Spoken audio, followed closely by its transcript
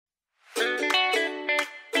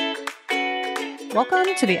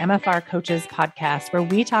Welcome to the MFR Coaches Podcast, where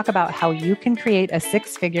we talk about how you can create a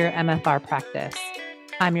six-figure MFR practice.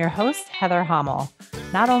 I'm your host, Heather Hommel.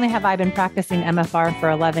 Not only have I been practicing MFR for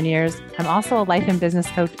 11 years, I'm also a life and business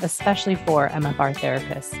coach, especially for MFR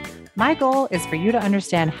therapists. My goal is for you to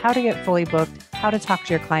understand how to get fully booked, how to talk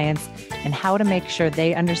to your clients, and how to make sure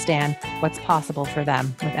they understand what's possible for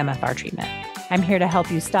them with MFR treatment. I'm here to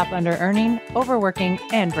help you stop under-earning, overworking,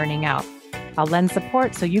 and burning out. I'll lend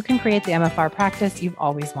support so you can create the MFR practice you've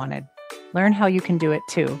always wanted. Learn how you can do it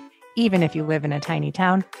too, even if you live in a tiny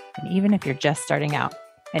town, and even if you're just starting out,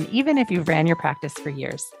 and even if you've ran your practice for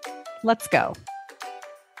years. Let's go.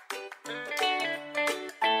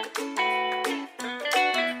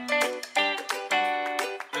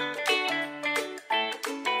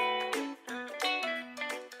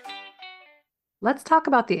 Let's talk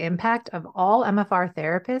about the impact of all MFR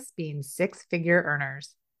therapists being six-figure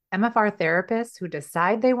earners. MFR therapists who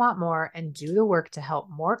decide they want more and do the work to help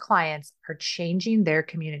more clients are changing their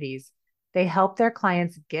communities. They help their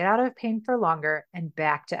clients get out of pain for longer and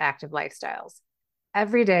back to active lifestyles.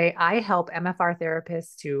 Every day, I help MFR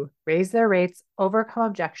therapists to raise their rates, overcome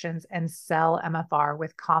objections, and sell MFR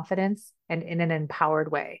with confidence and in an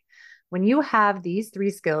empowered way. When you have these three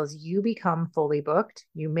skills, you become fully booked,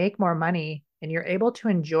 you make more money, and you're able to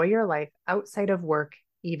enjoy your life outside of work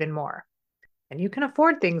even more. And you can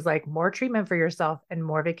afford things like more treatment for yourself and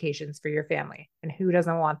more vacations for your family. And who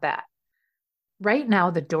doesn't want that? Right now,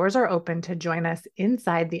 the doors are open to join us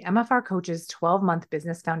inside the MFR Coaches 12-month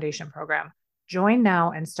Business Foundation program. Join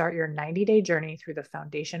now and start your 90-day journey through the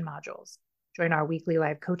foundation modules. Join our weekly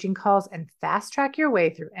live coaching calls and fast track your way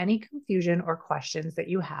through any confusion or questions that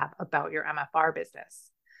you have about your MFR business.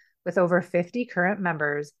 With over 50 current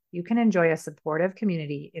members, you can enjoy a supportive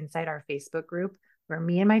community inside our Facebook group, where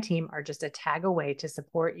me and my team are just a tag away to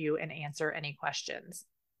support you and answer any questions.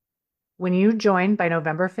 When you join by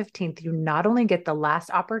November 15th, you not only get the last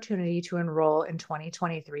opportunity to enroll in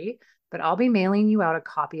 2023, but I'll be mailing you out a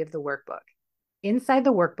copy of the workbook. Inside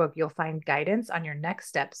the workbook, you'll find guidance on your next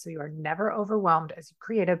steps so you are never overwhelmed as you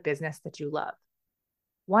create a business that you love.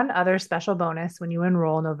 One other special bonus when you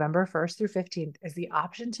enroll November 1st through 15th is the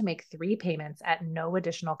option to make 3 payments at no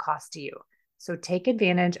additional cost to you. So take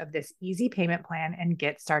advantage of this easy payment plan and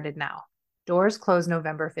get started now. Doors close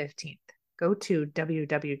November 15th. Go to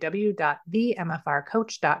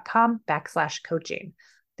www.themfrcoach.com/coaching.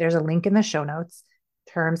 There's a link in the show notes.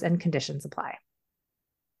 Terms and conditions apply.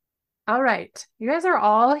 All right. You guys are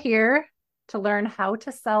all here to learn how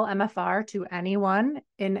to sell MFR to anyone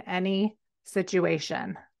in any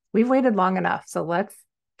situation. We've waited long enough, so let's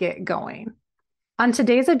get going. On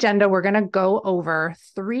today's agenda, we're going to go over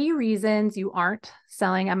 3 reasons you aren't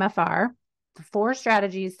selling MFR, 4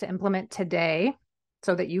 strategies to implement today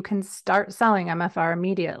so that you can start selling MFR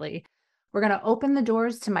immediately. We're going to open the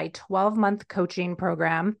doors to my 12-month coaching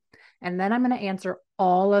program, and then I'm going to answer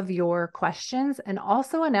all of your questions and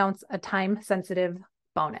also announce a time-sensitive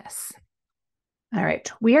bonus. All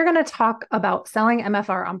right, we are going to talk about selling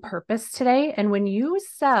MFR on purpose today. And when you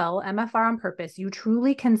sell MFR on purpose, you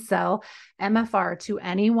truly can sell MFR to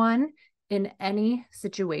anyone in any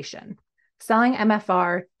situation. Selling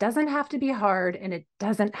MFR doesn't have to be hard and it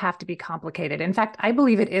doesn't have to be complicated. In fact, I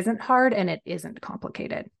believe it isn't hard and it isn't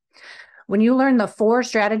complicated. When you learn the 4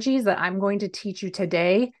 strategies that I'm going to teach you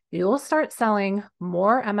today, you'll start selling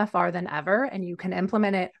more MFR than ever, and you can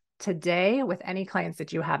implement it today with any clients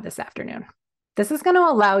that you have this afternoon. This is going to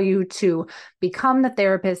allow you to become the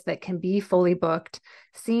therapist that can be fully booked,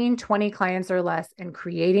 seeing 20 clients or less, and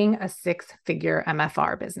creating a 6-figure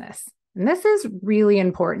MFR business. And this is really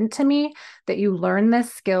important to me that you learn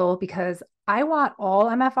this skill because I want all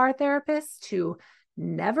MFR therapists to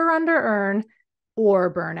never under-earn or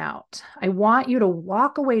burn out. I want you to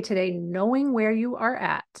walk away today knowing where you are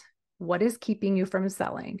at, what is keeping you from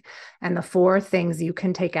selling, and the 4 things you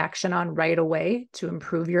can take action on right away to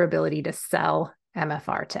improve your ability to sell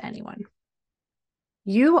MFR to anyone.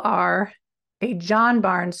 You are a John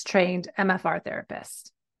Barnes trained MFR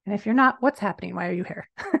therapist. And if you're not, what's happening? Why are you here?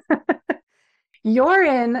 You're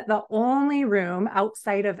in the only room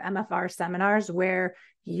outside of MFR seminars where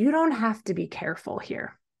you don't have to be careful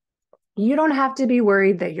here. You don't have to be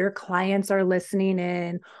worried that your clients are listening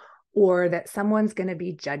in or that someone's going to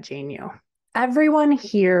be judging you. Everyone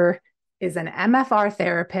here is an MFR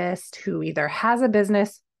therapist who either has a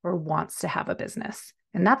business or wants to have a business.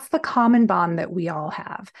 And that's the common bond that we all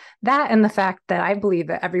have. That and the fact that I believe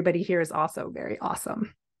that everybody here is also very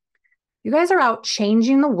awesome. You guys are out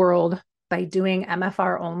changing the world by doing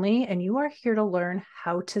MFR only, and you are here to learn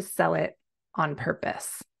how to sell it on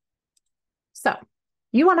purpose. So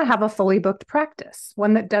You want to have a fully booked practice,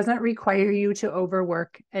 one that doesn't require you to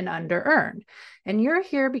overwork and under earn. And you're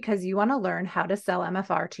here because you want to learn how to sell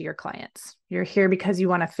MFR to your clients. You're here because you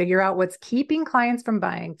want to figure out what's keeping clients from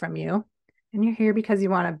buying from you. And you're here because you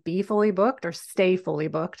want to be fully booked or stay fully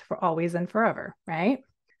booked for always and forever, right?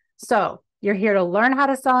 So you're here to learn how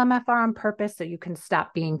to sell MFR on purpose so you can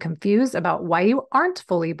stop being confused about why you aren't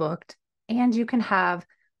fully booked, and you can have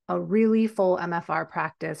a really full MFR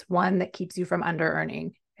practice, one that keeps you from under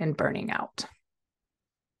earning and burning out.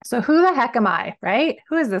 So who the heck am I, right?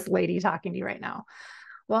 Who is this lady talking to you right now?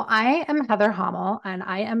 Well, I am Heather Hommel, and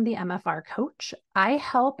I am the MFR coach. I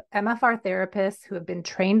help MFR therapists who have been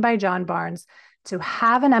trained by John Barnes to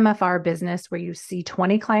have an MFR business where you see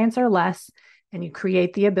 20 clients or less, and you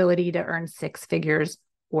create the ability to earn 6 figures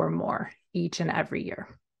or more each and every year.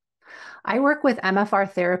 I work with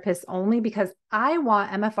MFR therapists only because I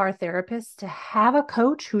want MFR therapists to have a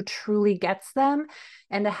coach who truly gets them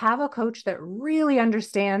and to have a coach that really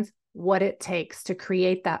understands what it takes to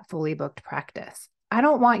create that fully booked practice. I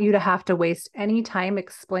don't want you to have to waste any time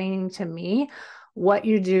explaining to me what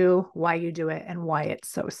you do, why you do it, and why it's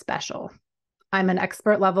so special. I'm an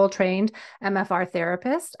expert level trained MFR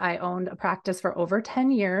therapist. I owned a practice for over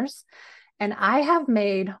 10 years, and I have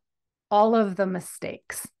made all of the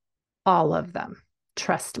mistakes. All of them.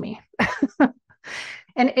 Trust me.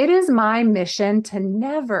 And it is my mission to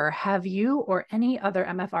never have you or any other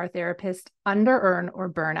MFR therapist under earn or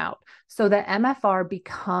burn out so that MFR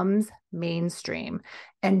becomes mainstream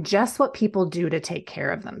and just what people do to take care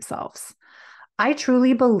of themselves. I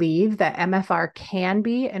truly believe that MFR can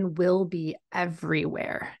be and will be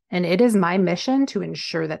everywhere. And it is my mission to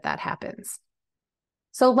ensure that that happens.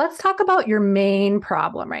 So let's talk about your main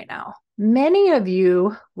problem right now. Many of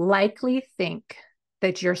you likely think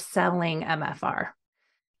that you're selling MFR.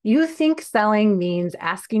 You think selling means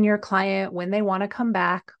asking your client when they want to come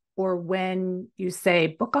back or when you say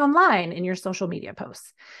book online in your social media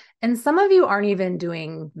posts. And some of you aren't even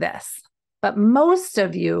doing this, but most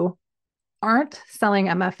of you aren't selling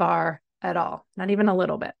MFR at all, not even a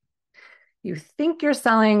little bit. You think you're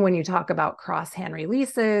selling when you talk about cross-hand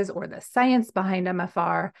releases or the science behind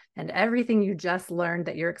MFR and everything you just learned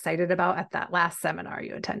that you're excited about at that last seminar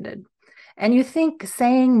you attended. And you think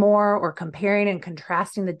saying more or comparing and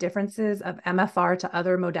contrasting the differences of MFR to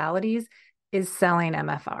other modalities is selling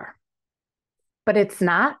MFR. But it's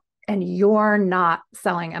not, and you're not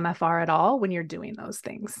selling MFR at all when you're doing those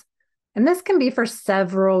things. And this can be for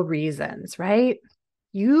several reasons, right?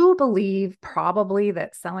 You believe probably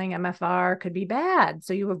that selling MFR could be bad,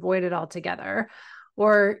 so you avoid it altogether,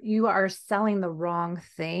 or you are selling the wrong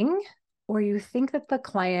thing, or you think that the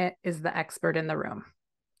client is the expert in the room.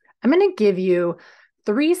 I'm going to give you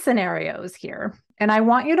 3 scenarios here, and I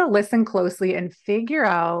want you to listen closely and figure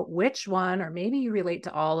out which one, or maybe you relate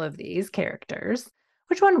to all of these characters,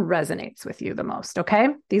 which one resonates with you the most, okay?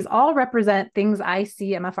 These all represent things I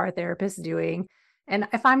see MFR therapists doing. And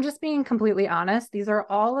if I'm just being completely honest, these are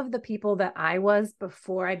all of the people that I was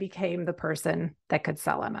before I became the person that could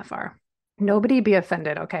sell MFR. Nobody be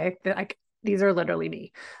offended, okay? These are literally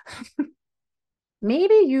me.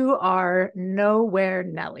 Maybe you are nowhere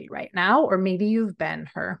Nelly right now, or maybe you've been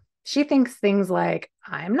her. She thinks things like,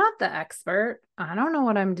 I'm not the expert. I don't know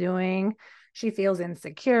what I'm doing. She feels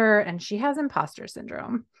insecure and she has imposter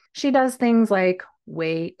syndrome. She does things like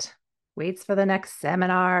waits for the next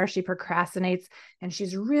seminar. She procrastinates, and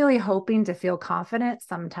she's really hoping to feel confident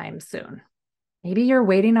sometime soon. Maybe you're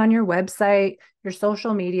waiting on your website, your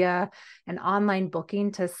social media, and online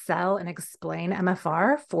booking to sell and explain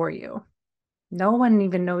MFR for you. No one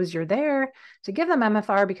even knows you're there to give them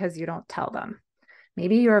MFR because you don't tell them.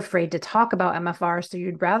 Maybe you're afraid to talk about MFR, so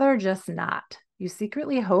you'd rather just not. You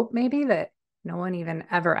secretly hope maybe that no one even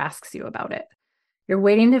ever asks you about it. You're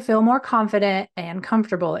waiting to feel more confident and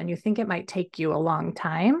comfortable, and you think it might take you a long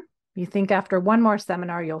time. You think after one more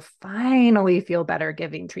seminar, you'll finally feel better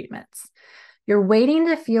giving treatments. You're waiting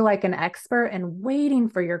to feel like an expert and waiting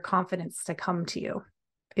for your confidence to come to you.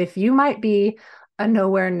 If you might be a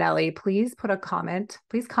nowhere Nelly, please put a comment.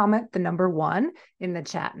 Please comment the number 1 in the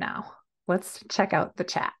chat now. Let's check out the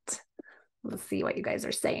chat. Let's see what you guys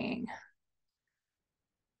are saying.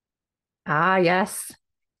 Ah, yes.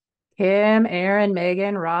 Kim, Aaron,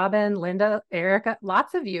 Megan, Robin, Linda, Erica,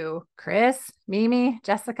 lots of you. Chris, Mimi,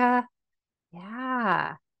 Jessica.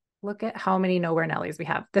 Yeah. Look at how many nowhere Nellies we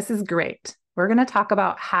have. This is great. We're going to talk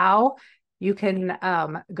about how you can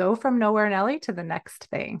go from nowhere Nelly to the next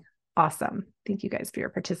thing. Awesome. Thank you guys for your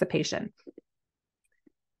participation.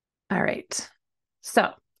 All right.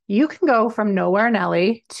 So you can go from nowhere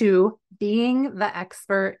Nelly to being the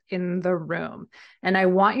expert in the room. And I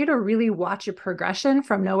want you to really watch your progression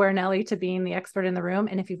from nowhere Nelly to being the expert in the room.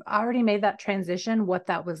 And if you've already made that transition, what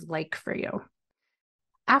that was like for you.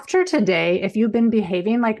 After today, if you've been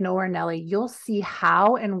behaving like nowhere Nelly, you'll see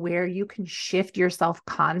how and where you can shift your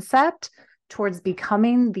self-concept towards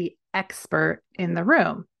becoming the expert in the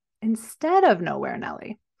room instead of nowhere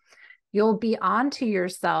Nelly. You'll be onto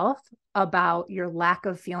yourself about your lack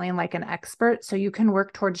of feeling like an expert so you can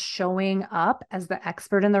work towards showing up as the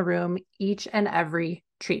expert in the room each and every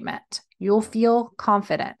treatment. You'll feel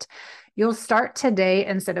confident. You'll start today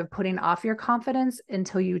instead of putting off your confidence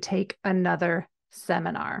until you take another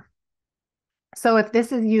seminar. So if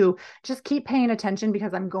this is you, just keep paying attention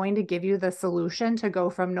because I'm going to give you the solution to go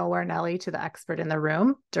from nowhere Nelly to the expert in the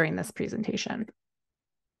room during this presentation.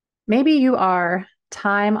 Maybe you are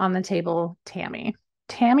time on the table Tammy.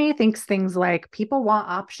 Tammy thinks things like people want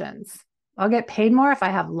options. I'll get paid more if I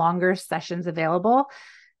have longer sessions available.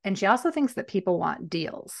 And she also thinks that people want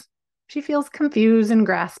deals. She feels confused and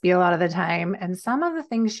graspy a lot of the time. And some of the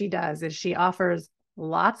things she does is she offers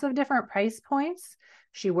lots of different price points.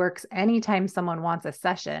 She works anytime someone wants a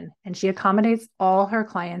session, and she accommodates all her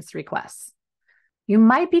clients' requests. You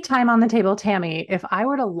might be time on the table, Tammy, if I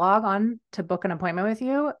were to log on to book an appointment with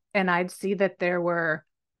you and I'd see that there were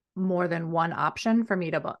more than one option for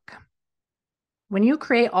me to book. When you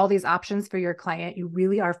create all these options for your client, you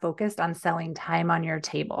really are focused on selling time on your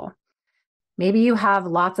table. Maybe you have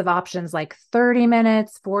lots of options like 30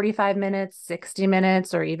 minutes, 45 minutes, 60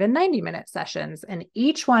 minutes, or even 90-minute sessions, and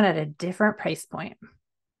each one at a different price point.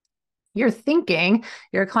 You're thinking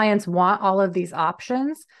your clients want all of these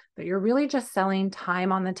options, but you're really just selling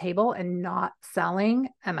time on the table and not selling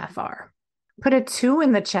MFR. Put a 2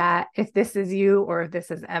 in the chat if this is you or if this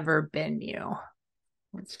has ever been you.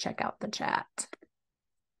 Let's check out the chat.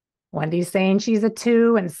 Wendy's saying she's a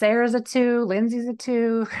 2, and Sarah's a 2, Lindsay's a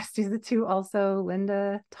 2, Christy's a 2 also,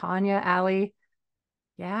 Linda, Tanya, Allie.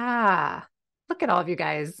 Yeah, look at all of you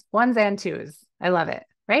guys, 1s and 2s. I love it,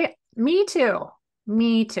 right? Me too.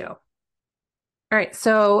 Me too. All right,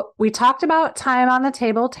 so we talked about time on the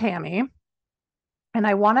table, Tammy, and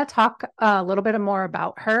I want to talk a little bit more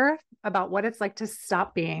about her, about what it's like to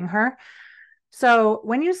stop being her. So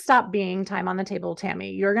when you stop being time on the table,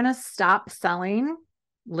 Tammy, you're going to stop selling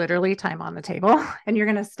literally time on the table, and you're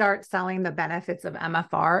going to start selling the benefits of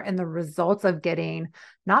MFR and the results of getting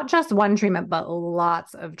not just one treatment, but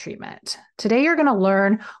lots of treatment. Today, you're going to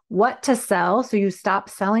learn what to sell. So you stop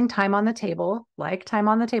selling time on the table, like time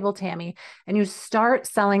on the table, Tammy, and you start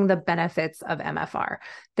selling the benefits of MFR.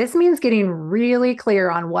 This means getting really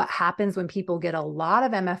clear on what happens when people get a lot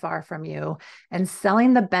of MFR from you and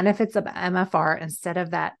selling the benefits of MFR instead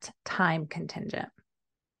of that time contingent.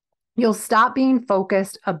 You'll stop being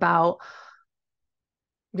focused about,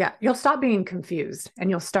 you'll stop being confused and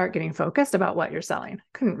you'll start getting focused about what you're selling.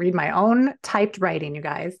 Couldn't read my own typed writing, you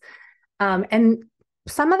guys. And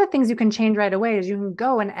some of the things you can change right away is you can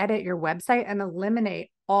go and edit your website and eliminate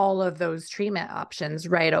all of those treatment options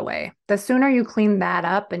right away. The sooner you clean that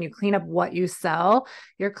up and you clean up what you sell,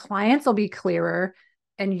 your clients will be clearer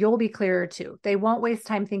and you'll be clearer too. They won't waste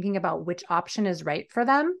time thinking about which option is right for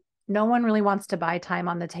them. No one really wants to buy time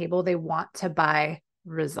on the table. They want to buy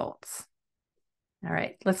results. All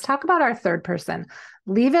right, let's talk about our third person.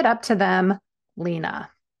 Leave it up to them, Lena.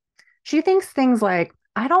 She thinks things like,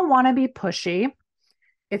 I don't want to be pushy.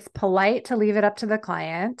 It's polite to leave it up to the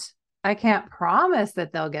client. I can't promise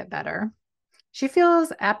that they'll get better. She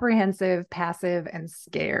feels apprehensive, passive, and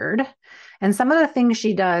scared. And some of the things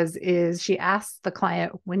she does is she asks the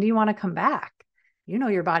client, when do you want to come back? You know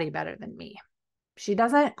your body better than me. She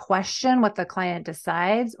doesn't question what the client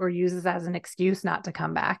decides or uses as an excuse not to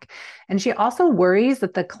come back. And she also worries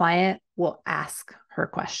that the client will ask her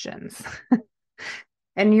questions.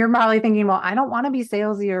 And you're probably thinking, well, I don't want to be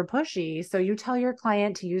salesy or pushy. So you tell your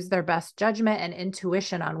client to use their best judgment and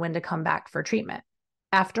intuition on when to come back for treatment.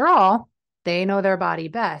 After all, they know their body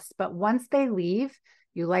best. But once they leave,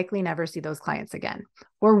 you likely never see those clients again.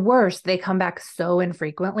 Or worse, they come back so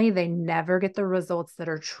infrequently, they never get the results that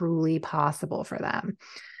are truly possible for them.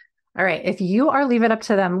 All right, if you are leave it up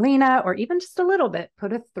to them, Lena, or even just a little bit,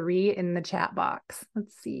 put a 3 in the chat box.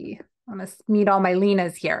 Let's see. I'm going to meet all my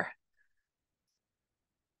Lenas here.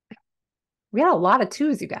 We had a lot of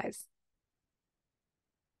 2s, you guys.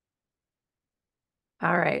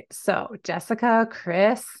 All right, so Jessica,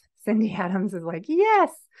 Chris, Cindy Adams is like, yes.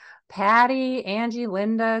 Patty, Angie,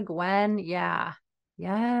 Linda, Gwen. Yeah.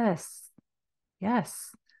 Yes.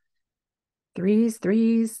 Yes. Threes,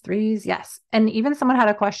 threes, threes. Yes. And even someone had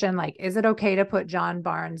a question like, is it okay to put John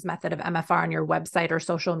Barnes' method of MFR on your website or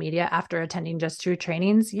social media after attending just 2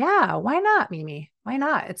 trainings? Yeah. Why not, Mimi? Why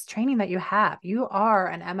not? It's training that you have. You are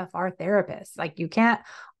an MFR therapist. Like you can't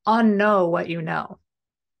unknow what you know.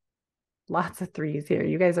 Lots of threes here.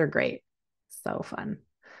 You guys are great. So fun.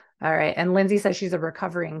 All right. And Lindsay says she's a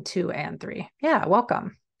recovering 2 and 3. Yeah.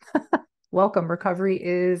 Welcome. Welcome. Recovery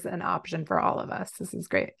is an option for all of us. This is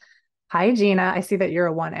great. Hi, Gina. I see that you're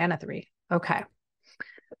a 1 and a 3. Okay.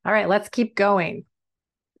 All right, let's keep going.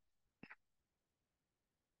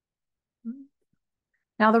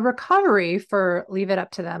 Now, the recovery for leave it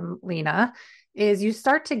up to them, Lena, is you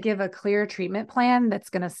start to give a clear treatment plan that's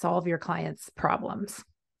going to solve your clients' problems.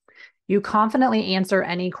 You confidently answer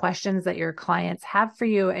any questions that your clients have for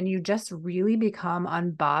you, and you just really become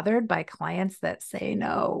unbothered by clients that say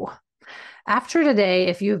no. After today,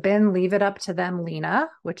 if you've been leave it up to them, Lena,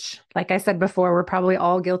 which, like I said before, we're probably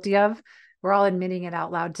all guilty of, we're all admitting it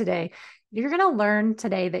out loud today. You're going to learn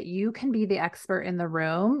today that you can be the expert in the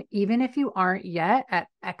room, even if you aren't yet at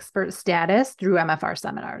expert status through MFR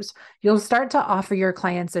seminars. You'll start to offer your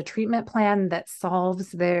clients a treatment plan that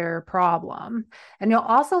solves their problem. And you'll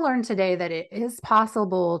also learn today that it is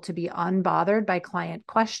possible to be unbothered by client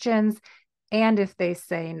questions and if they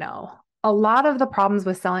say no. A lot of the problems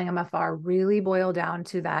with selling MFR really boil down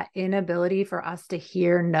to that inability for us to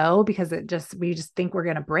hear no, because we just think we're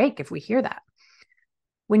going to break if we hear that.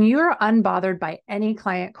 When you're unbothered by any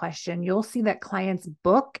client question, you'll see that clients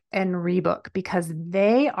book and rebook because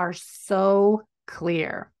they are so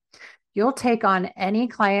clear. You'll take on any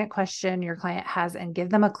client question your client has and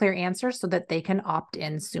give them a clear answer so that they can opt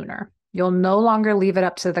in sooner. You'll no longer leave it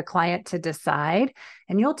up to the client to decide,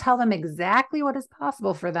 and you'll tell them exactly what is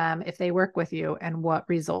possible for them if they work with you and what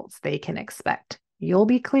results they can expect. You'll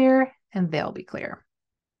be clear and they'll be clear.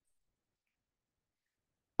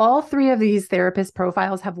 All 3 of these therapist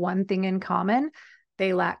profiles have one thing in common.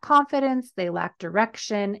 They lack confidence, they lack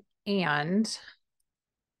direction, and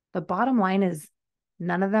the bottom line is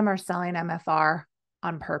none of them are selling MFR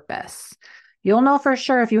on purpose. You'll know for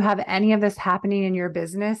sure if you have any of this happening in your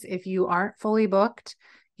business, if you aren't fully booked,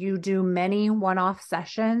 you do many one-off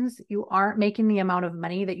sessions, you aren't making the amount of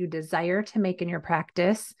money that you desire to make in your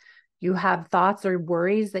practice, you have thoughts or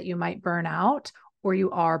worries that you might burn out, or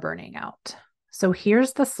you are burning out. So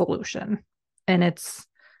here's the solution, and it's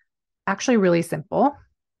actually really simple.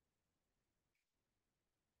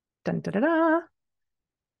 Dun, da, da, da.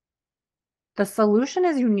 The solution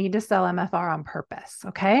is you need to sell MFR on purpose,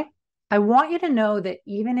 okay? I want you to know that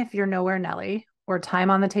even if you're nowhere Nelly or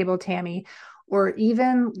time on the table Tammy, or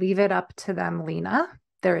even leave it up to them Lena,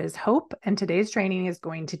 there is hope, and today's training is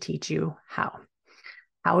going to teach you how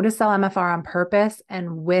to sell MFR on purpose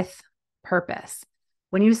and with purpose.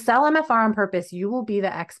 When you sell MFR on purpose, you will be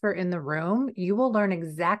the expert in the room. You will learn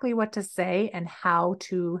exactly what to say and how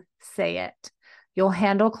to say it. You'll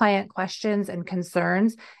handle client questions and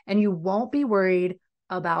concerns, and you won't be worried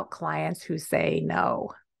about clients who say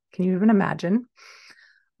no. Can you even imagine?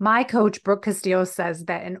 My coach, Brooke Castillo, says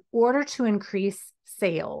that in order to increase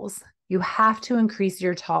sales, you have to increase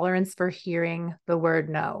your tolerance for hearing the word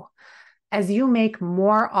no. As you make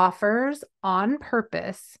more offers on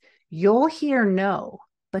purpose, you'll hear no,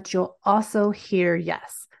 but you'll also hear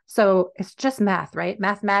yes. So it's just math, right?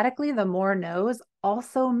 Mathematically, the more no's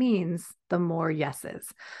also means the more yeses.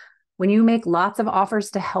 When you make lots of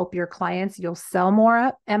offers to help your clients, you'll sell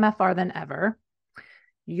more MFR than ever.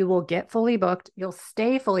 You will get fully booked, you'll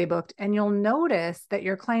stay fully booked, and you'll notice that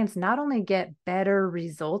your clients not only get better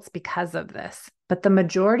results because of this, but the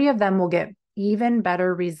majority of them will get even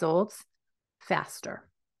better results faster.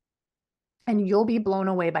 And you'll be blown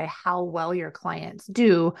away by how well your clients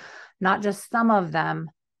do, not just some of them,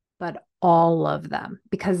 but all of them,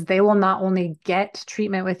 because they will not only get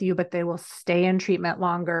treatment with you, but they will stay in treatment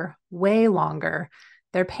longer, way longer.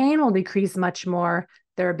 Their pain will decrease much more.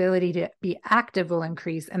 Their ability to be active will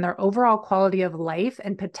increase, and their overall quality of life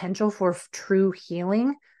and potential for true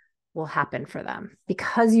healing will happen for them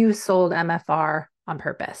because you sold MFR on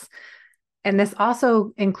purpose. And this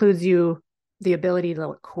also includes the ability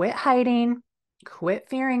to quit hiding, quit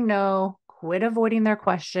fearing no, quit avoiding their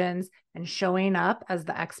questions, and showing up as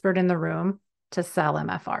the expert in the room to sell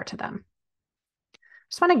MFR to them.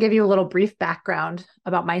 Just want to give you a little brief background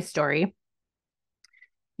about my story.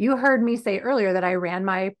 You heard me say earlier that I ran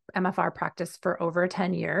my MFR practice for over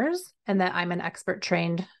 10 years and that I'm an expert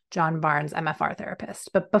trained John Barnes MFR therapist.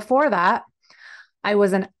 But before that, I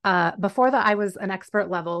was an expert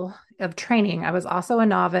level of training. I was also a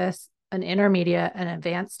novice, an intermediate, an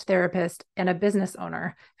advanced therapist, and a business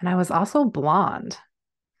owner. And I was also blonde.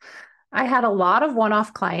 I had a lot of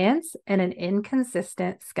one-off clients and an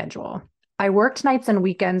inconsistent schedule. I worked nights and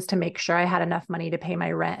weekends to make sure I had enough money to pay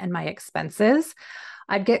my rent and my expenses.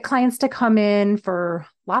 I'd get clients to come in for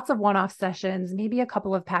lots of one-off sessions, maybe a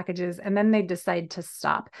couple of packages, and then they'd decide to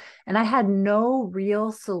stop. And I had no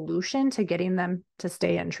real solution to getting them to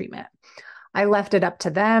stay in treatment. I left it up to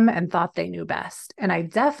them and thought they knew best. And I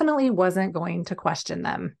definitely wasn't going to question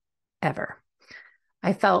them ever.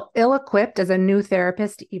 I felt ill-equipped as a new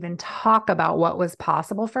therapist to even talk about what was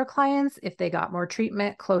possible for clients if they got more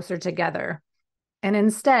treatment closer together. And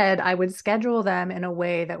instead, I would schedule them in a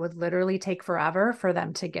way that would literally take forever for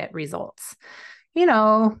them to get results. You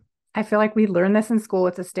know, I feel like we learn this in school.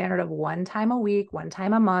 It's a standard of 1 time a week, 1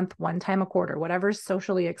 time a month, 1 time a quarter, whatever's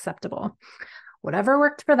socially acceptable. Whatever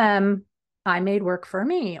worked for them, I made work for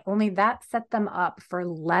me, only that set them up for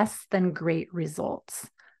less than great results.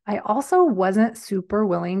 I also wasn't super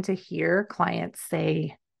willing to hear clients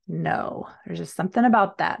say no. There's just something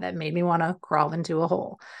about that made me want to crawl into a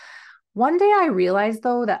hole. One day I realized,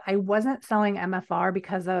 though, that I wasn't selling MFR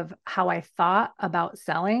because of how I thought about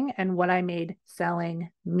selling and what I made selling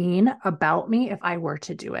mean about me if I were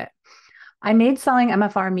to do it. I made selling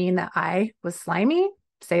MFR mean that I was slimy,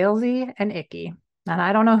 salesy, and icky. And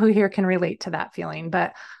I don't know who here can relate to that feeling,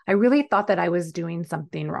 but I really thought that I was doing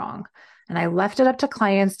something wrong. And I left it up to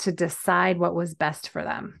clients to decide what was best for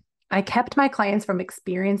them. I kept my clients from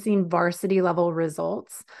experiencing varsity level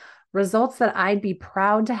results that I'd be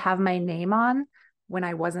proud to have my name on when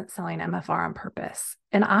I wasn't selling MFR on purpose.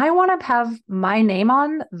 And I want to have my name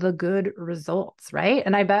on the good results, right?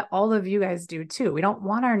 And I bet all of you guys do too. We don't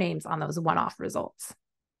want our names on those one-off results.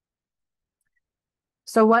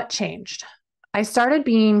 So what changed? I started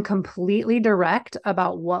being completely direct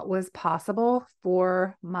about what was possible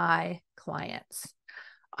for my clients.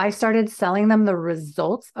 I started selling them the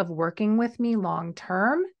results of working with me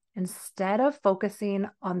long-term instead of focusing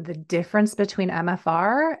on the difference between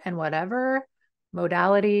MFR and whatever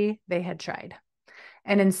modality they had tried.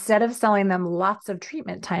 And instead of selling them lots of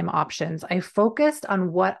treatment time options, I focused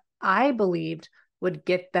on what I believed would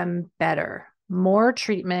get them better, more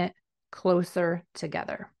treatment closer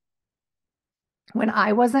together. When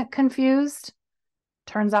I wasn't confused,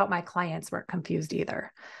 turns out my clients weren't confused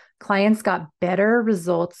either. Clients got better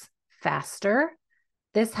results faster.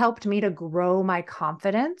 This helped me to grow my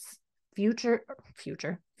confidence.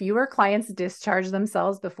 Fewer clients discharged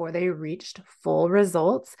themselves before they reached full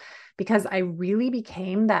results because I really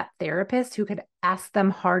became that therapist who could ask them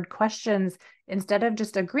hard questions instead of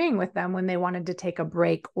just agreeing with them when they wanted to take a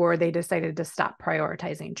break or they decided to stop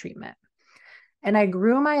prioritizing treatment. And I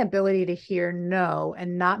grew my ability to hear no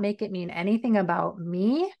and not make it mean anything about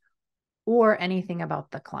me or anything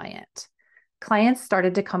about the client. Clients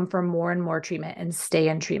started to come for more and more treatment and stay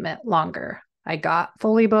in treatment longer. I got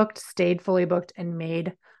fully booked, stayed fully booked, and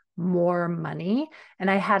made more money. And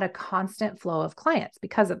I had a constant flow of clients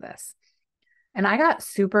because of this. And I got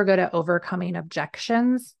super good at overcoming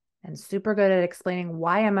objections and super good at explaining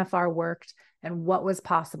why MFR worked and what was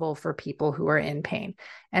possible for people who are in pain.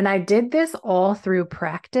 And I did this all through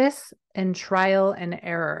practice and trial and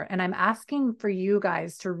error. And I'm asking for you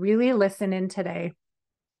guys to really listen in today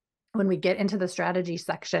when we get into the strategy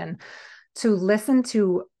section to listen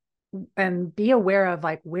to and be aware of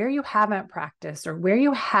like where you haven't practiced or where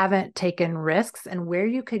you haven't taken risks and where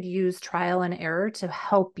you could use trial and error to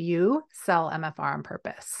help you sell MFR on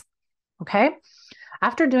purpose. Okay.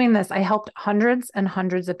 After doing this, I helped hundreds and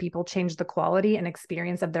hundreds of people change the quality and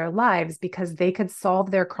experience of their lives because they could solve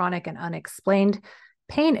their chronic and unexplained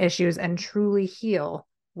pain issues and truly heal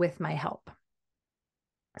with my help.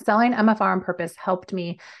 Selling MFR on purpose helped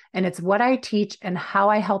me, and it's what I teach and how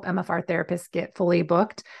I help MFR therapists get fully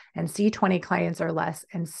booked and see 20 clients or less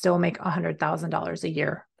and still make $100,000 a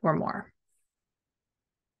year or more.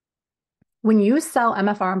 When you sell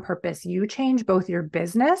MFR on purpose, you change both your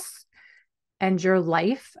business and your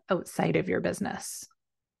life outside of your business.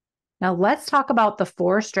 Now let's talk about the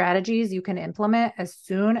 4 strategies you can implement as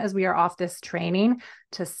soon as we are off this training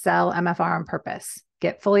to sell MFR on purpose.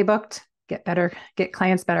 Get fully booked, get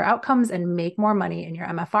clients better outcomes, and make more money in your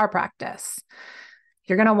MFR practice.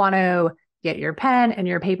 You're going to want to get your pen and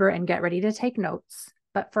your paper and get ready to take notes.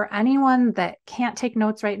 But for anyone that can't take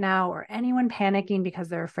notes right now or anyone panicking because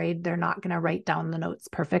they're afraid they're not going to write down the notes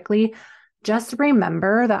perfectly, just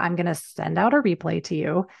remember that I'm going to send out a replay to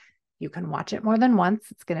you. You can watch it more than once.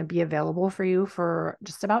 It's going to be available for you for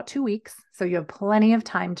just about 2 weeks. So you have plenty of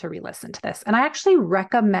time to re-listen to this. And I actually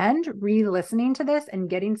recommend re-listening to this and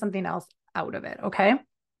getting something else out of it. Okay.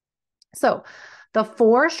 So The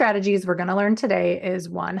 4 strategies we're going to learn today is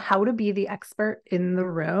 1, how to be the expert in the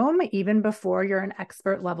room, even before you're an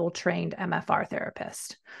expert level trained MFR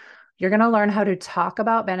therapist. You're going to learn how to talk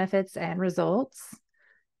about benefits and results.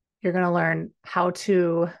 You're going to learn how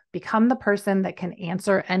to become the person that can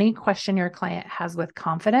answer any question your client has with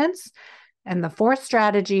confidence. And the 4th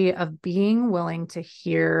strategy of being willing to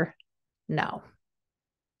hear no.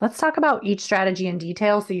 Let's talk about each strategy in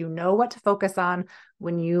detail so you know what to focus on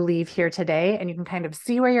when you leave here today, and you can kind of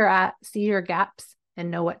see where you're at, see your gaps, and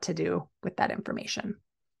know what to do with that information.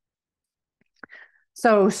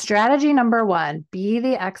 So strategy number 1, be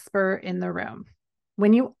the expert in the room.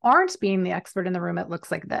 When you aren't being the expert in the room, it looks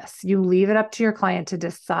like this. You leave it up to your client to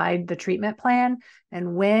decide the treatment plan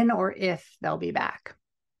and when or if they'll be back.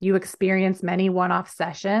 You experience many one-off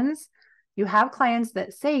sessions. You have clients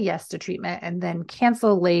that say yes to treatment and then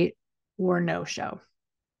cancel late or no show.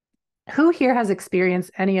 Who here has experienced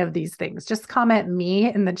any of these things? Just comment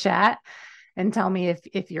me in the chat and tell me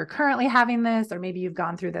if you're currently having this or maybe you've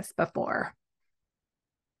gone through this before.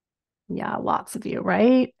 Yeah, lots of you,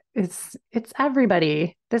 right? It's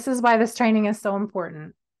everybody. This is why this training is so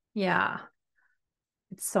important. Yeah.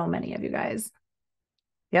 It's so many of you guys.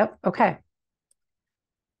 Yep. Okay.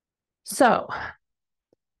 So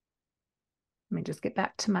let me just get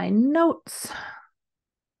back to my notes.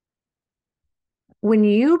 When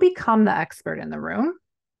you become the expert in the room,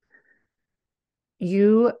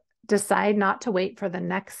 you decide not to wait for the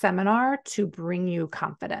next seminar to bring you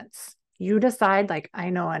confidence. You decide, like,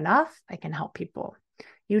 I know enough, I can help people.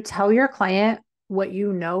 You tell your client what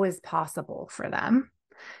you know is possible for them.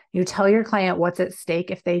 You tell your client what's at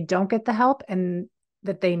stake if they don't get the help and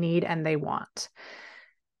that they need and they want.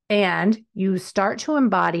 And you start to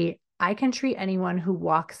embody, I can treat anyone who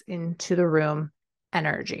walks into the room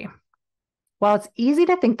energy. While it's easy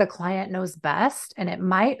to think the client knows best, and it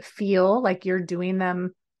might feel like you're doing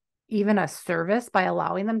them even a service by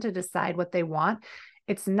allowing them to decide what they want,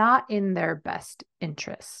 it's not in their best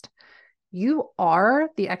interest. You are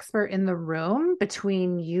the expert in the room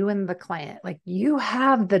between you and the client. Like, you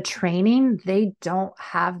have the training, they don't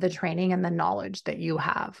have the training and the knowledge that you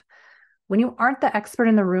have. When you aren't the expert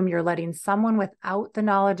in the room, you're letting someone without the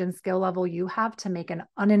knowledge and skill level you have to make an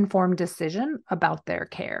uninformed decision about their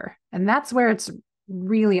care. And that's where it's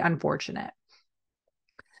really unfortunate.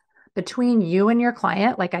 Between you and your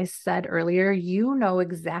client, like I said earlier, you know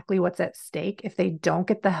exactly what's at stake if they don't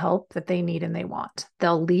get the help that they need and they want.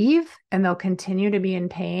 They'll leave and they'll continue to be in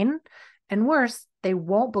pain. And worse, they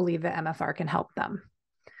won't believe that MFR can help them.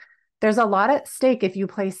 There's a lot at stake if you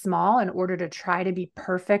play small in order to try to be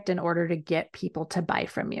perfect in order to get people to buy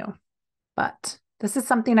from you. But this is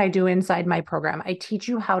something I do inside my program. I teach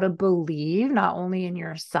you how to believe not only in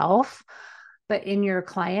yourself, but in your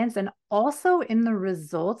clients and also in the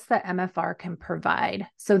results that MFR can provide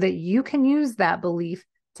so that you can use that belief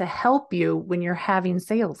to help you when you're having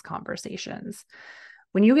sales conversations.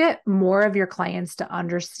 When you get more of your clients to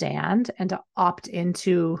understand and to opt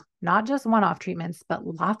into not just one-off treatments, but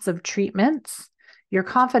lots of treatments, your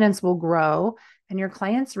confidence will grow and your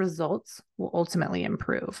clients' results will ultimately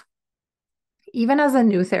improve. Even as a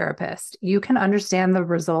new therapist, you can understand the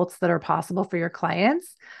results that are possible for your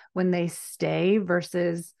clients when they stay with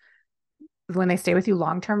you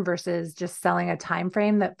long-term versus just selling a time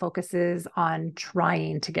frame that focuses on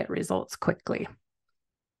trying to get results quickly.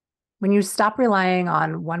 When you stop relying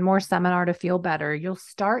on one more seminar to feel better, you'll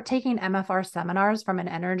start taking MFR seminars from an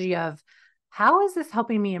energy of, how is this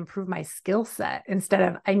helping me improve my skill set? Instead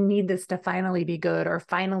of, I need this to finally be good or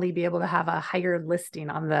finally be able to have a higher listing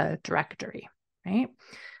on the directory, right?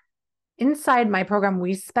 Inside my program,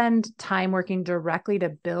 we spend time working directly to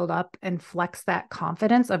build up and flex that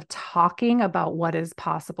confidence of talking about what is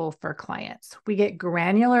possible for clients. We get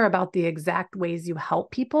granular about the exact ways you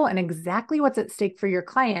help people and exactly what's at stake for your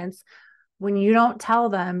clients when you don't tell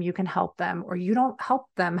them you can help them or you don't help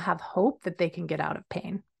them have hope that they can get out of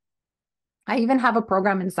pain. I even have a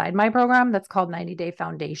program inside my program that's called 90-Day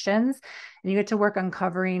Foundations, and you get to work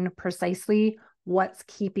uncovering precisely what's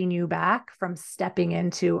keeping you back from stepping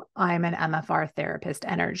into, I'm an MFR therapist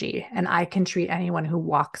energy, and I can treat anyone who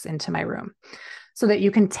walks into my room, so that you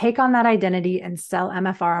can take on that identity and sell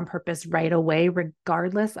MFR on purpose right away,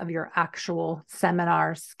 regardless of your actual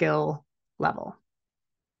seminar skill level.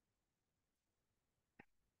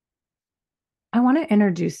 I want to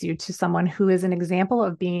introduce you to someone who is an example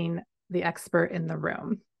of being the expert in the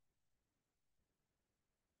room.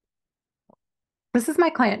 This is my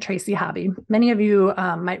client, Tracy Hobby. Many of you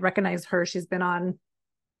might recognize her. She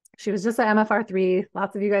was just at MFR3.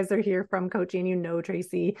 Lots of you guys are here from coaching. You know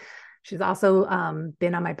Tracy. She's also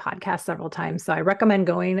been on my podcast several times. So I recommend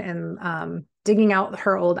going and digging out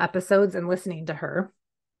her old episodes and listening to her.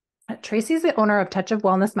 Tracy's the owner of Touch of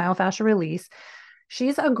Wellness Myofascial Release.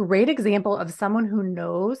 She's a great example of someone who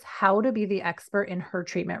knows how to be the expert in her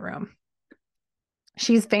treatment room.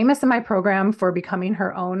 She's famous in my program for becoming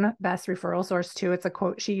her own best referral source too. It's a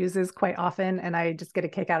quote she uses quite often, and I just get a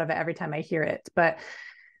kick out of it every time I hear it. But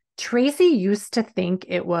Tracy used to think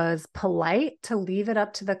it was polite to leave it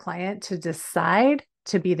up to the client to decide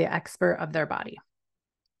to be the expert of their body.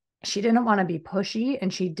 She didn't want to be pushy,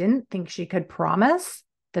 and she didn't think she could promise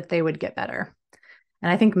that they would get better.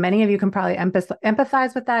 And I think many of you can probably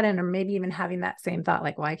empathize with that, and or maybe even having that same thought,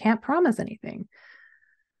 like, well, I can't promise anything.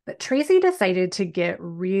 But Tracy decided to get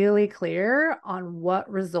really clear on what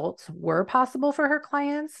results were possible for her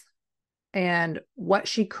clients and what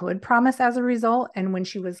she could promise as a result. And when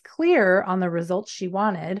she was clear on the results she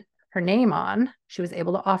wanted her name on, she was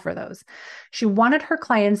able to offer those. She wanted her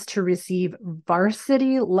clients to receive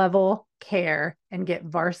varsity level care and get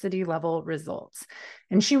varsity level results.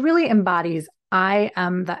 And she really embodies, I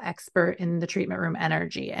am the expert in the treatment room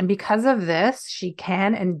energy. And because of this, she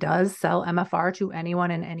can and does sell MFR to anyone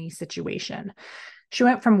in any situation. She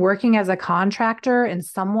went from working as a contractor in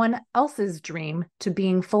someone else's dream to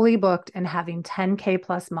being fully booked and having 10K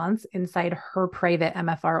plus months inside her private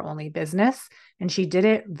MFR only business. And she did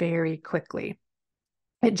it very quickly.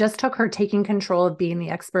 It just took her taking control of being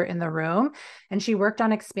the expert in the room, and she worked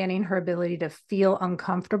on expanding her ability to feel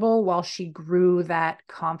uncomfortable while she grew that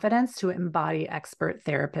confidence to embody expert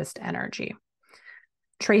therapist energy.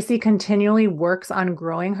 Tracy continually works on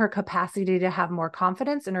growing her capacity to have more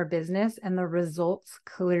confidence in her business, and the results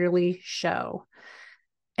clearly show.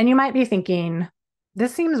 And you might be thinking,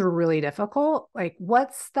 this seems really difficult. Like,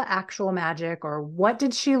 what's the actual magic, or what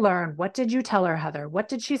did she learn? What did you tell her, Heather? What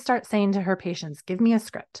did she start saying to her patients? Give me a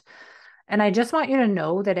script. And I just want you to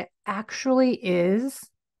know that it actually is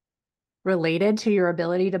related to your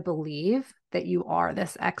ability to believe that you are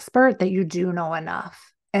this expert, that you do know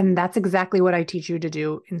enough. And that's exactly what I teach you to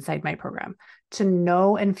do inside my program, to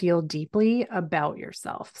know and feel deeply about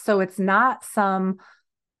yourself. So it's not some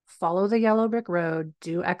follow the yellow brick road,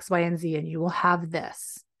 do X, Y, and Z, and you will have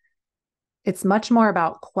this. It's much more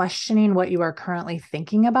about questioning what you are currently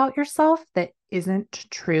thinking about yourself that isn't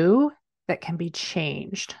true, that can be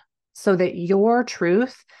changed so that your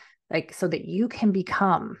truth, so that you can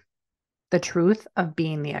become the truth of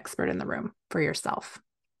being the expert in the room for yourself.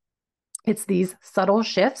 It's these subtle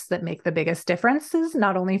shifts that make the biggest differences,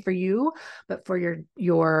 not only for you, but for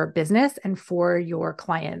your business and for your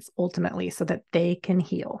clients ultimately, so that they can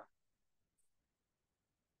heal.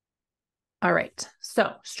 All right.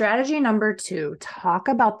 So strategy number 2, talk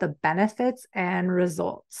about the benefits and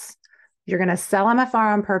results. You're going to sell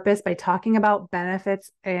MFR on purpose by talking about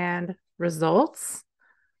benefits and results.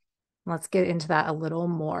 Let's get into that a little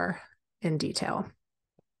more in detail.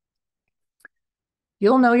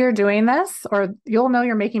 You'll know you're doing this, or you'll know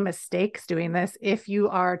you're making mistakes doing this if you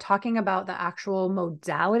are talking about the actual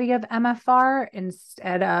modality of MFR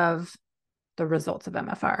instead of the results of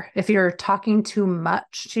MFR. If you're talking too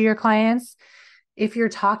much to your clients, if you're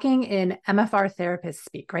talking in MFR therapist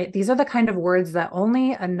speak, right? These are the kind of words that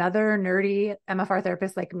only another nerdy MFR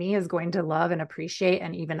therapist like me is going to love and appreciate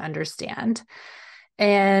and even understand.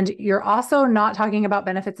 And you're also not talking about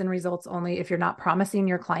benefits and results only if you're not promising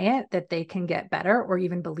your client that they can get better or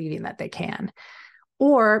even believing that they can.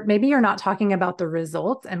 Or maybe you're not talking about the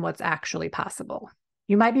results and what's actually possible.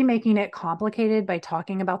 You might be making it complicated by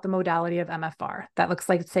talking about the modality of MFR. That looks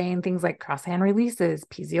like saying things like cross-hand releases,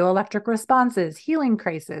 piezoelectric responses, healing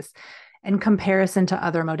crisis, in comparison to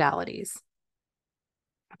other modalities.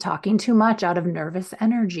 Talking too much out of nervous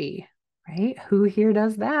energy, right? Who here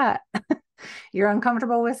does that? You're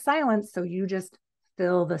uncomfortable with silence, so you just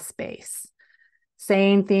fill the space.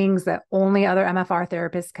 Saying things that only other MFR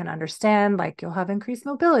therapists can understand, like you'll have increased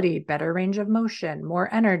mobility, better range of motion,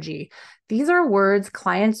 more energy. These are words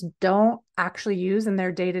clients don't actually use in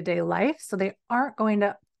their day-to-day life, so they aren't going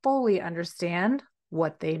to fully understand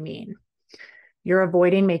what they mean. You're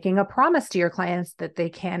avoiding making a promise to your clients that they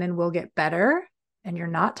can and will get better, and you're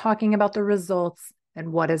not talking about the results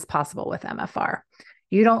and what is possible with MFR.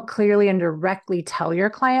 You don't clearly and directly tell your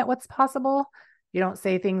client what's possible. You don't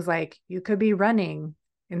say things like, you could be running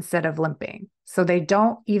instead of limping. So they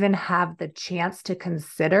don't even have the chance to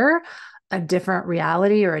consider a different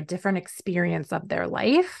reality or a different experience of their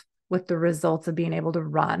life with the results of being able to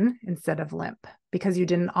run instead of limp, because you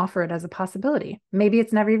didn't offer it as a possibility. Maybe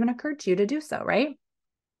it's never even occurred to you to do so, right?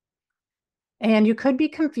 And you could be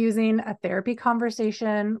confusing a therapy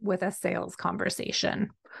conversation with a sales conversation.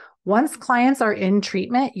 Once clients are in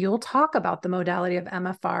treatment, you'll talk about the modality of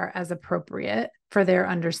MFR as appropriate for their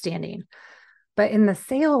understanding. But in the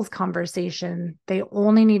sales conversation, they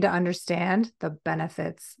only need to understand the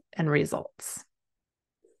benefits and results.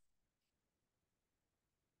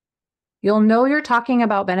 You'll know you're talking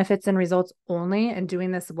about benefits and results only and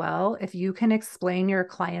doing this well if you can explain your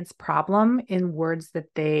client's problem in words that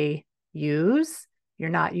they use. You're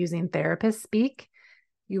not using therapist speak.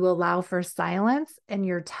 You allow for silence, and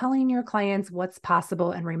you're telling your clients what's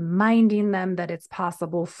possible and reminding them that it's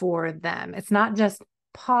possible for them. It's not just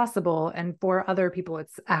possible and for other people,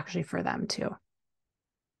 it's actually for them too.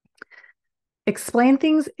 Explain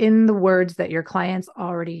things in the words that your clients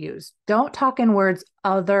already use. Don't talk in words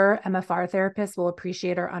other MFR therapists will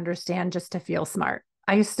appreciate or understand just to feel smart.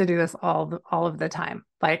 I used to do this all of the time.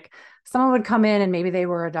 Like someone would come in and maybe they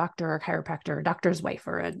were a doctor or a chiropractor, a doctor's wife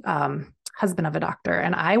or a husband of a doctor.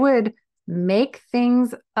 And I would make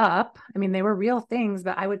things up. I mean, they were real things,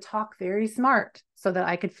 but I would talk very smart so that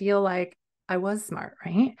I could feel like I was smart,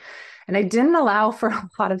 right? And I didn't allow for a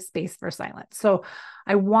lot of space for silence. So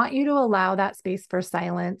I want you to allow that space for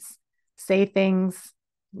silence, say things,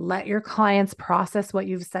 let your clients process what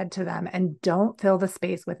you've said to them, and don't fill the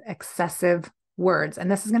space with excessive words.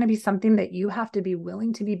 And this is going to be something that you have to be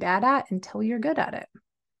willing to be bad at until you're good at it.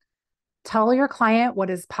 Tell your client what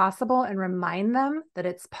is possible and remind them that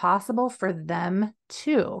it's possible for them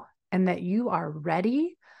too, and that you are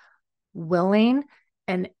ready, willing,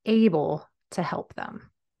 and able to help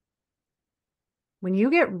them. When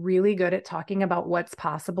you get really good at talking about what's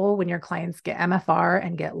possible when your clients get MFR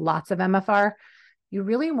and get lots of MFR, you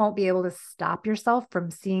really won't be able to stop yourself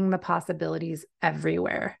from seeing the possibilities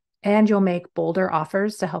everywhere. And you'll make bolder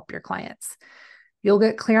offers to help your clients. You'll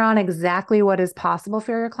get clear on exactly what is possible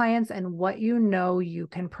for your clients and what you know you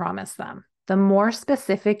can promise them. The more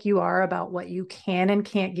specific you are about what you can and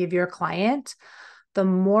can't give your client, the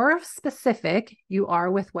more specific you are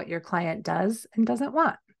with what your client does and doesn't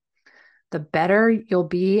want. The better you'll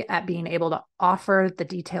be at being able to offer the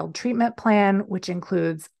detailed treatment plan, which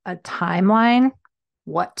includes a timeline,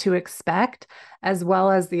 what to expect, as well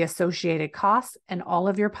as the associated costs and all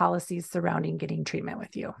of your policies surrounding getting treatment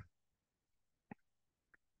with you.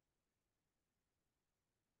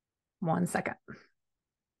 1 second.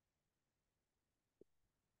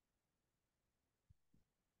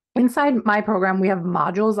 Inside my program, we have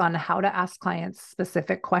modules on how to ask clients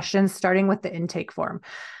specific questions, starting with the intake form.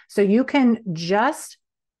 So you can just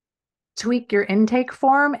tweak your intake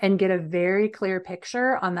form and get a very clear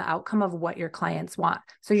picture on the outcome of what your clients want.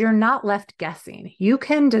 So you're not left guessing. You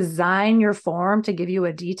can design your form to give you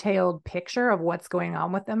a detailed picture of what's going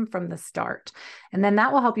on with them from the start. And then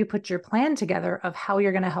that will help you put your plan together of how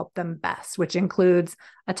you're going to help them best, which includes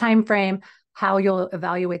a time frame, how you'll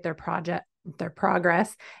evaluate their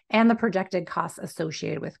progress, and the projected costs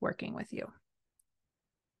associated with working with you.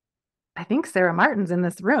 I think Sarah Martin's in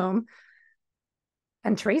this room,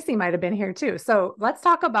 and Tracy might have been here too. So let's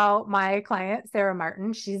talk about my client, Sarah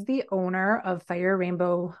Martin. She's the owner of Fire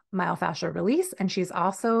Rainbow Myofascial Release, and she's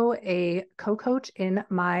also a co-coach in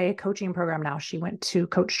my coaching program now. She went to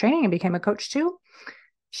coach training and became a coach too.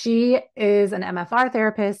 She is an MFR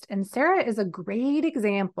therapist, and Sarah is a great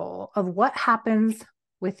example of what happens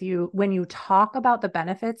with you when you talk about the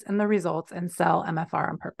benefits and the results and sell MFR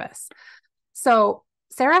on purpose. So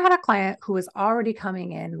Sarah had a client who was already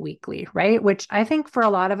coming in weekly, right? Which I think for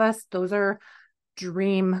a lot of us, those are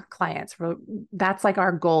dream clients. That's like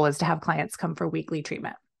our goal, is to have clients come for weekly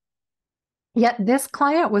treatment. Yet this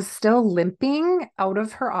client was still limping out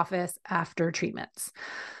of her office after treatments.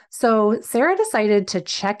 So Sarah decided to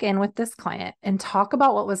check in with this client and talk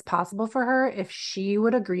about what was possible for her if she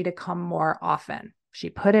would agree to come more often. She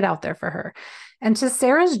put it out there for her. And to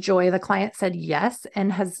Sarah's joy, the client said yes, and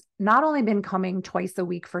has not only been coming twice a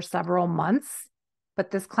week for several months, but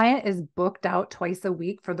this client is booked out twice a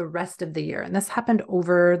week for the rest of the year. And this happened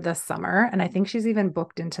over the summer, and I think she's even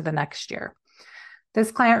booked into the next year. This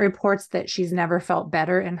client reports that she's never felt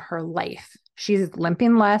better in her life. She's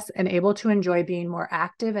limping less and able to enjoy being more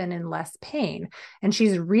active and in less pain. And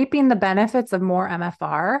she's reaping the benefits of more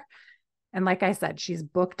MFR. And like I said, she's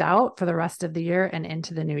booked out for the rest of the year and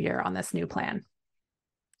into the new year on this new plan.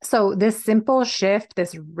 So this simple shift,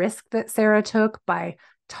 this risk that Sarah took by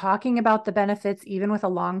talking about the benefits, even with a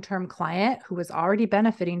long-term client who was already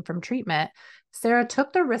benefiting from treatment, Sarah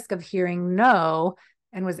took the risk of hearing no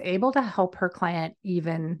and was able to help her client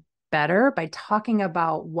even better by talking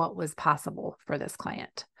about what was possible for this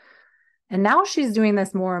client. And now she's doing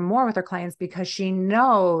this more and more with her clients because she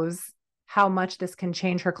knows how much this can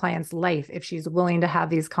change her client's life if she's willing to have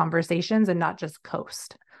these conversations and not just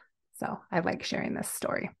coast. So I like sharing this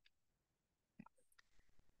story.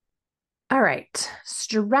 All right.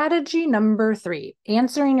 Strategy number 3,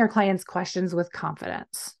 answering your client's questions with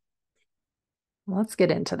confidence. Let's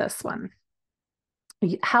get into this one.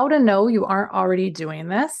 How to know you aren't already doing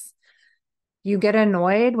this. You get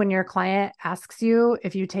annoyed when your client asks you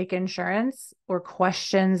if you take insurance or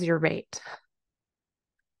questions your rate.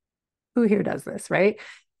 Who here does this, right?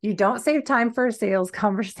 You don't save time for a sales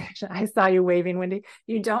conversation. I saw you waving, Wendy.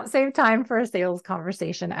 You don't save time for a sales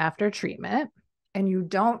conversation after treatment. And you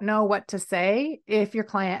don't know what to say if your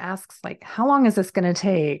client asks, like, how long is this going to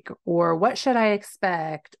take? Or what should I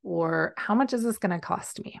expect? Or how much is this going to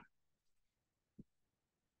cost me?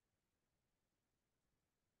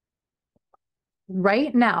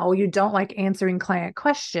 Right now, you don't like answering client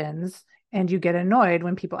questions and you get annoyed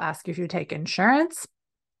when people ask you if you take insurance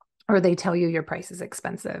or they tell you your price is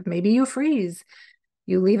expensive. Maybe you freeze.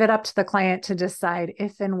 You leave it up to the client to decide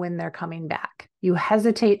if and when they're coming back. You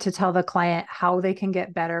hesitate to tell the client how they can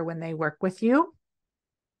get better when they work with you.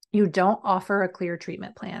 You don't offer a clear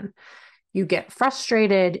treatment plan. You get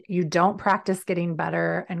frustrated. You don't practice getting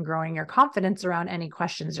better and growing your confidence around any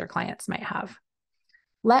questions your clients might have.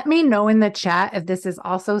 Let me know in the chat if this is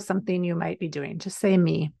also something you might be doing. Just say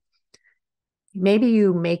me. Maybe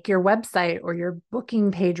you make your website or your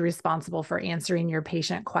booking page responsible for answering your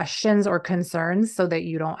patient questions or concerns so that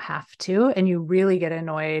you don't have to. And you really get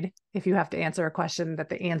annoyed if you have to answer a question that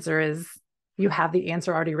the answer is, you have the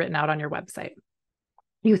answer already written out on your website.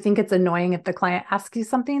 You think it's annoying if the client asks you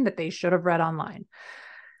something that they should have read online.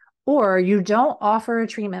 Or you don't offer a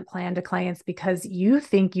treatment plan to clients because you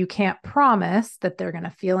think you can't promise that they're going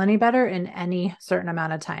to feel any better in any certain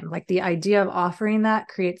amount of time. Like the idea of offering that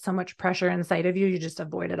creates so much pressure inside of you, you just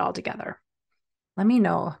avoid it altogether. Let me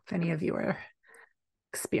know if any of you are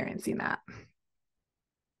experiencing that.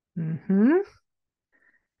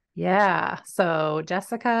 Yeah. So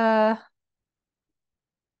Jessica,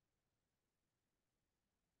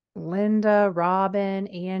 Linda, Robin,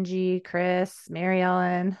 Angie, Chris, Mary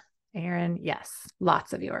Ellen, Aaron. Yes,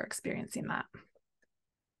 lots of you are experiencing that.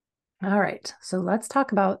 All right, so let's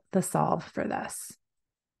talk about the solve for this.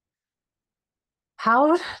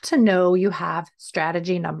 How to know you have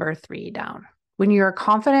strategy number 3 down. When you're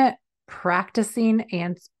confident, practice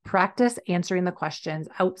answering the questions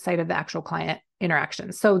outside of the actual client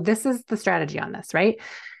interaction. So this is the strategy on this, right?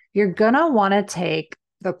 You're gonna want to take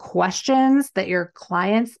the questions that your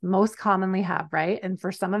clients most commonly have, right? And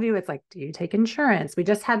for some of you, it's like, do you take insurance? We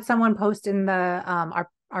just had someone post in the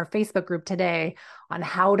our Facebook group today on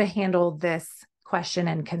how to handle this question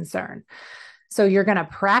and concern. So you're going to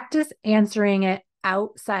practice answering it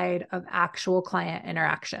outside of actual client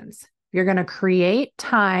interactions. You're going to create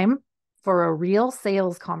time for a real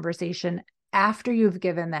sales conversation after you've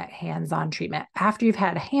given that hands-on treatment, after you've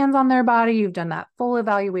had hands on their body, you've done that full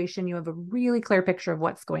evaluation, you have a really clear picture of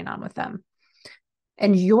what's going on with them.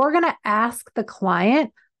 And you're going to ask the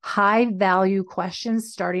client high value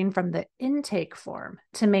questions starting from the intake form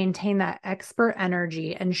to maintain that expert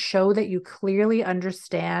energy and show that you clearly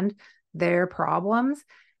understand their problems.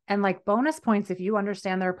 And like bonus points if you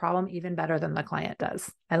understand their problem even better than the client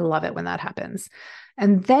does. I love it when that happens.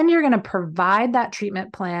 And then you're going to provide that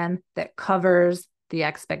treatment plan that covers the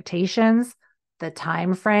expectations, the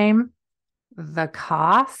time frame, the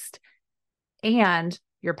cost, and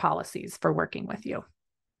your policies for working with you.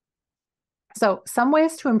 So some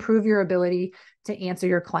ways to improve your ability to answer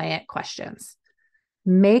your client questions.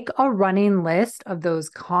 Make a running list of those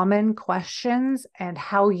common questions and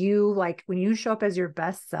how you, like when you show up as your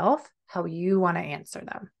best self, how you want to answer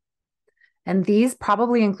them. And these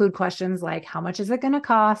probably include questions like, how much is it going to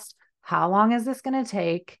cost? How long is this going to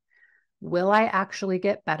take? Will I actually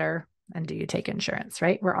get better? And do you take insurance,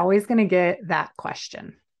 right? We're always going to get that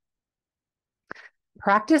question.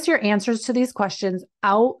 Practice your answers to these questions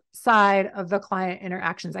outside of the client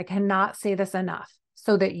interactions. I cannot say this enough,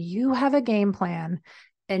 so that you have a game plan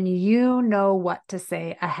and you know what to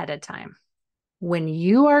say ahead of time. When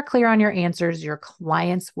you are clear on your answers, your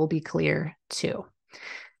clients will be clear too.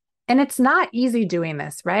 And it's not easy doing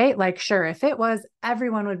this, right? Like, sure, if it was,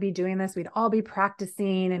 everyone would be doing this. We'd all be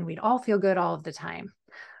practicing and we'd all feel good all of the time.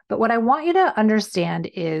 But what I want you to understand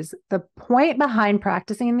is the point behind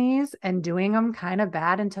practicing these and doing them kind of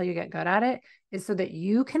bad until you get good at it is so that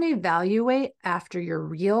you can evaluate after your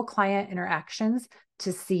real client interactions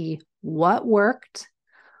to see what worked,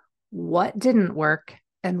 what didn't work,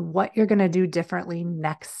 and what you're going to do differently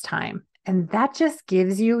next time. And that just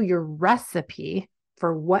gives you your recipe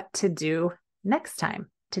for what to do next time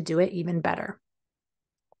to do it even better.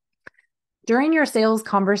 During your sales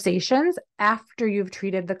conversations, after you've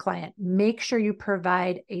treated the client, make sure you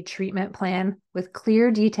provide a treatment plan with clear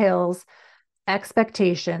details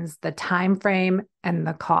expectations, the time frame, and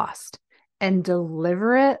the cost, and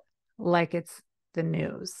deliver it like it's the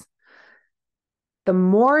news. The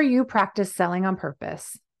more you practice selling on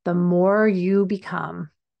purpose, the more you become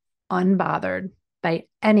unbothered by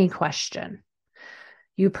any question.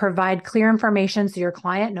 You provide clear information so your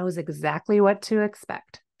client knows exactly what to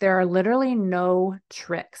expect. There are literally no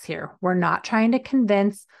tricks here. We're not trying to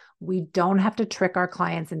convince. We don't have to trick our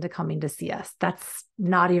clients into coming to see us. That's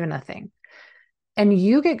not even a thing. And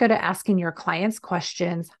you get good at asking your clients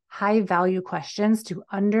questions, high value questions, to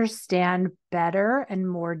understand better and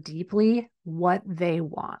more deeply what they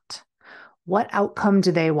want. What outcome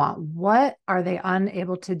do they want? What are they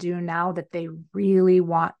unable to do now that they really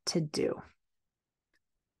want to do?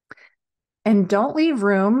 And don't leave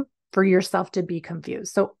room for yourself to be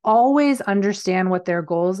confused. So always understand what their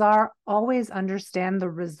goals are. Always understand the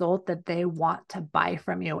result that they want to buy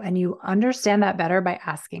from you. And you understand that better by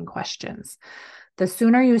asking questions. The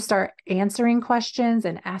sooner you start answering questions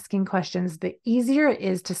and asking questions, the easier it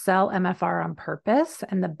is to sell MFR on purpose,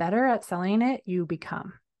 and the better at selling it you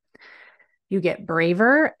become. You get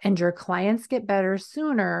braver and your clients get better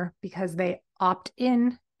sooner because they opt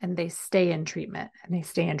in and they stay in treatment, and they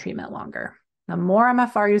stay in treatment longer. The more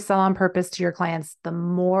MFR you sell on purpose to your clients, the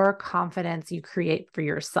more confidence you create for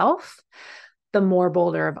yourself, the more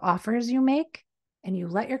bolder of offers you make, and you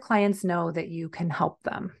let your clients know that you can help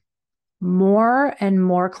them. More and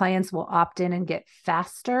more clients will opt in and get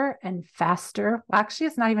faster and faster. Well, actually,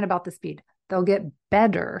 it's not even about the speed. They'll get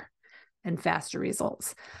better and faster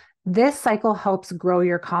results. This cycle helps grow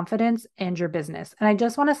your confidence and your business. And I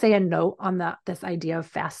just want to say a note on this idea of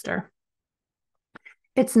faster.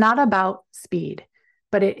 It's not about speed,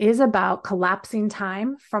 but it is about collapsing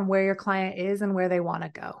time from where your client is and where they want to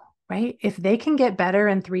go. Right? If they can get better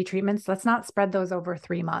in 3 treatments, let's not spread those over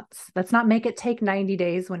 3 months. Let's not make it take 90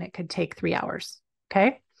 days when it could take 3 hours.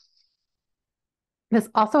 Okay. This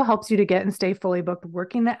also helps you to get and stay fully booked,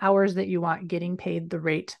 working the hours that you want, getting paid the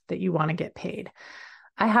rate that you want to get paid.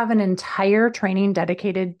 I have an entire training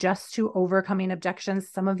dedicated just to overcoming objections.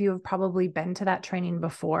 Some of you have probably been to that training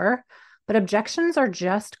before, but objections are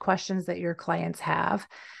just questions that your clients have.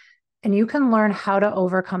 And you can learn how to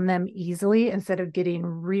overcome them easily instead of getting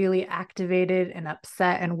really activated and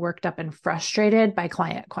upset and worked up and frustrated by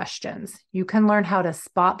client questions. You can learn how to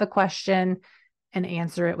spot the question and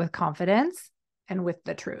answer it with confidence and with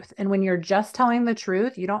the truth. And when you're just telling the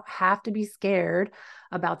truth, you don't have to be scared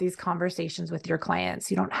about these conversations with your clients.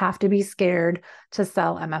 You don't have to be scared to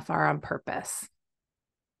sell MFR on purpose.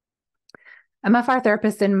 MFR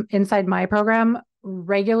therapists inside my program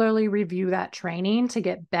regularly review that training to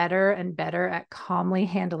get better and better at calmly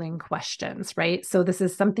handling questions, right? So this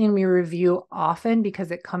is something we review often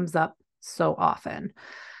because it comes up so often.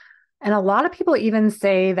 And a lot of people even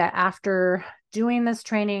say that after doing this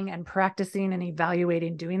training and practicing and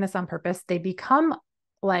evaluating, doing this on purpose, they become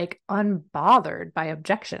like unbothered by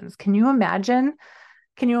objections. Can you imagine?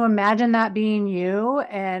 Can you imagine that being you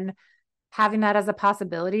and having that as a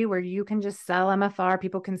possibility where you can just sell MFR?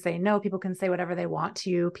 People can say no, people can say whatever they want to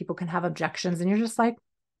you, people can have objections, and you're just like,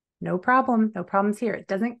 no problem, no problems here. It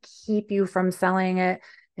doesn't keep you from selling it.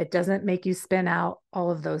 It doesn't make you spin out, all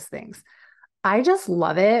of those things. I just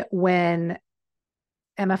love it when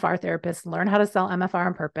MFR therapists learn how to sell MFR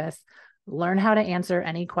on purpose, learn how to answer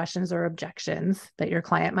any questions or objections that your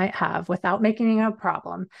client might have without making it a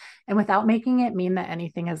problem and without making it mean that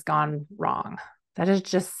anything has gone wrong. That is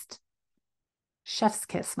just chef's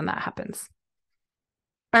kiss when that happens.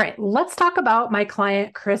 All right, let's talk about my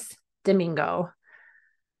client, Chris Domingo.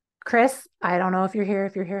 Chris, I don't know if you're here.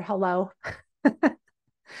 If you're here, hello.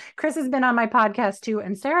 Chris has been on my podcast too,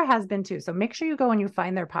 and Sarah has been too. So make sure you go and you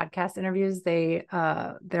find their podcast interviews.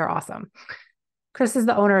 They're awesome. Chris is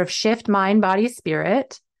the owner of Shift Mind, Body,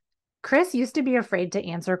 Spirit. Chris used to be afraid to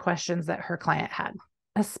answer questions that her client had,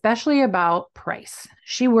 especially about price.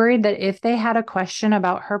 She worried that if they had a question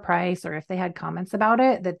about her price or if they had comments about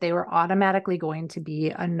it, that they were automatically going to be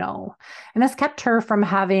a no. And this kept her from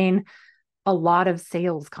having a lot of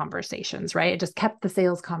sales conversations, right? It just kept the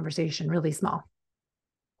sales conversation really small.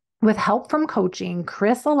 With help from coaching,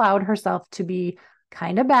 Chris allowed herself to be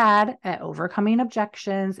kind of bad at overcoming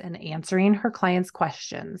objections and answering her clients'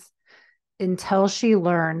 questions until she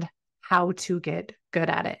learned how to get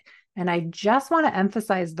good at it. And I just want to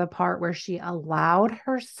emphasize the part where she allowed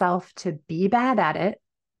herself to be bad at it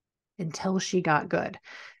until she got good.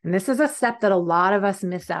 And this is a step that a lot of us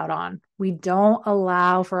miss out on. We don't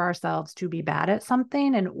allow for ourselves to be bad at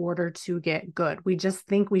something in order to get good. We just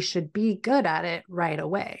think we should be good at it right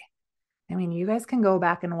away. I mean, you guys can go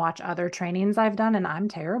back and watch other trainings I've done, and I'm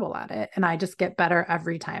terrible at it. And I just get better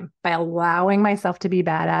every time by allowing myself to be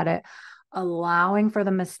bad at it, allowing for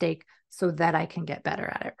the mistake so that I can get better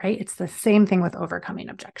at it, right? It's the same thing with overcoming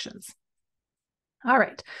objections. All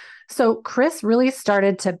right. So Chris really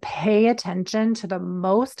started to pay attention to the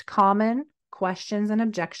most common questions and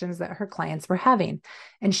objections that her clients were having.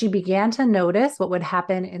 And she began to notice what would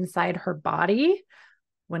happen inside her body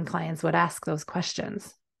when clients would ask those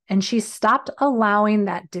questions. And she stopped allowing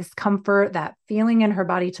that discomfort, that feeling in her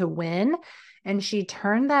body to win. And she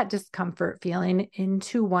turned that discomfort feeling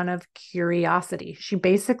into one of curiosity. She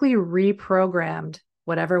basically reprogrammed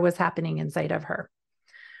whatever was happening inside of her.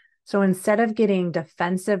 So instead of getting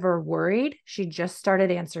defensive or worried, she just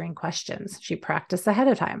started answering questions. She practiced ahead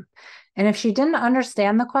of time. And if she didn't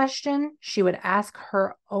understand the question, she would ask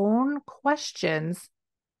her own questions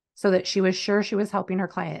so that she was sure she was helping her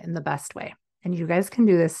client in the best way. And you guys can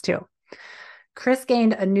do this too. Chris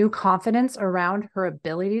gained a new confidence around her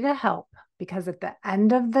ability to help because at the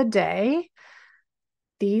end of the day,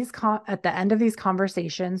 at the end of these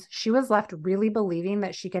conversations, she was left really believing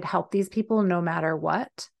that she could help these people no matter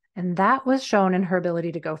what. And that was shown in her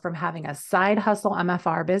ability to go from having a side hustle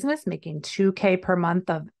MFR business, making $2K per month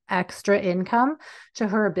of extra income, to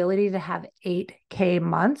her ability to have $8K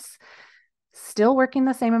months, still working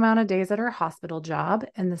the same amount of days at her hospital job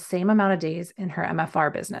and the same amount of days in her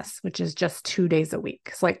MFR business, which is just 2 days a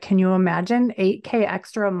week. So can you imagine $8K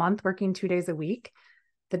extra a month working 2 days a week?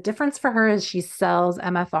 The difference for her is she sells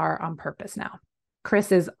MFR on purpose now.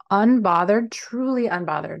 Chris is unbothered, truly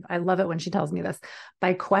unbothered. I love it when she tells me this,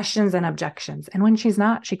 by questions and objections. And when she's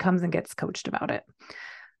not, she comes and gets coached about it.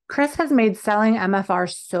 Chris has made selling MFR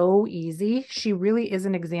so easy. She really is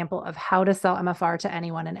an example of how to sell MFR to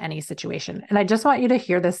anyone in any situation. And I just want you to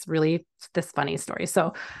hear this funny story.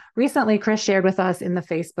 So recently, Chris shared with us in the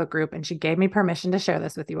Facebook group, and she gave me permission to share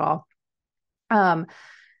this with you all,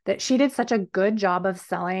 that she did such a good job of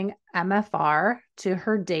selling MFR to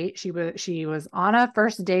her date. She was on a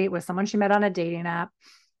first date with someone she met on a dating app.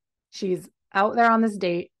 She's out there on this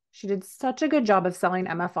date. She did such a good job of selling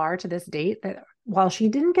MFR to this date that while she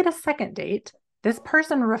didn't get a second date, this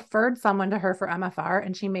person referred someone to her for MFR,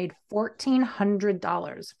 and she made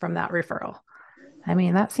 $1,400 from that referral. I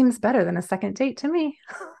mean, that seems better than a second date to me.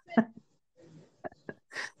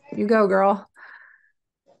 You go, girl.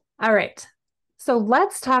 All right. So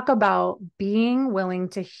let's talk about being willing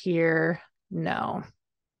to hear no.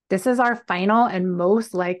 This is our final and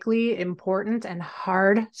most likely important and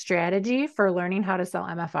hard strategy for learning how to sell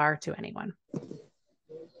MFR to anyone.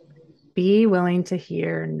 Be willing to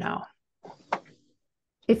hear no.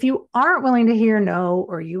 If you aren't willing to hear no,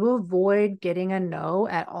 or you avoid getting a no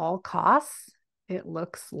at all costs, it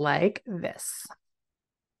looks like this.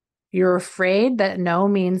 You're afraid that no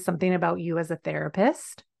means something about you as a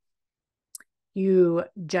therapist. You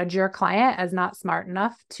judge your client as not smart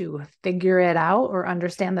enough to figure it out or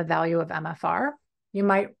understand the value of MFR. You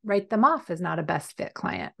might write them off as not a best fit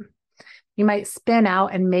client. You might spin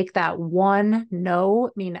out and make that one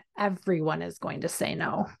no mean everyone is going to say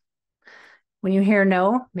no. When you hear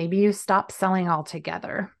no, maybe you stop selling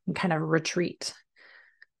altogether and kind of retreat.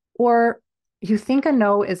 Or you think a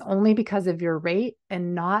no is only because of your rate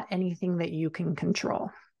and not anything that you can control.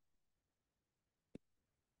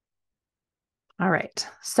 All right.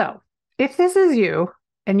 So if this is you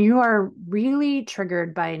and you are really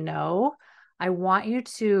triggered by no, I want you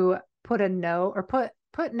to put a no or put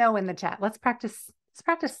no in the chat. Let's practice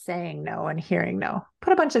saying no and hearing no.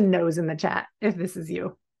 Put a bunch of no's in the chat if this is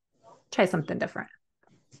you. Try something different.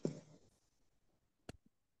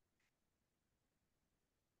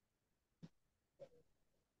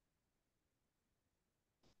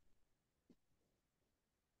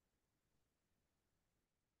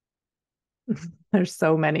 There's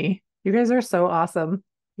so many. You guys are so awesome.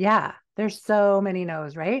 Yeah, there's so many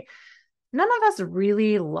no's, right? None of us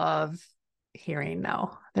really love hearing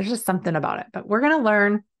no. There's just something about it, but we're going to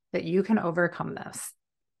learn that you can overcome this.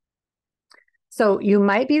 So you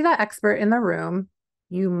might be the expert in the room.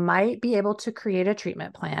 You might be able to create a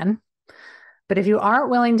treatment plan, but if you aren't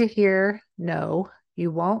willing to hear no,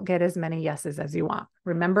 you won't get as many yeses as you want.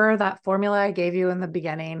 Remember that formula I gave you in the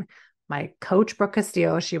beginning? My coach, Brooke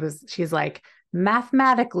Castillo, she's like,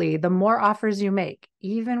 mathematically, the more offers you make,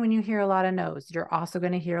 even when you hear a lot of no's, you're also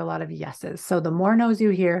going to hear a lot of yeses. So the more no's you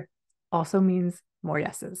hear also means more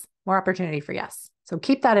yeses, more opportunity for yes. So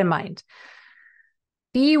keep that in mind.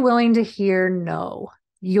 Be willing to hear no.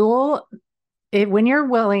 When you're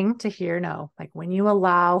willing to hear no, like when you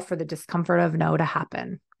allow for the discomfort of no to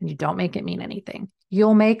happen and you don't make it mean anything,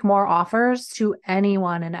 you'll make more offers to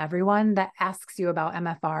anyone and everyone that asks you about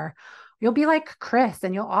MFR You'll be like Chris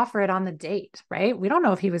and you'll offer it on the date, right? We don't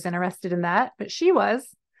know if he was interested in that, but she was.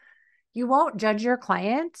 You won't judge your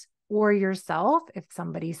client or yourself if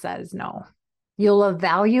somebody says no. You'll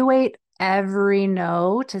evaluate every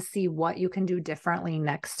no to see what you can do differently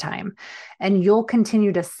next time. And you'll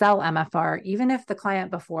continue to sell MFR even if the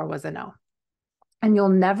client before was a no. And you'll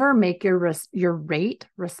never make your rate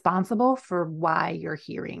responsible for why you're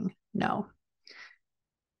hearing no.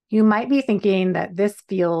 You might be thinking that this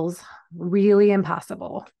feels really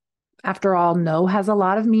impossible. After all, no has a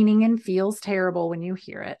lot of meaning and feels terrible when you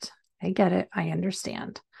hear it. I get it. I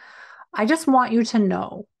understand. I just want you to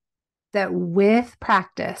know that with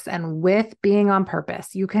practice and with being on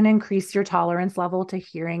purpose, you can increase your tolerance level to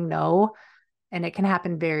hearing no, and it can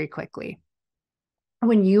happen very quickly.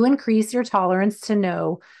 When you increase your tolerance to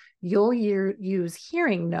no, you'll use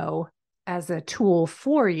hearing no as a tool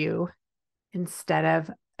for you instead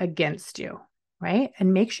of against you, right?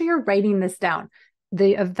 And make sure you're writing this down.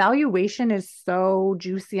 The evaluation is so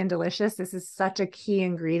juicy and delicious. This is such a key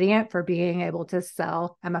ingredient for being able to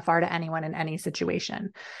sell MFR to anyone in any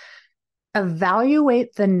situation.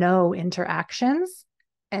 Evaluate the no interactions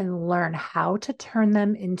and learn how to turn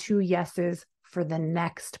them into yeses for the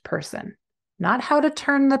next person. Not how to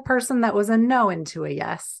turn the person that was a no into a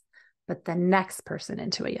yes, but the next person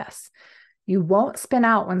into a yes. You won't spin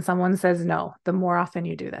out when someone says no, the more often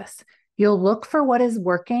you do this. You'll look for what is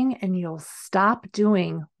working and you'll stop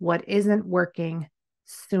doing what isn't working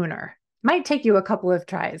sooner. Might take you a couple of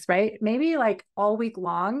tries, right? Maybe like all week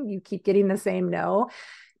long, you keep getting the same no.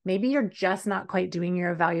 Maybe you're just not quite doing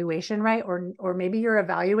your evaluation right, or maybe you're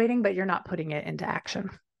evaluating, but you're not putting it into action.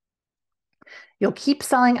 You'll keep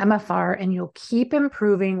selling MFR and you'll keep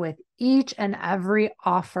improving with each and every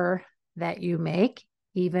offer that you make,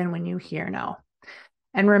 even when you hear no.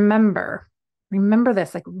 And remember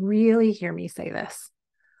this, like really hear me say this.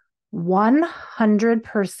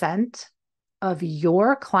 100% of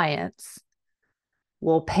your clients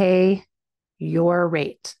will pay your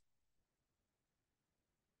rate.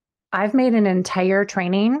 I've made an entire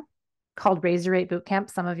training called Raise Your Rate Bootcamp.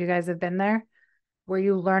 Some of you guys have been there, where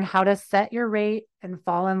you learn how to set your rate and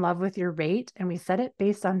fall in love with your rate. And we set it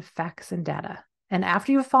based on facts and data. And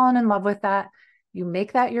after you've fallen in love with that, you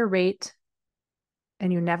make that your rate,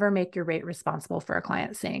 and you never make your rate responsible for a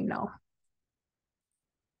client saying no.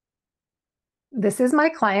 This is my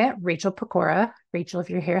client, Rachel Pecora. Rachel, if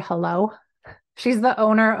you're here, hello. She's the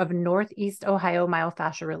owner of Northeast Ohio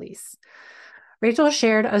Myofascial Release. Rachel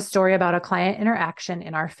shared a story about a client interaction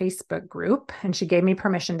in our Facebook group, and she gave me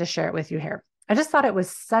permission to share it with you here. I just thought it was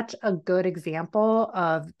such a good example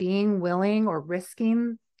of being willing or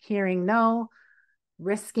risking hearing no,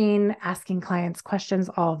 risking asking clients questions,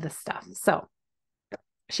 all of this stuff. So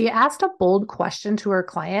she asked a bold question to her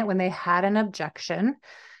client when they had an objection.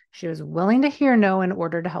 She was willing to hear no in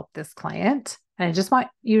order to help this client. And I just want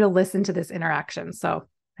you to listen to this interaction. So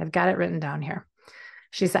I've got it written down here.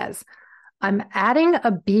 She says, I'm adding a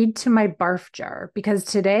bead to my barf jar because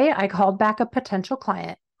today I called back a potential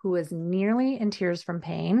client who was nearly in tears from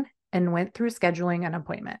pain and went through scheduling an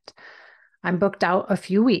appointment. I'm booked out a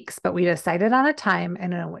few weeks, but we decided on a time.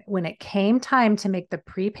 And when it came time to make the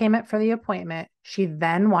prepayment for the appointment, she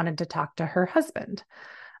then wanted to talk to her husband.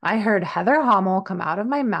 I heard Heather Hommel come out of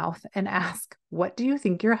my mouth and ask, what do you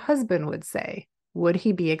think your husband would say? Would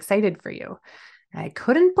he be excited for you? And I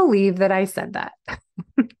couldn't believe that I said that.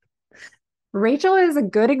 Rachel is a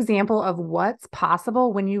good example of what's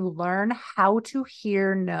possible when you learn how to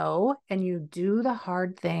hear no and you do the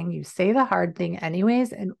hard thing, you say the hard thing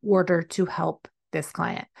anyways in order to help this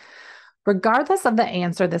client. Regardless of the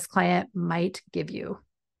answer this client might give you,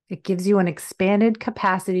 it gives you an expanded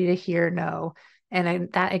capacity to hear no.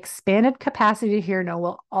 And that expanded capacity to hear no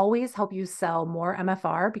will always help you sell more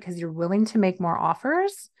MFR because you're willing to make more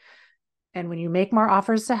offers. And when you make more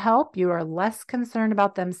offers to help, you are less concerned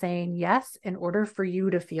about them saying yes in order for you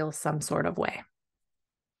to feel some sort of way.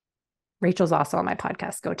 Rachel's also on my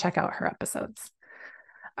podcast. Go check out her episodes.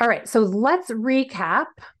 All right, so let's recap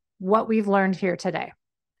what we've learned here today.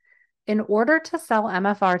 In order to sell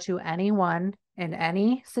MFR to anyone in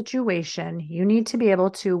any situation, you need to be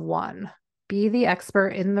able to, 1, be the expert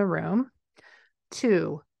in the room,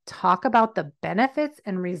 2, talk about the benefits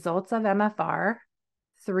and results of MFR,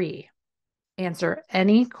 3, answer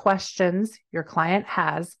any questions your client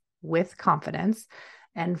has with confidence,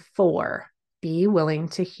 and 4, be willing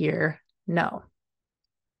to hear no.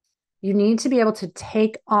 You need to be able to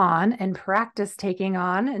take on and practice taking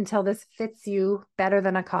on until this fits you better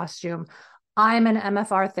than a costume. I'm an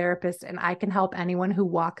MFR therapist and I can help anyone who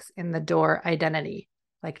walks in the door identity,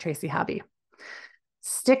 like Tracy Hobby.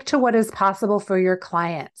 Stick to what is possible for your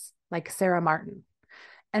clients. like Sarah Martin.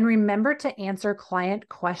 And remember to answer client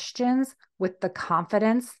questions with the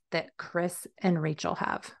confidence that Chris and Rachel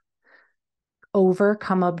have.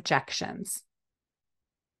 Overcome objections.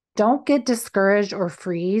 Don't get discouraged or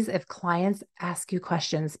freeze if clients ask you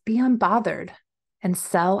questions. Be unbothered and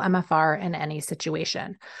sell MFR in any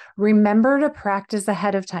situation. Remember to practice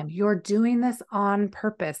ahead of time. You're doing this on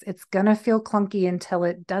purpose. It's going to feel clunky until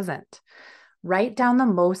it doesn't. Write down the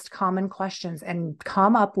most common questions and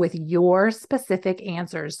come up with your specific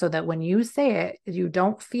answers so that when you say it, you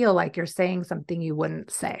don't feel like you're saying something you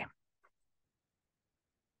wouldn't say.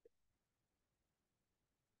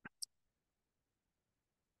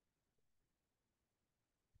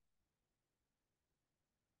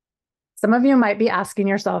 Some of you might be asking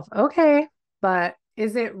yourself, okay, but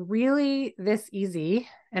is it really this easy?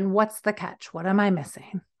 And what's the catch? What am I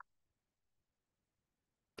missing?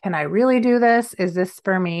 Can I really do this? Is this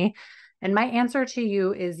for me? And my answer to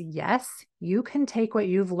you is yes, you can take what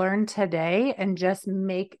you've learned today and just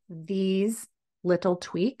make these little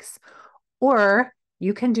tweaks, or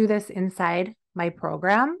you can do this inside my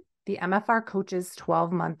program, the MFR Coaches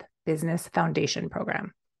 12-month Business Foundation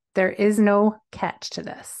Program. There is no catch to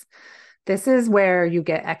this. This is where you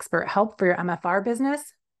get expert help for your MFR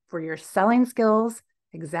business, for your selling skills,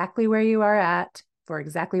 exactly where you are at, for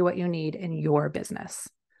exactly what you need in your business.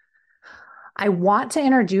 I want to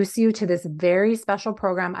introduce you to this very special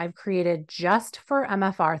program I've created just for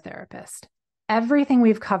MFR therapists. Everything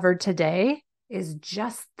we've covered today is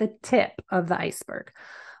just the tip of the iceberg,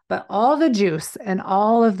 but all the juice and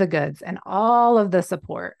all of the goods and all of the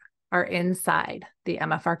support are inside the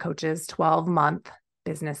MFR Coaches 12-month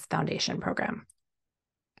Business Foundation Program.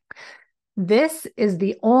 This is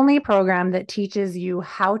the only program that teaches you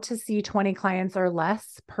how to see 20 clients or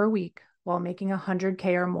less per week while making $100K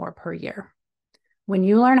or more per year. When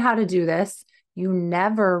you learn how to do this, you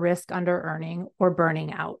never risk under-earning or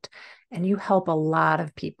burning out, and you help a lot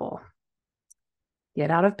of people get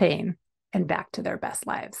out of pain and back to their best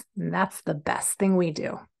lives. And that's the best thing we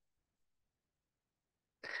do.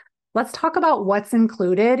 Let's talk about what's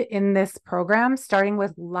included in this program, starting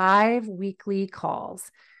with live weekly calls.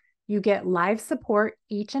 You get live support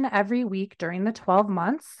each and every week during the 12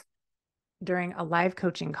 months. During a live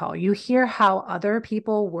coaching call, you hear how other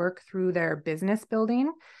people work through their business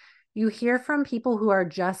building. You hear from people who are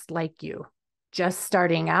just like you, just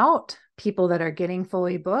starting out, people that are getting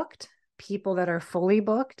fully booked, people that are fully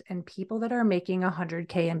booked, and people that are making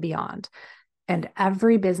 $100K and beyond, and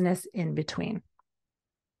every business in between.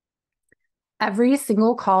 Every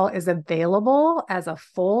single call is available as a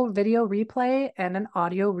full video replay and an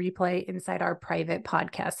audio replay inside our private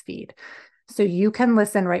podcast feed. So you can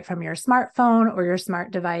listen right from your smartphone or your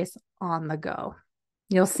smart device on the go.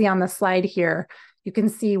 You'll see on the slide here, you can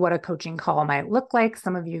see what a coaching call might look like.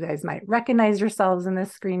 Some of you guys might recognize yourselves in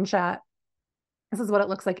this screenshot. This is what it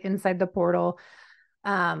looks like inside the portal.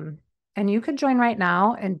 And you could join right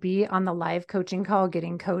now and be on the live coaching call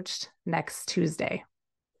getting coached next Tuesday.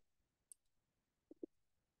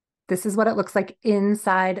 This is what it looks like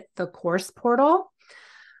inside the course portal.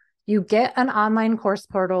 You get an online course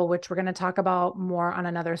portal, which we're going to talk about more on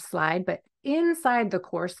another slide, but inside the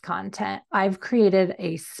course content, I've created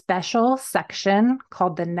a special section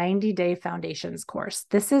called the 90-Day Foundations course.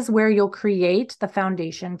 This is where you'll create the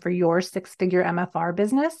foundation for your six-figure MFR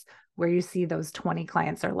business, where you see those 20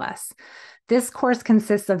 clients or less. This course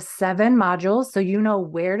consists of 7 modules, so you know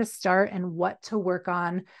where to start and what to work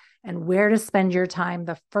on and where to spend your time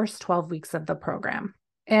the first 12 weeks of the program.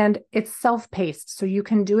 And it's self-paced, so you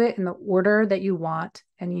can do it in the order that you want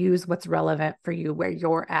and use what's relevant for you where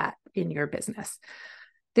you're at in your business.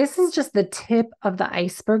 This is just the tip of the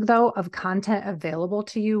iceberg, though, of content available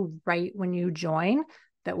to you right when you join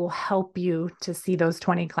that will help you to see those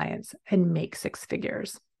 20 clients and make 6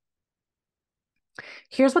 figures.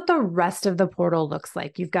 Here's what the rest of the portal looks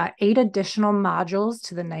like. You've got 8 additional modules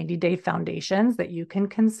to the 90-Day Foundations that you can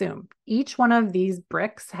consume. Each one of these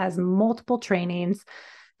bricks has multiple trainings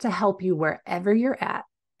to help you wherever you're at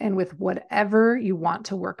and with whatever you want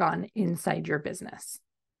to work on inside your business.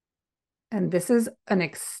 And this is an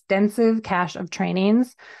extensive cache of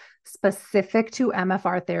trainings specific to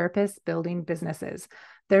MFR therapists building businesses.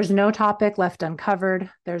 There's no topic left uncovered,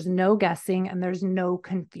 there's no guessing, and there's no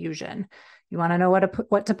confusion. You want to know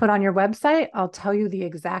what to put on your website? I'll tell you the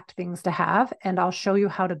exact things to have, and I'll show you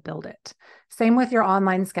how to build it. Same with your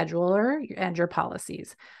online scheduler and your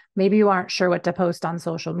policies. Maybe you aren't sure what to post on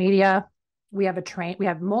social media. We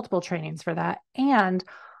have multiple trainings for that. And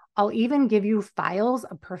I'll even give you files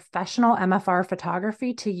of professional MFR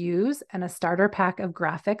photography to use and a starter pack of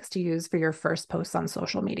graphics to use for your first posts on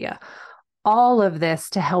social media. all of this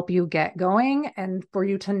to help you get going and for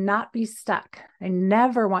you to not be stuck. I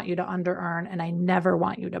never want you to under-earn, and I never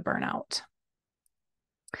want you to burn out.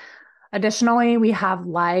 Additionally, we have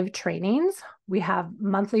live trainings. We have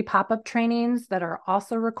monthly pop-up trainings that are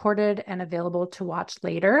also recorded and available to watch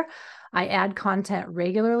later. I add content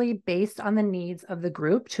regularly based on the needs of the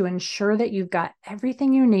group to ensure that you've got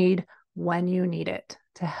everything you need when you need it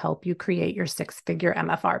to help you create your six-figure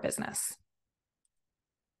MFR business.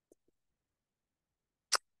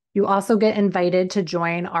 You also get invited to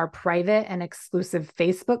join our private and exclusive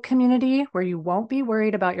Facebook community where you won't be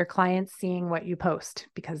worried about your clients seeing what you post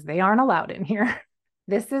because they aren't allowed in here.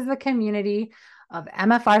 This is a community of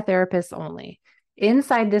MFR therapists only.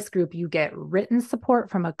 Inside this group, you get written support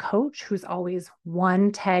from a coach who's always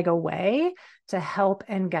one tag away to help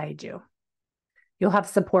and guide you. You'll have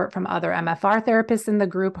support from other MFR therapists in the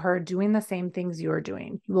group who are doing the same things you're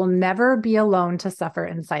doing. You will never be alone to suffer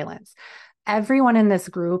in silence. Everyone in this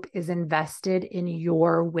group is invested in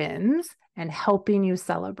your wins and helping you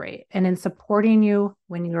celebrate and in supporting you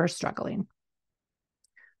when you're struggling.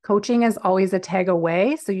 Coaching is always a tag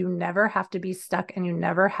away, so you never have to be stuck and you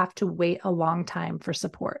never have to wait a long time for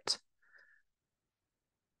support.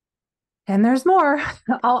 And there's more.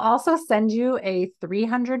 I'll also send you a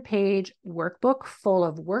 300-page workbook full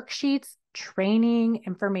of worksheets, training,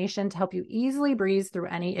 information to help you easily breeze through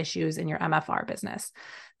any issues in your MFR business.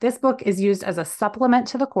 This book is used as a supplement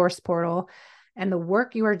to the course portal and the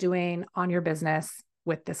work you are doing on your business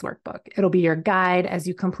with this workbook. It'll be your guide as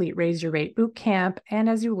you complete Raise Your Rate Bootcamp and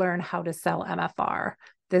as you learn how to sell MFR.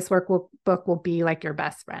 This workbook will be like your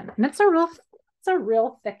best friend. And it's a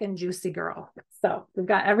real thick and juicy girl. So we've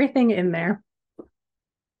got everything in there. It's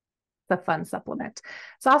a fun supplement.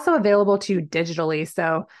 It's also available to you digitally.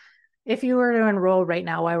 So if you were to enroll right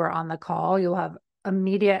now while we're on the call, you'll have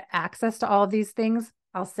immediate access to all of these things.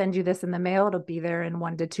 I'll send you this in the mail. It'll be there in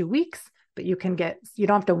 1 to 2 weeks, but you don't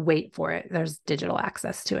have to wait for it. There's digital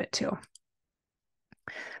access to it too.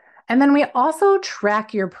 And then we also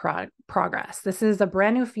track your progress. This is a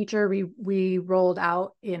brand new feature we rolled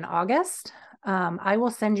out in August. I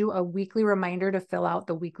will send you a weekly reminder to fill out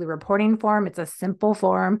the weekly reporting form. It's a simple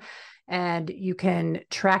form, and you can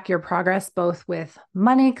track your progress both with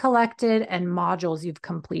money collected and modules you've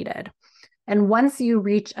completed. And once you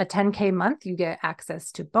reach a 10K month, you get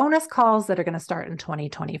access to bonus calls that are going to start in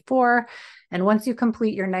 2024. And once you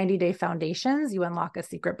complete your 90-day foundations, you unlock a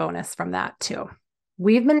secret bonus from that too.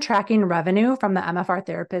 We've been tracking revenue from the MFR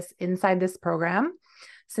therapists inside this program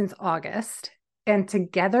since August, and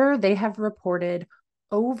together they have reported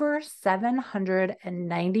over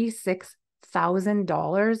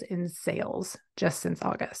 $796,000 in sales just since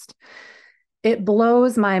August. It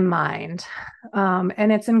blows my mind.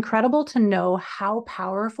 And it's incredible to know how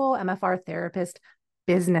powerful MFR therapist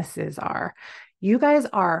businesses are. You guys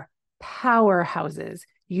are powerhouses.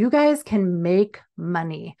 You guys can make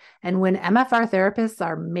money. And when MFR therapists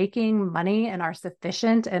are making money and are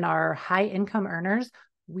sufficient and are high income earners,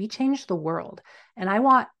 we change the world. And I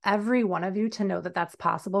want every one of you to know that that's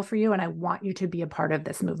possible for you. And I want you to be a part of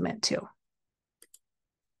this movement too.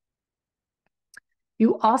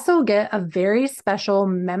 You also get a very special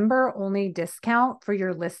member-only discount for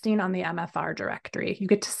your listing on the MFR directory. You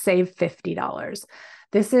get to save $50.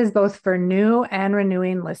 This is both for new and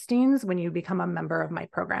renewing listings when you become a member of my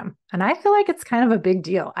program. And I feel like it's kind of a big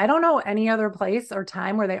deal. I don't know any other place or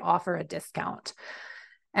time where they offer a discount.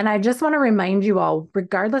 And I just want to remind you all,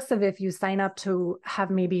 regardless of if you sign up to have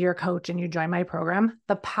me be your coach and you join my program,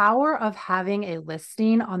 the power of having a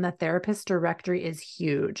listing on the therapist directory is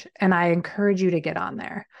huge. And I encourage you to get on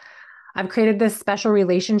there. I've created this special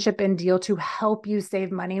relationship and deal to help you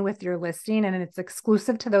save money with your listing, and it's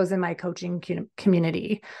exclusive to those in my coaching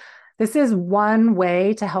community. This is one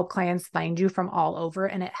way to help clients find you from all over,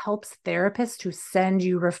 and it helps therapists to send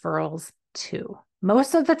you referrals too.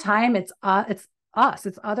 Most of the time, it's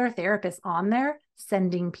other therapists on there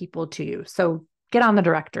sending people to you. So get on the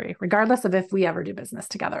directory, regardless of if we ever do business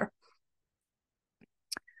together.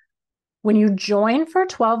 When you join for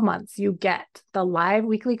 12 months, you get the live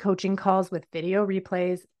weekly coaching calls with video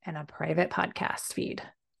replays and a private podcast feed.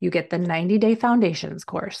 You get the 90-day foundations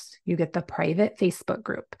course. You get the private Facebook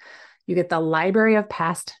group. You get the library of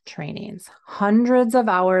past trainings, hundreds of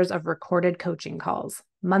hours of recorded coaching calls,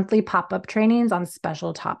 monthly pop-up trainings on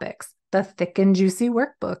special topics, the thick and juicy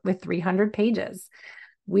workbook with 300 pages,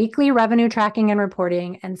 weekly revenue tracking and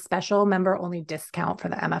reporting, and special member-only discount for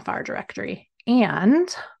the MFR directory.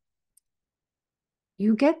 And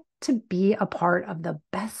you get to be a part of the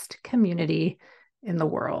best community in the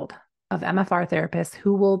world of MFR therapists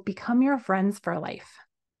who will become your friends for life.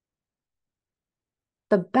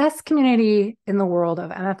 the best community in the world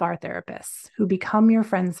of MFR therapists who become your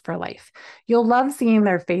friends for life. You'll love seeing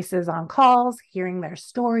their faces on calls, hearing their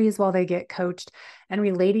stories while they get coached, and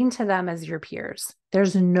relating to them as your peers.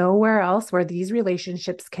 There's nowhere else where these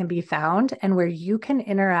relationships can be found and where you can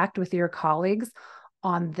interact with your colleagues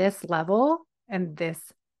on this level and this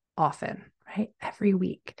often, right? Every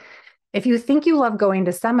week. If you think you love going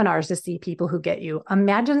to seminars to see people who get you,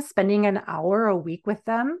 imagine spending an hour a week with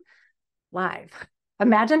them live.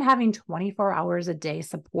 Imagine having 24 hours a day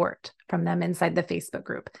support from them inside the Facebook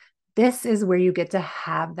group. This is where you get to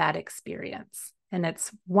have that experience. And it's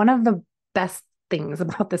one of the best things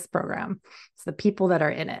about this program. It's the people that are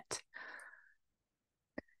in it.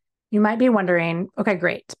 You might be wondering, okay,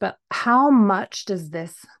 great, but how much does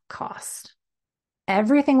this cost?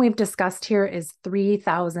 Everything we've discussed here is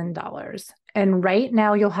 $3,000. And right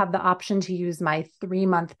now you'll have the option to use my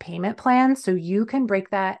 3-month payment plan. So you can break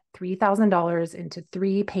that $3,000 into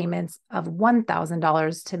 3 payments of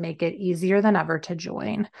 $1,000 to make it easier than ever to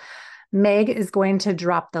join. Meg is going to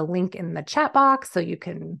drop the link in the chat box so you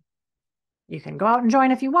can go out and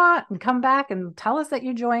join if you want and come back and tell us that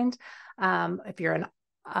you joined. If you're an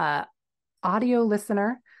audio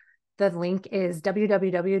listener, the link is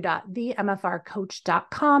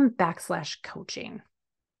www.themfrcoach.com/coaching.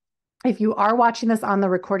 If you are watching this on the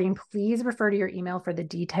recording, please refer to your email for the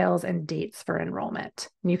details and dates for enrollment.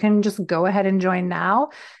 You can just go ahead and join now.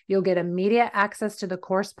 You'll get immediate access to the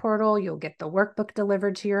course portal. You'll get the workbook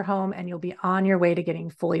delivered to your home, and you'll be on your way to getting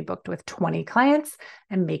fully booked with 20 clients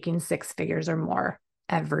and making 6 figures or more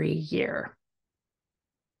every year.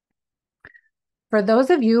 For those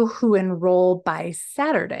of you who enroll by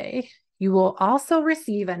Saturday, you will also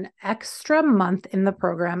receive an extra month in the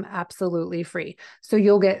program absolutely free. So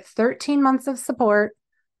you'll get 13 months of support,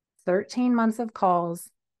 13 months of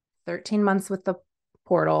calls, 13 months with the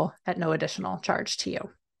portal at no additional charge to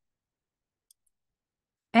you.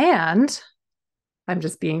 And I'm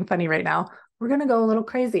just being funny right now. We're going to go a little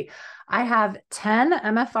crazy. I have 10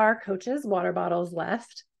 MFR Coaches water bottles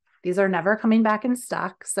left. These are never coming back in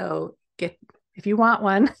stock. So if you want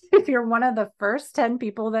one, if you're one of the first 10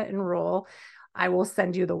 people that enroll, I will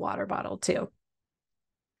send you the water bottle too.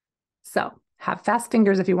 So have fast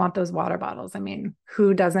fingers if you want those water bottles. I mean,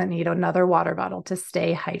 who doesn't need another water bottle to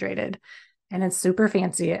stay hydrated? And it's super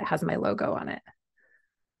fancy. It has my logo on it.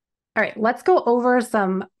 All right, let's go over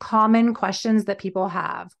some common questions that people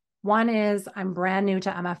have. One is, I'm brand new to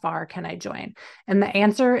MFR. Can I join? And the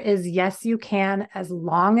answer is yes, you can, as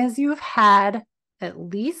long as you've had at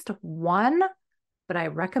least 1, but I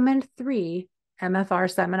recommend 3 MFR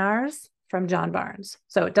seminars from John Barnes.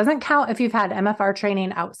 So it doesn't count if you've had MFR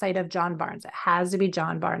training outside of John Barnes. It has to be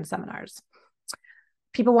John Barnes seminars.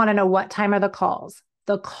 People want to know, what time are the calls?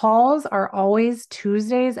 The calls are always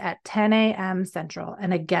Tuesdays at 10 a.m. Central.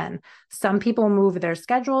 And again, some people move their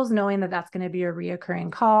schedules knowing that that's going to be a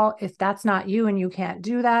reoccurring call. If that's not you and you can't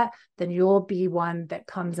do that, then you'll be one that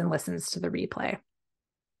comes and listens to the replay.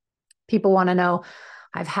 People want to know,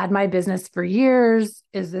 I've had my business for years.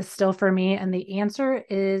 Is this still for me? And the answer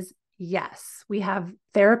is yes. We have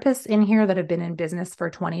therapists in here that have been in business for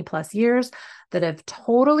 20 plus years that have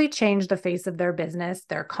totally changed the face of their business,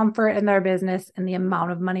 their comfort in their business, and the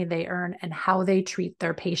amount of money they earn and how they treat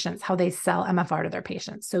their patients, how they sell MFR to their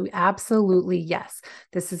patients. So absolutely, yes.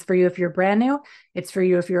 This is for you if you're brand new. It's for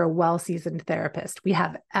you if you're a well-seasoned therapist. We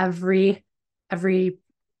have every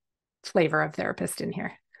flavor of therapist in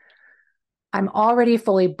here. I'm already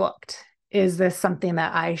fully booked. Is this something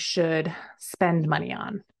that I should spend money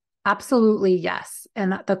on? Absolutely, yes.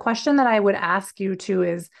 And the question that I would ask you too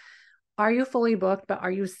is, are you fully booked, but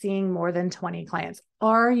are you seeing more than 20 clients?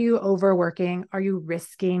 Are you overworking? Are you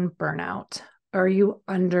risking burnout? Are you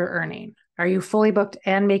under earning? Are you fully booked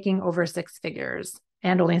and making over 6 figures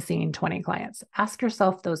and only seeing 20 clients? Ask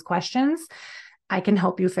yourself those questions. I can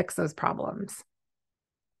help you fix those problems.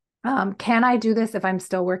 Can I do this if I'm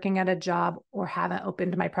still working at a job or haven't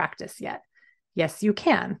opened my practice yet? Yes, you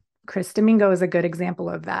can. Chris Domingo is a good example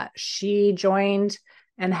of that. She joined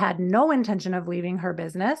and had no intention of leaving her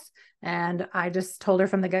business. And I just told her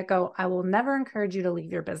from the get-go, I will never encourage you to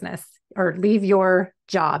leave your business or leave your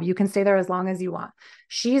job. You can stay there as long as you want.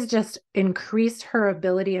 She's just increased her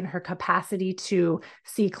ability and her capacity to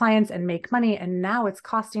see clients and make money. And now it's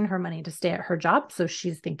costing her money to stay at her job. So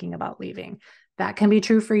she's thinking about leaving. That can be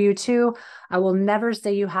true for you too. I will never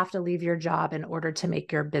say you have to leave your job in order to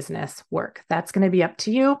make your business work. That's going to be up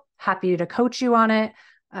to you. Happy to coach you on it.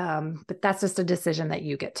 But that's just a decision that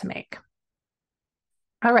you get to make.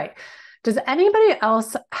 All right. Does anybody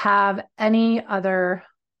else have any other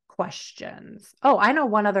questions? Oh, I know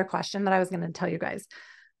one other question that I was going to tell you guys.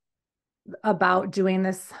 about doing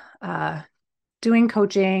this, doing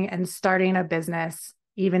coaching and starting a business,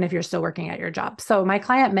 even if you're still working at your job. So my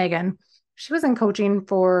client, Megan, she was in coaching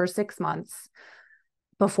for 6 months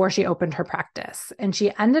before she opened her practice. And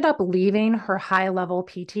she ended up leaving her high-level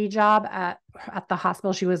PT job at the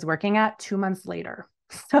hospital she was working at 2 months later.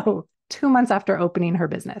 So 2 months after opening her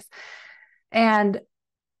business. And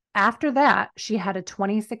after that, she had a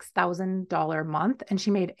 $26,000 month and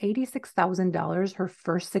she made $86,000 her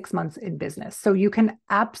first 6 months in business. So you can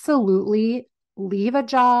absolutely leave a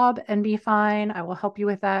job and be fine. I will help you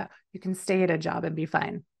with that. You can stay at a job and be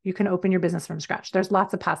fine. You can open your business from scratch. There's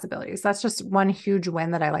lots of possibilities. That's just one huge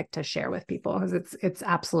win that I like to share with people because it's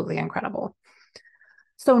absolutely incredible.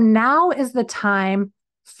 So now is the time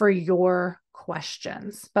for your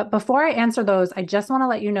questions. But before I answer those, I just want to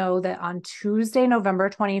let you know that on Tuesday, November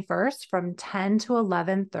 21st from 10 to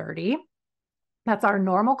 11:30, that's our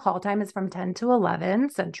normal call time is from 10 to 11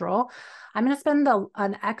 Central. I'm going to spend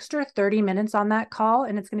an extra 30 minutes on that call,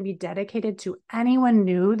 and it's going to be dedicated to anyone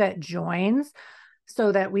new that joins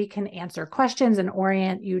so that we can answer questions and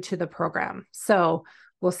orient you to the program. So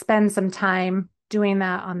we'll spend some time doing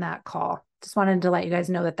that on that call. Just wanted to let you guys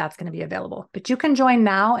know that that's going to be available, but you can join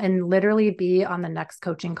now and literally be on the next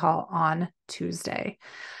coaching call on Tuesday.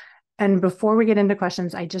 And before we get into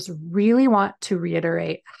questions, I just really want to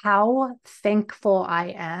reiterate how thankful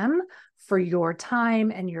I am for your time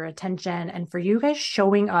and your attention and for you guys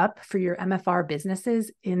showing up for your MFR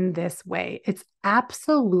businesses in this way. It's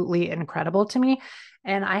absolutely incredible to me.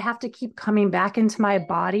 And I have to keep coming back into my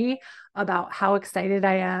body about how excited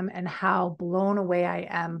I am and how blown away I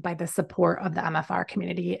am by the support of the MFR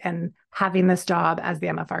community and having this job as the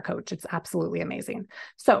MFR coach. It's absolutely amazing.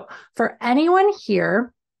 So for anyone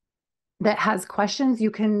here that has questions,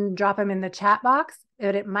 you can drop them in the chat box.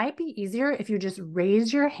 But it might be easier if you just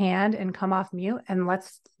raise your hand and come off mute and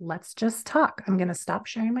let's just talk. I'm going to stop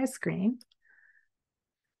sharing my screen.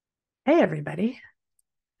 Hey, everybody.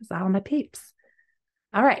 It's all my peeps.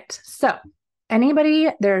 All right. So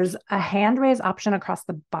there's a hand raise option across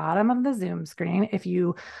the bottom of the Zoom screen. If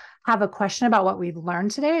you have a question about what we've learned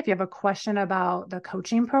today, if you have a question about the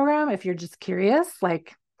coaching program, if you're just curious,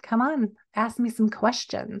 come on, ask me some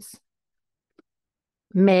questions.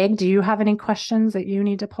 Meg, do you have any questions that you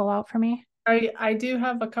need to pull out for me? I do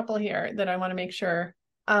have a couple here that I want to make sure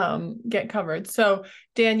get covered. So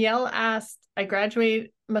Danielle asked, I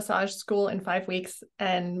graduate massage school in 5 weeks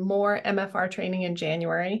and more MFR training in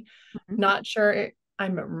January. Not sure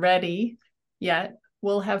I'm ready yet.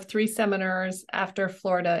 We'll have 3 seminars after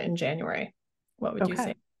Florida in January. What would you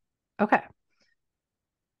say? Okay.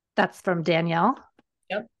 That's from Danielle.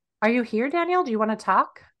 Yep. Are you here, Danielle? Do you want to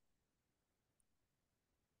talk?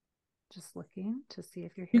 Just looking to see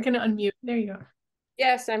if you're here. You can unmute. There you go.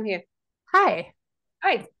 Yes, I'm here. Hi.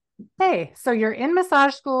 Hi. Hey, so you're in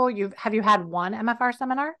massage school. Have you had one MFR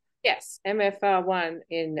seminar? Yes, MFR 1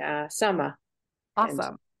 in summer.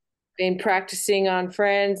 Awesome. Been practicing on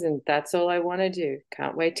friends, and that's all I want to do.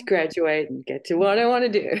 Can't wait to graduate and get to what I want to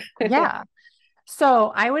do. Yeah.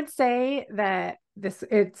 So I would say that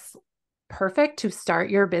it's perfect to start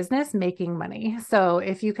your business making money. So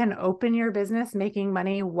if you can open your business making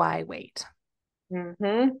money, why wait?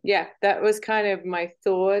 Yeah, that was kind of my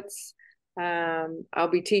thoughts. I'll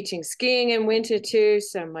be teaching skiing in winter too,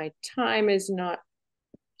 so my time is not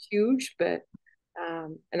huge, but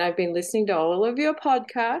and I've been listening to all of your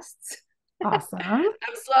podcasts. Awesome. I'm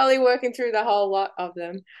slowly working through the whole lot of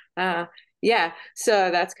them. Yeah, so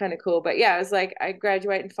that's kind of cool. But yeah, it was like I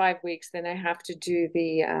graduate in 5 weeks, then I have to do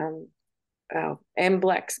the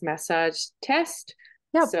MBLEX massage test.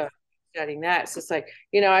 Yep. So studying that. So it's like,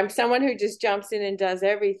 I'm someone who just jumps in and does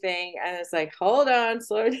everything. And it's like, hold on,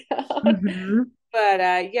 slow down.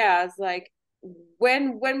 But yeah, I was like,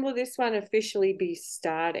 when will this one officially be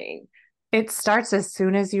starting? It starts as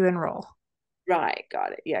soon as you enroll. Right,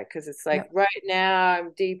 got it. Yeah, because it's like right now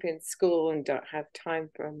I'm deep in school and don't have time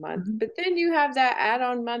for a month. But then you have that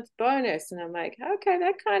add-on month bonus, and I'm like, okay,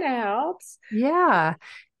 that kind of helps. Yeah.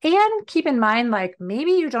 And keep in mind,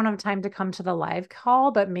 maybe you don't have time to come to the live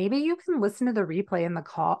call, but maybe you can listen to the replay in the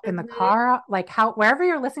car, wherever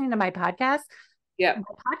you're listening to my podcast. Yeah. My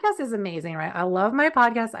podcast is amazing, right? I love my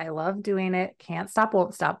podcast. I love doing it. Can't stop,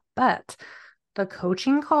 won't stop. But the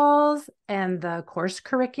coaching calls and the course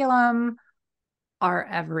curriculum are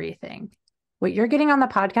everything. What you're getting on the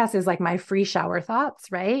podcast is my free shower thoughts,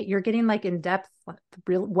 right? You're getting in-depth,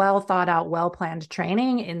 real well thought out, well-planned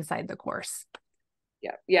training inside the course.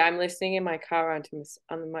 Yeah. I'm listening in my car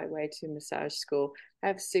on my way to massage school. I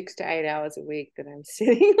have 6 to 8 hours a week that I'm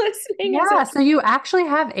sitting listening. Yeah. So you actually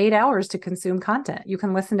have 8 hours to consume content. You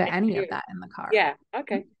can listen to any of that in the car. Yeah.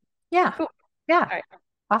 Okay. Yeah. Cool. Yeah. All right.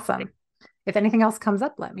 Awesome. If anything else comes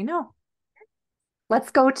up, let me know. Let's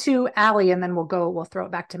go to Allie and then we'll throw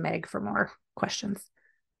it back to Meg for more questions.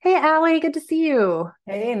 Hey, Allie, good to see you.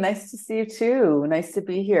 Hey, nice to see you too. Nice to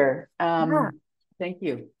be here. Yeah. Thank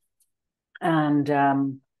you. And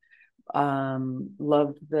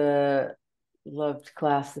loved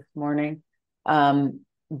class this morning.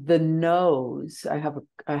 The nose, I have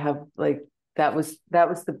like that was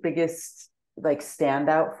the biggest like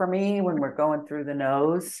standout for me when we're going through the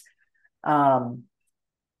nose.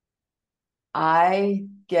 I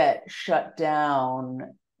get shut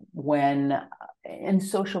down when in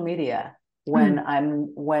social media when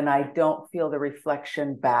I don't feel the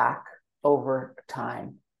reflection back over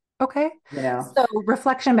time. Okay. You know, So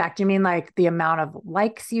reflection back, do you mean like the amount of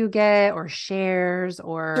likes you get or shares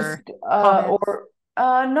or just comments? or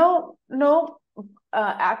no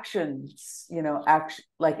actions, you know,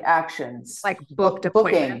 actions, Like booked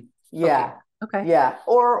appointments? booking, yeah. Okay. Yeah,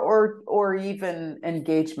 or even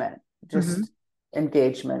engagement, just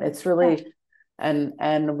engagement. It's really,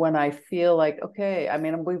 and when I feel like, okay, I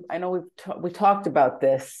mean, I know we talked about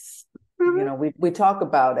this, you know, we talk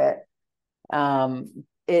about it.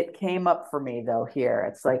 It came up for me though here.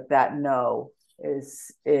 It's like that no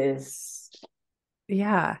is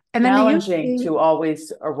Yeah. And then challenging to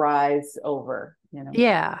always arise over, you know.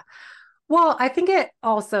 yeah. Well, I think it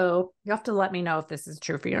also, you have to let me know if this is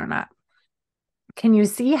true for you or not. Can you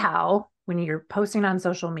see how when you're posting on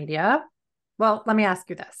social media? Well, let me ask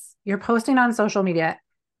you this. You're posting on social media,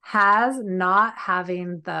 has not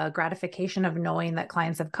having the gratification of knowing that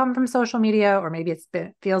clients have come from social media, or maybe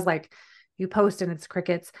feels like you post and it's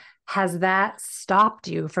crickets, has that stopped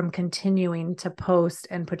you from continuing to post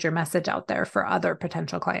and put your message out there for other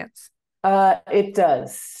potential clients? It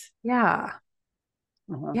does. Yeah.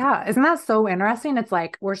 Yeah. Isn't that so interesting? It's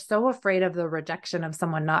like we're so afraid of the rejection of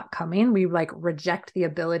someone not coming. We like reject the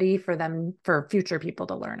ability for future people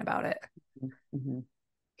to learn about it.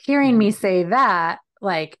 Hearing me say that,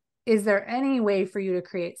 like, is there any way for you to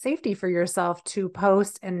create safety for yourself to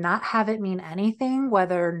post and not have it mean anything?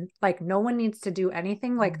 Whether like no one needs to do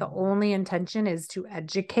anything, like the only intention is to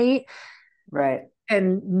educate. Right.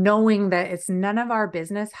 And knowing that it's none of our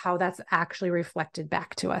business how that's actually reflected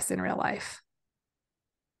back to us in real life.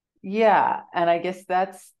 Yeah. And I guess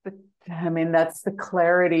that's the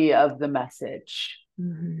clarity of the message.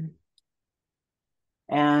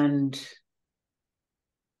 And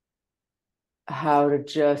how to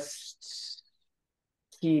just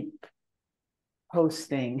keep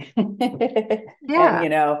posting. Yeah. And, you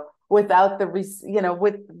know, without with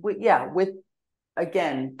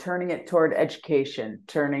again, turning it toward education,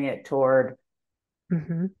 turning it toward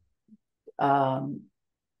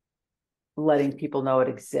letting people know it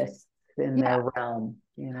exists in their realm,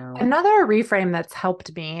 you know. Another reframe that's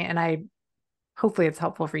helped me, and hopefully it's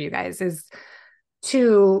helpful for you guys, is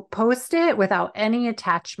to post it without any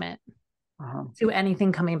attachment to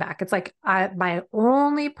anything coming back. It's like my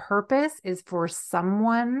only purpose is for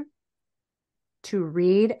someone to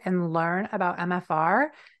read and learn about MFR,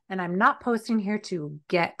 and I'm not posting here to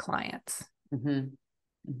get clients.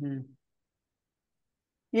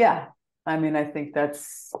 Yeah. I mean, I think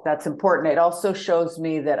that's important. It also shows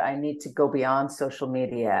me that I need to go beyond social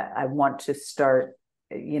media. I want to start,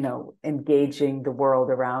 you know, engaging the world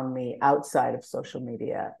around me outside of social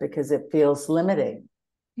media because it feels limiting.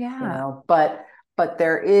 Yeah. You know, but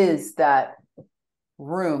there is that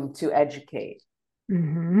room to educate.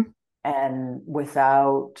 And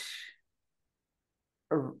without,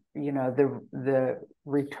 you know, the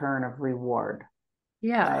return of reward.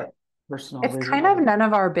 Yeah. Right? Personal It's reward. kind of none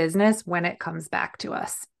of our business when it comes back to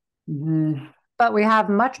us. But we have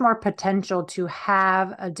much more potential to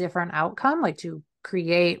have a different outcome, like to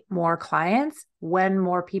create more clients when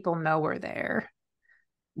more people know we're there.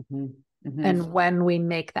 And when we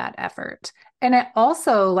make that effort. And it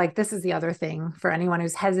also, like, this is the other thing for anyone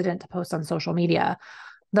who's hesitant to post on social media.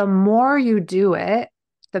 The more you do it,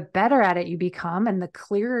 the better at it you become and the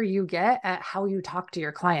clearer you get at how you talk to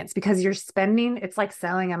your clients, because it's like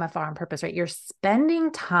selling MFR on purpose, right? You're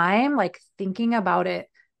spending time like thinking about it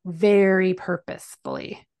very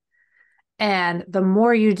purposefully. And the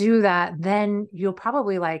more you do that, then you'll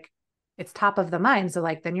probably like, it's top of the mind. So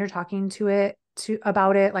like, then you're talking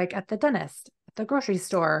about it like at the dentist, at the grocery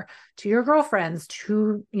store, to your girlfriends,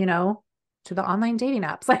 to, you know, to the online dating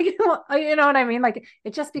apps. Like, you know what I mean? Like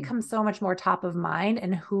it just becomes so much more top of mind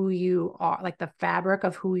and who you are, like the fabric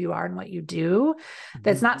of who you are and what you do.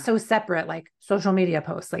 That's not so separate, like social media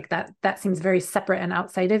posts, like that seems very separate and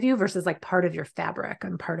outside of you versus like part of your fabric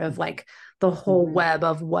and part of like the whole web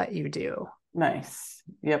of what you do. Nice.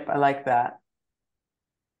 Yep. I like that.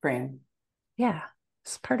 frame. Yeah.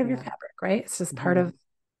 It's part of your Yeah. fabric, right? It's just part of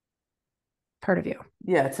you.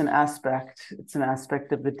 Yeah, it's an aspect. It's an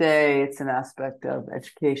aspect of the day. It's an aspect of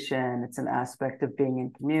education. It's an aspect of being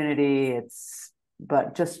in community.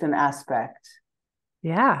 But just an aspect.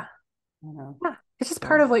 Yeah. Yeah. It's just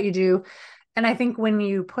part of what you do. And I think when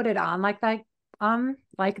you put it on like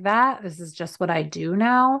that, this is just what I do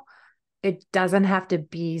now. It doesn't have to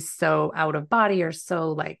be so out of body or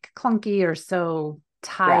so like clunky or so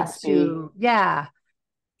tied Graspy. to, yeah.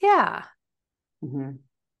 Mm-hmm.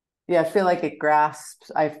 Yeah, I feel like it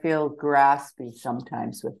grasps. I feel graspy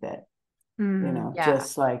sometimes with it.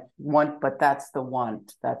 Just like want, but that's the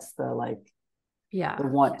want. That's the the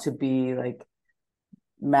want to be like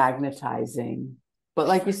magnetizing. But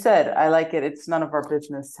like you said, I like it. It's none of our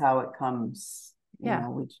business how it comes.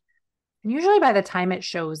 And usually by the time it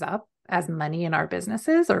shows up as money in our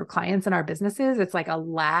businesses or clients in our businesses, it's like a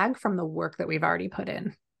lag from the work that we've already put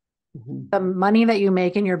in. The money that you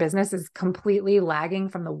make in your business is completely lagging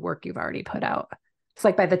from the work you've already put out. It's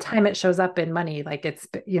like by the time it shows up in money, like it's,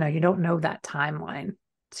 you don't know that timeline.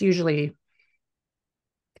 It's usually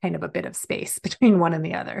kind of a bit of space between one and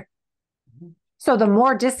the other. So the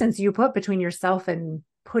more distance you put between yourself and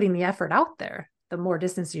putting the effort out there, the more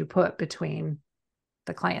distance you put between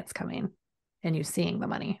the clients coming and you seeing the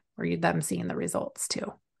money or them seeing the results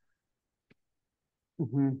too.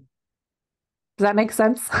 Does that make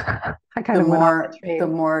sense? I kind of went off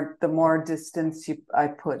the more distance I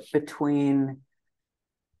put between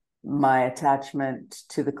my attachment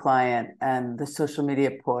to the client and the social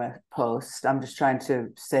media post. I'm just trying to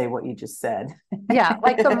say what you just said. Yeah,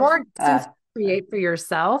 like the more distance you create for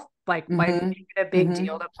yourself, like you make it a big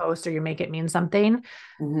deal to post or you make it mean something,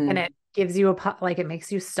 and it gives you it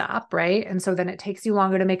makes you stop, right? And so then it takes you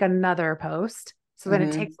longer to make another post. So then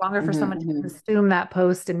it takes longer for someone to consume that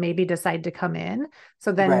post and maybe decide to come in.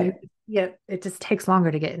 So then it just takes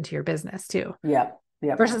longer to get into your business too. Yeah.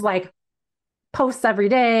 Versus like posts every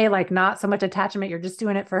day, like not so much attachment. You're just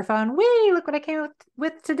doing it for fun. Whee, look what I came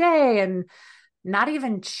with today. And not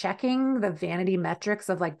even checking the vanity metrics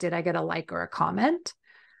of like, did I get a like or a comment?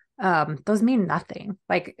 Those mean nothing.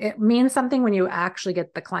 Like it means something when you actually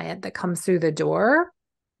get the client that comes through the door.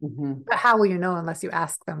 But how will you know unless you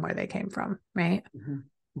ask them where they came from, right?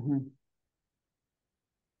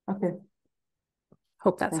 Okay.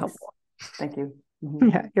 Hope that's helpful. Thank you.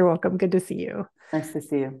 Yeah, you're welcome. Good to see you. Nice to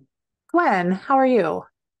see you. Gwen, how are you?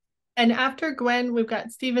 And after Gwen, we've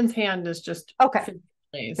got Stephen's hand is just okay.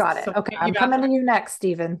 Got it. So okay, I'm coming to you next,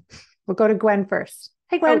 Stephen. We'll go to Gwen first.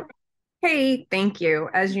 Hey, Gwen. Oh, hey, thank you.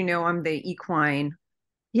 As you know, I'm the equine.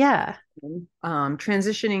 Yeah.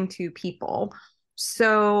 Transitioning to people.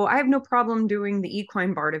 So I have no problem doing the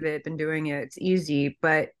equine part of it. Been doing it. It's easy.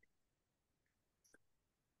 But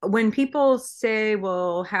when people say,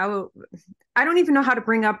 well, I don't even know how to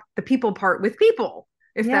bring up the people part with people,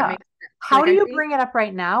 if that makes sense. How do you bring it up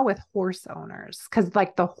right now with horse owners? Because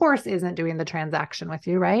like the horse isn't doing the transaction with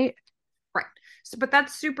you, right? Right. So, but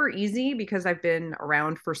that's super easy because I've been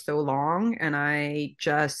around for so long and I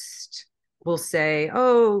just will say,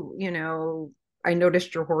 oh, I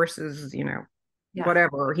noticed your horse is,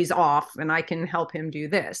 whatever, he's off and I can help him do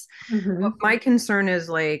this. But my concern is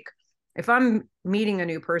like, if I'm meeting a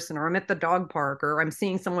new person or I'm at the dog park or I'm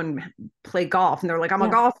seeing someone play golf and they're like, I'm a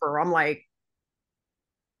golfer. I'm like,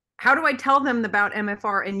 how do I tell them about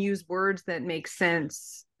MFR and use words that make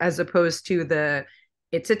sense as opposed to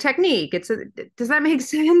it's a technique. Does that make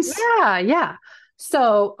sense? Yeah.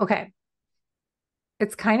 So, okay.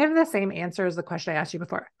 It's kind of the same answer as the question I asked you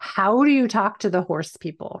before. How do you talk to the horse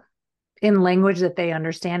people in language that they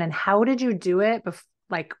understand? And how did you do it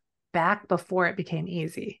back before it became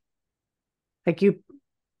easy? Like you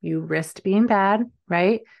risked being bad,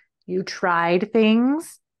 right? You tried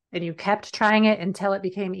things and you kept trying it until it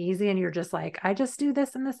became easy. And you're just like, I just do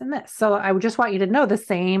this and this and this. So I would just want you to know the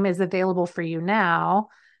same is available for you now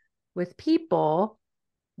with people.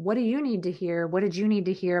 What do you need to hear? What did you need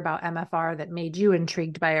to hear about MFR that made you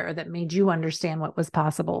intrigued by it or that made you understand what was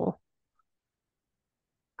possible?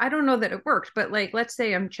 I don't know that it worked, but like, let's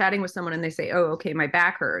say I'm chatting with someone and they say, oh, okay, my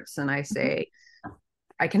back hurts. And I say,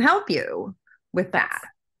 I can help you with that.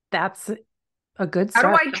 That's a good start.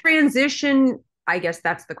 How do I transition? I guess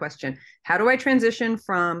that's the question. How do I transition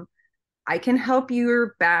from I can help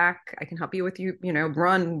your back, I can help you with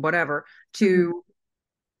run, whatever, to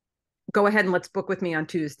go ahead and let's book with me on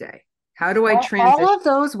Tuesday? How do I transition? All of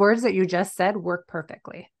those words that you just said work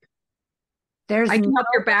perfectly. I can help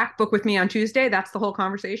your back, book with me on Tuesday. That's the whole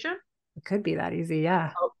conversation. It could be that easy.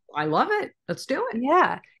 Yeah. Oh, I love it. Let's do it.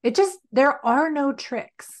 Yeah. There are no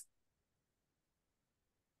tricks.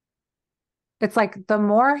 It's like the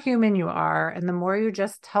more human you are and the more you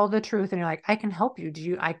just tell the truth and you're like, I can help you.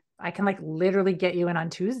 I can like literally get you in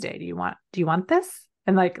on Tuesday. Do you want this?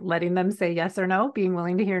 And like letting them say yes or no, being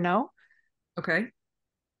willing to hear no. Okay.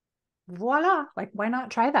 Voila. Like, why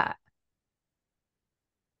not try that?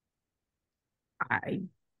 I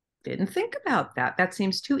didn't think about that. That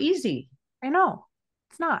seems too easy. I know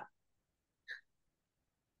it's not.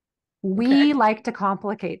 We Okay. like to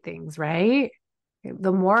complicate things, right?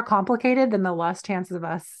 The more complicated, then the less chances of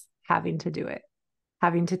us having to do it,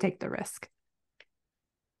 having to take the risk.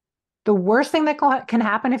 The worst thing that can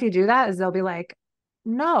happen if you do that is they'll be like,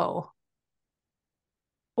 no.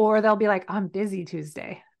 Or they'll be like, I'm busy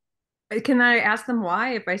Tuesday. Can I ask them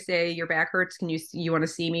why? If I say your back hurts, you want to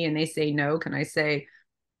see me, and they say no, can I say,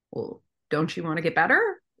 well, don't you want to get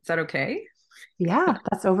better? Is that okay? Yeah,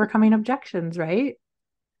 that's overcoming objections, right?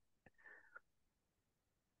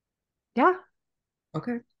 Yeah.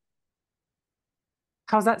 Okay.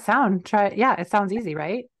 How's that sound? Try it. Yeah, it sounds easy,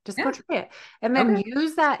 right? Just go Yeah. try it. And then Okay.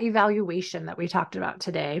 use that evaluation that we talked about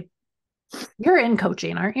today. You're in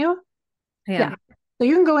coaching, aren't you? Yeah. Yeah. So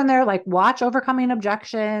you can go in there, like watch overcoming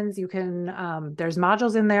objections. You can, there's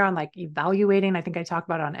modules in there on like evaluating. I think I talk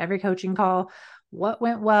about it on every coaching call. What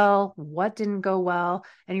went well, what didn't go well.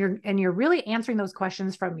 And you're really answering those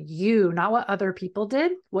questions from you, not what other people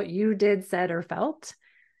did, what you did, said, or felt.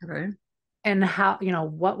 Okay. And how,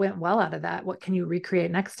 what went well out of that? What can you recreate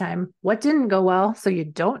next time? What didn't go well so you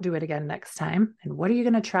don't do it again next time? And what are you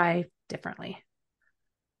going to try differently?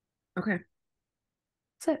 Okay.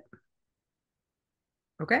 That's it.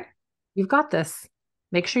 Okay. You've got this.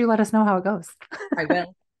 Make sure you let us know how it goes. I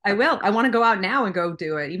will. I will. I want to go out now and go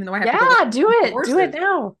do it, even though I have to go Yeah, do with the it. Do it horses.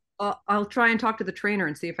 now. I'll try and talk to the trainer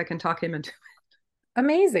and see if I can talk him into it.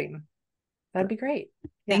 Amazing. That'd be great. Yeah.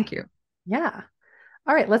 Thank you. Yeah.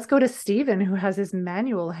 All right, let's go to Steven, who has his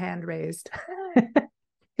manual hand raised,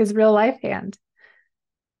 his real life hand.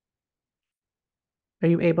 Are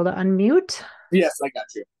you able to unmute? Yes, I got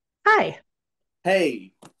you. Hi.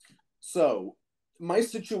 Hey, so my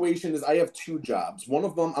situation is I have two jobs. One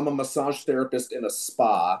of them, I'm a massage therapist in a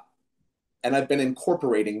spa, and I've been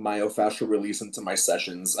incorporating myofascial release into my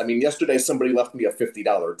sessions. I mean, yesterday somebody left me a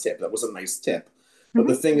 $50 tip. That was a nice tip. But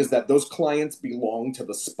the thing is that those clients belong to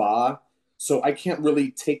the spa, so I can't really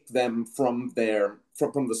take them from the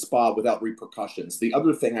spa without repercussions. The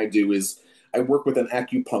other thing I do is I work with an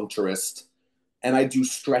acupuncturist and I do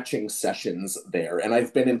stretching sessions there. And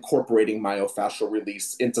I've been incorporating myofascial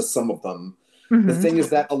release into some of them. The thing is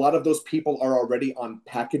that a lot of those people are already on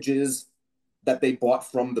packages that they bought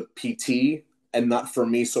from the PT and not for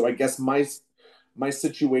me. So I guess my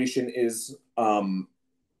situation is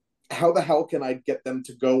how the hell can I get them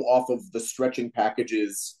to go off of the stretching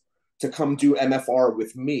packages to come do MFR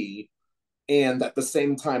with me and at the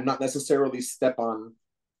same time not necessarily step on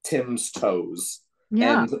Tim's toes?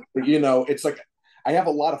 Yeah. And it's like I have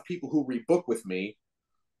a lot of people who rebook with me,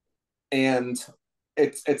 and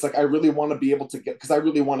it's like I really want to be able to get, because I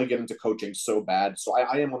really want to get into coaching so bad. So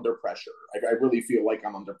I am under pressure. I really feel like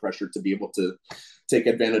I'm under pressure to be able to take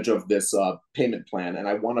advantage of this payment plan, and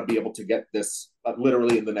I want to be able to get this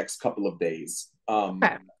literally in the next couple of days.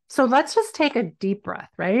 Okay. So let's just take a deep breath,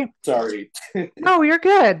 right? Sorry. No, you're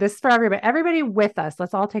good. This is for everybody. Everybody with us.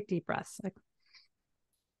 Let's all take deep breaths.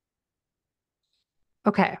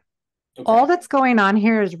 Okay. All that's going on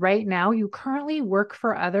here is right now you currently work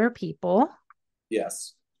for other people.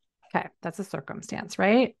 Yes. Okay. That's a circumstance,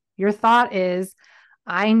 right? Your thought is,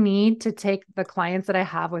 I need to take the clients that I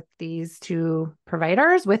have with these two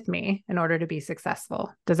providers with me in order to be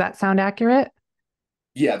successful. Does that sound accurate?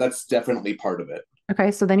 Yeah, that's definitely part of it.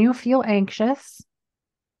 Okay. So then you feel anxious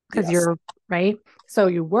because you're right. So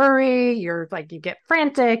you worry, you're like, you get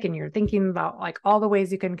frantic and you're thinking about like all the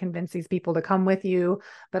ways you can convince these people to come with you,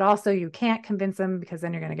 but also you can't convince them because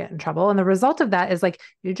then you're going to get in trouble. And the result of that is like,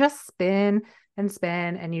 you just spin and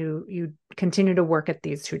spin and you continue to work at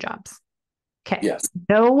these two jobs. Okay. Yes.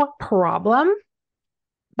 No problem.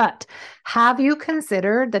 But have you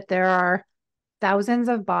considered that there are thousands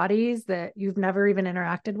of bodies that you've never even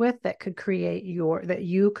interacted with that could create that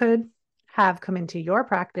you could have come into your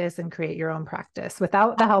practice and create your own practice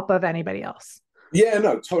without the help of anybody else? Yeah,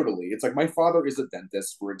 no, totally. It's like my father is a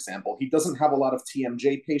dentist, for example. He doesn't have a lot of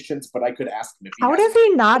TMJ patients, but I could ask him if he How has. does he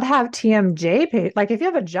not have TMJ? Like if you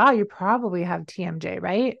have a jaw, you probably have TMJ,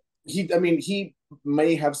 right? He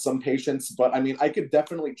may have some patients, but I mean, I could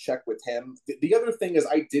definitely check with him. The other thing is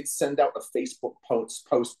I did send out a Facebook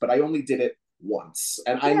post, but I only did it once.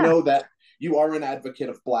 And I know that you are an advocate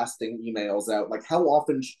of blasting emails out. Like how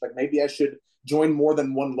often, like maybe I should join more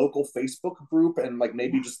than one local Facebook group and like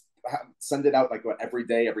maybe just send it out like what, every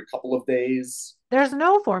day, every couple of days? There's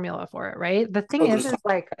no formula for it, right? The thing Oh, is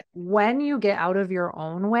like when you get out of your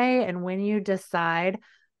own way and when you decide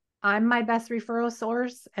I'm my best referral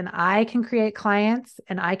source and I can create clients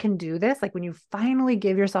and I can do this, like when you finally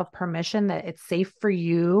give yourself permission that it's safe for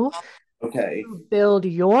you okay, to build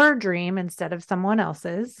your dream instead of someone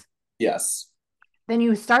else's, yes, then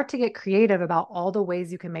you start to get creative about all the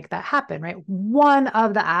ways you can make that happen, right? One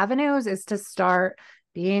of the avenues is to start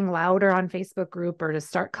being louder on Facebook group or to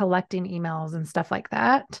start collecting emails and stuff like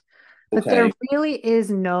that. But okay, there really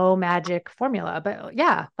is no magic formula. But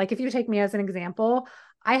yeah, like if you take me as an example,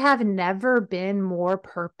 I have never been more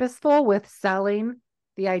purposeful with selling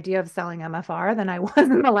the idea of selling MFR than I was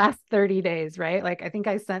in the last 30 days, right? Like I think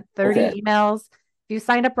I sent 30 okay, emails. If you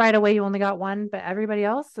signed up right away, you only got one, but everybody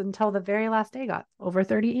else until the very last day got over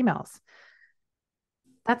 30 emails.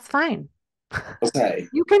 That's fine. okay,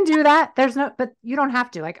 You can do that. There's no, but you don't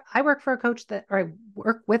have to. Like I work for a coach that, or I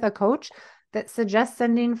work with a coach that suggests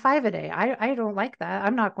sending 5 a day. I don't like that.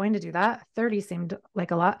 I'm not going to do that. 30 seemed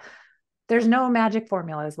like a lot. There's no magic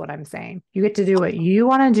formula is what I'm saying. You get to do what you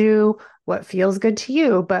want to do, what feels good to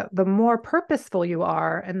you, but the more purposeful you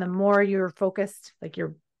are and the more you're focused, like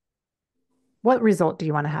you're, what result do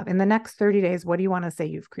you want to have in the next 30 days? What do you want to say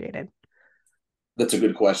you've created? that's a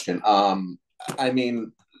good question. I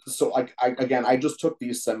mean, so like I just took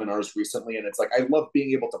these seminars recently, and it's like I love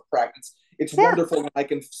being able to practice. It's Yeah. wonderful when I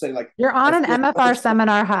can say like You're on I an feel MFR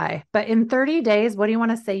seminar high, but in 30 days, what do you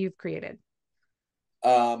want to say you've created?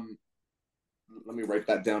 um let me write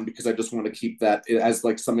that down because I just want to keep that as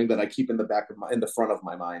like something that I keep in the back of my in the front of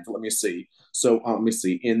my mind. Let me see. So let me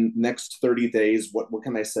see. In next 30 days, what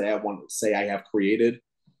can I say? I want to say I have created.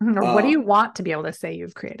 Or what do you want to be able to say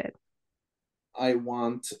you've created? I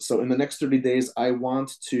want so in the next 30 days, I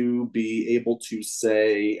want to be able to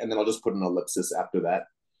say, and then I'll just put an ellipsis after that.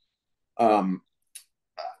 Um,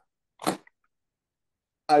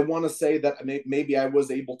 I want to say that maybe I was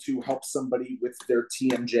able to help somebody with their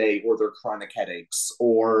TMJ or their chronic headaches,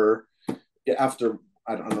 or after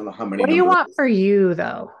I don't know how many. What do you want for you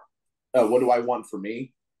though? What do I want for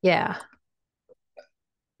me? Yeah.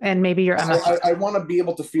 And maybe your MFR. I want to be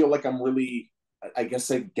able to feel like I'm really, I guess,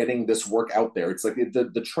 like getting this work out there. It's like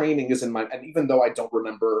the training is in my, and even though I don't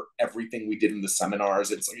remember everything we did in the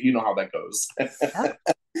seminars, it's like, you know how that goes. Yep.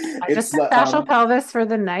 I just did fascial pelvis for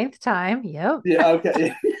the 9th time. Yep. Yeah.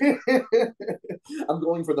 Okay. I'm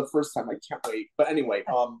going for the first time. I can't wait. But anyway,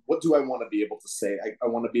 what do I want to be able to say? I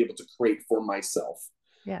want to be able to create for myself.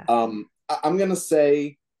 Yeah. I'm gonna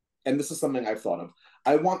say, and this is something I've thought of.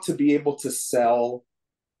 I want to be able to sell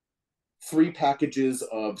 3 packages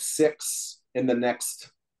of 6 in the next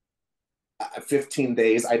 15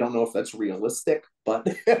 days. I don't know if that's realistic, but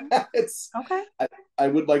it's okay. I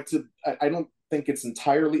would like to. I don't think it's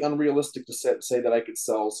entirely unrealistic to say that I could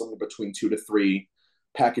sell somewhere between 2 to 3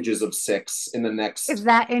 packages of 6 in the next. Is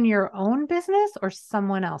that in your own business or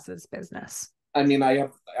someone else's business? I mean,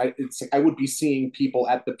 it's like I would be seeing people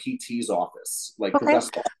at the PT's office, like because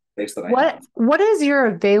that's the space that I have. What is your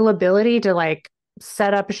availability to like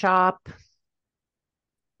set up shop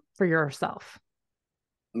for yourself?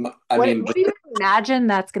 What do you imagine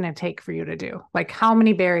that's going to take for you to do? Like how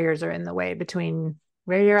many barriers are in the way between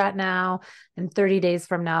where you're at now and 30 days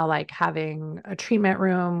from now, like having a treatment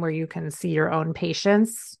room where you can see your own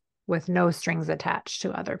patients with no strings attached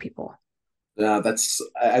to other people?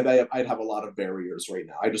 I'd have a lot of barriers right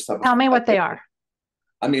now. I just have. Tell me what they are.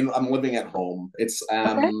 I mean, I'm living at home. It's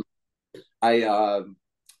okay.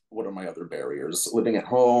 What are my other barriers? Living at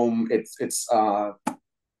home.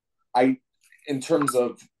 In terms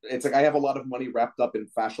of, it's like I have a lot of money wrapped up in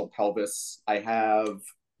fascial pelvis. I have,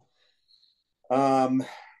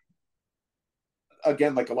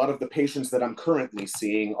 again, like a lot of the patients that I'm currently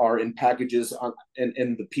seeing are in packages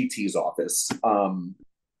in the PT's office.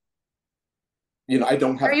 I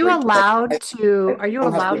don't have. Are you allowed to? Are you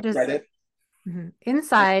allowed to credit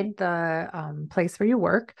inside the place where you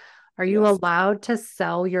work? Are you allowed to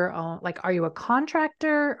sell your own? Like, are you a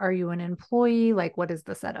contractor? Are you an employee? Like, what is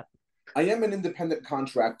the setup? I am an independent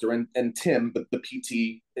contractor, and Tim, the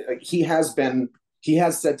PT, he has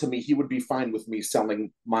said to me he would be fine with me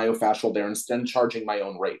selling myofascial there and charging my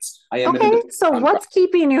own rates. I am okay. So what's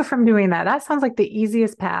keeping you from doing that? That sounds like the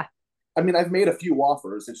easiest path. I mean, I've made a few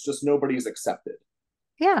offers. It's just nobody's accepted.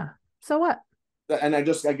 Yeah. So what? And I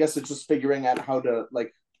guess it's just figuring out how to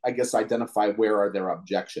identify where are their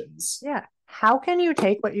objections. Yeah. How can you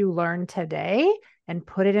take what you learned today and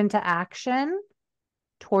put it into action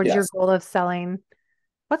towards your goal of selling?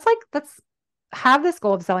 Let's have this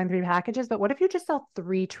goal of selling 3 packages, but what if you just sell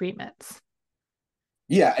 3 treatments?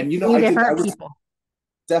 Yeah. And different people.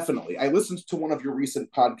 Definitely. I listened to one of your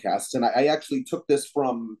recent podcasts, and I actually took this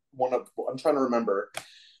from I'm trying to remember.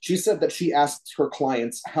 She said that she asked her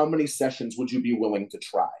clients, how many sessions would you be willing to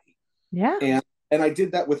try? Yeah. And I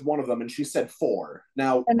did that with one of them, and she said 4.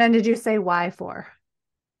 Now, And then did you say why 4?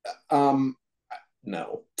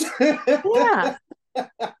 No. Yeah.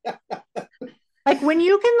 Like when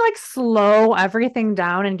you can like slow everything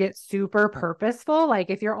down and get super purposeful, like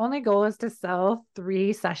if your only goal is to sell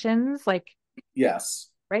 3 sessions, like, yes,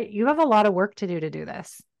 right, you have a lot of work to do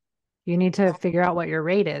this. You need to figure out what your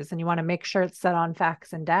rate is, and you want to make sure it's set on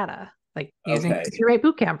facts and data, like using your rate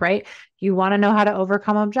bootcamp, right? You want to know how to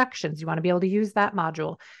overcome objections. You want to be able to use that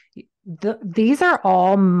module. These are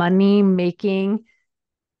all money making,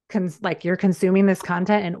 like you're consuming this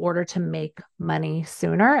content in order to make money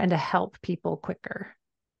sooner and to help people quicker.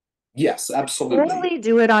 Yes, absolutely. Only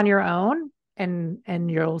do it on your own,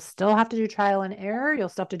 and you'll still have to do trial and error. You'll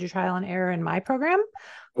still have to do trial and error in my program.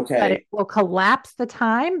 Okay. But it will collapse the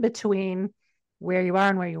time between where you are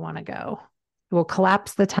and where you want to go. It will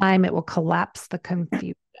collapse the time. It will collapse the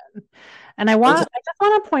confusion. And I just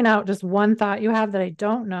want to point out just one thought you have that I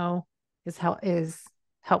don't know is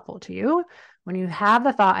helpful to you. When you have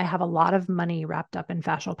the thought, I have a lot of money wrapped up in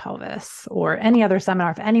fascial pelvis, or any other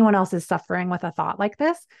seminar, if anyone else is suffering with a thought like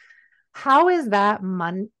this, how is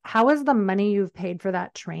the money you've paid for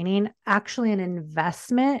that training actually an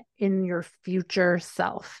investment in your future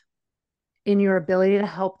self, in your ability to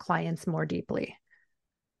help clients more deeply?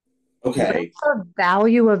 Okay. What's the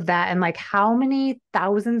value of that? And like, how many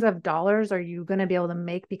thousands of dollars are you going to be able to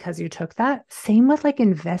make because you took that? Same with like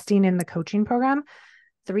investing in the coaching program.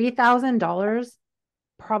 $3,000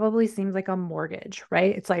 probably seems like a mortgage,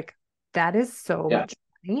 right? It's like, that is so much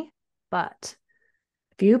money. But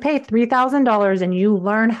if you pay $3,000 and you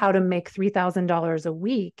learn how to make $3,000 a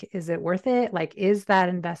week, is it worth it? Like, is that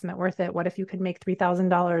investment worth it? What if you could make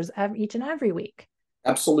 $3,000 each and every week?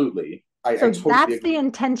 Absolutely. I totally that's agree. The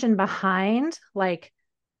intention behind, like,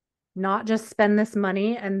 not just spend this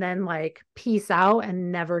money and then like peace out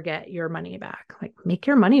and never get your money back. Like, make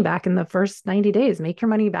your money back in the first 90 days, make your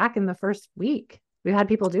money back in the first week. We've had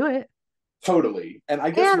people do it. Totally. And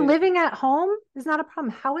I guess living at home is not a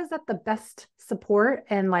problem. How is that the best support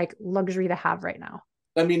and like luxury to have right now?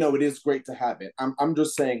 Let me know. It is great to have it. I'm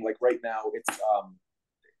just saying, like, right now it's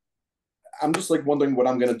I'm just like wondering what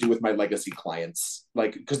I'm going to do with my legacy clients,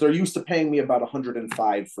 like, because they're used to paying me about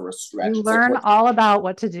 105 for a stretch. You learn all about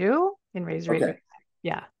what to do in Raise Your Okay.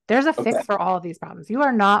 Yeah. There's a fix for all of these problems. You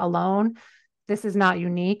are not alone. This is not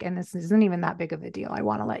unique, and this isn't even that big of a deal. I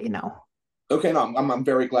want to let you know. Okay, no, I'm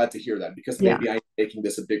very glad to hear that, because maybe I'm making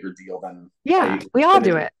this a bigger deal than we all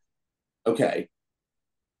do it. Okay.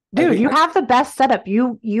 Dude, you have the best setup.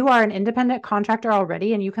 You are an independent contractor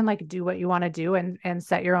already, and you can like do what you want to do and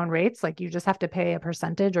set your own rates. Like, you just have to pay a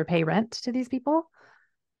percentage or pay rent to these people.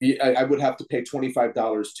 I would have to pay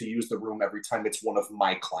 $25 to use the room every time it's one of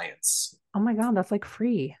my clients. Oh my God, that's like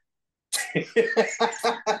free.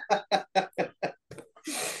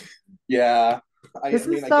 Yeah. This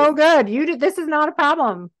is so good. This is not a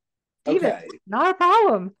problem. Steven, okay. Not a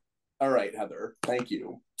problem. All right, Heather. Thank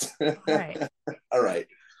you. All right. All right.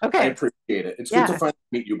 Okay. I appreciate it. It's good to finally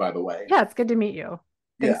meet you, by the way. Yeah, it's good to meet you.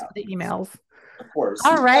 Thanks for the emails. Of course.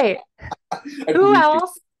 All right. Who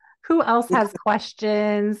else has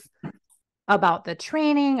questions about the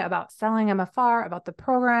training, about selling MFR, about the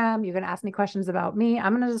program? You can ask me questions about me.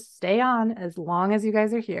 I'm going to just stay on as long as you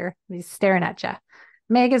guys are here. He's staring at you.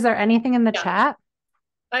 Meg, is there anything in the chat?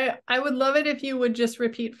 I would love it if you would just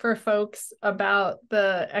repeat for folks about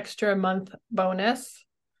the extra month bonus.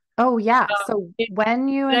 Oh yeah. So when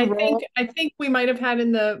you enroll, I think we might have had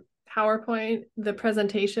in the PowerPoint the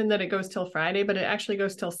presentation that it goes till Friday, but it actually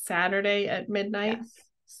goes till Saturday at midnight.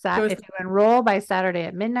 Yes. If you enroll by Saturday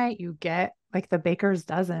at midnight, you get like the baker's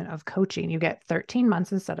dozen of coaching. You get 13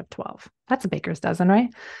 months instead of 12. That's a baker's dozen, right?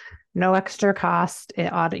 No extra cost. You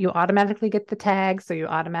automatically get the tag, so you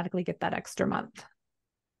automatically get that extra month.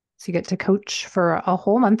 So you get to coach for a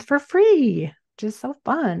whole month for free, which is so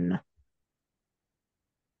fun.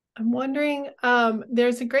 I'm wondering,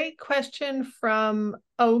 there's a great question from,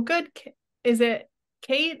 is it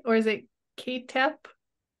Kate or is it Kate Tep?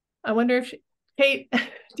 I wonder if Kate,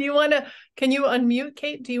 can you unmute,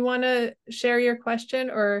 Kate? Do you want to share your question,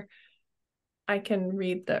 or I can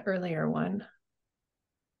read the earlier one?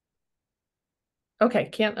 Okay,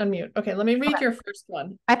 can't unmute. Okay, let me read your first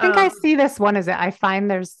one. I think I see this one. I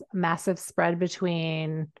find there's massive spread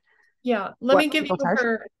between. Yeah, let me give you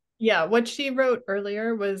her. Yeah, what she wrote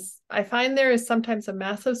earlier was, I find there is sometimes a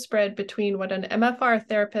massive spread between what an MFR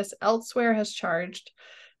therapist elsewhere has charged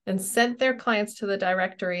and sent their clients to the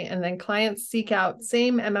directory, and then clients seek out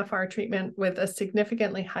same MFR treatment with a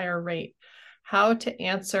significantly higher rate. How to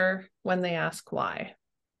answer when they ask why?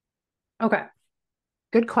 Okay.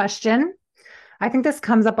 Good question. I think this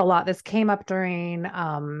comes up a lot. This came up during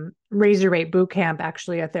Raise Your Rate Bootcamp.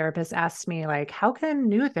 Actually, a therapist asked me, like, how can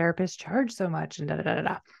new therapists charge so much? And da da da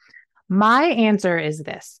da. My answer is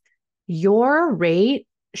this: your rate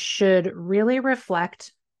should really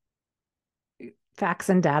reflect facts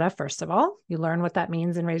and data. First of all, you learn what that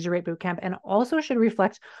means in Raise Your Rate Bootcamp, and also should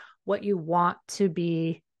reflect what you want to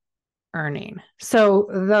be earning.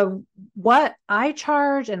 So what I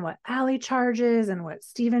charge and what Allie charges and what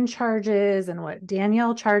Steven charges and what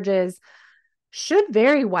Danielle charges should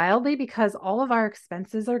vary wildly, because all of our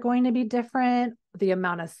expenses are going to be different. The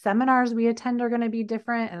amount of seminars we attend are going to be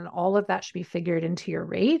different, and all of that should be figured into your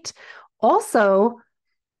rate. Also,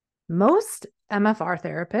 most MFR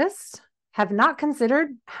therapists have not considered,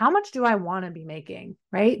 how much do I want to be making,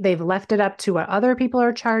 right? They've left it up to what other people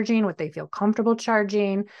are charging, what they feel comfortable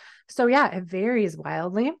charging. So yeah, it varies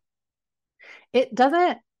wildly. It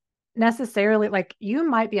doesn't necessarily, like, you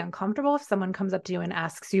might be uncomfortable if someone comes up to you and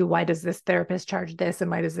asks you, why does this therapist charge this? And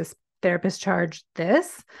why does this therapist charge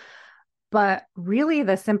this? But really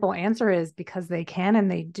the simple answer is because they can and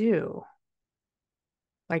they do.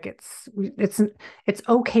 Like it's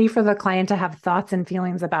okay for the client to have thoughts and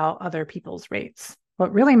feelings about other people's rates.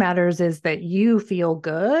 What really matters is that you feel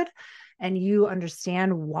good and you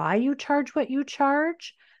understand why you charge what you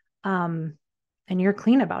charge, and you're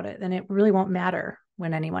clean about it. And it really won't matter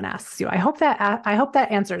when anyone asks you. I hope that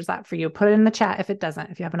answers that for you. Put it in the chat if it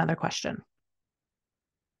doesn't, if you have another question.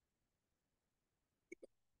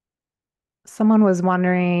 Someone was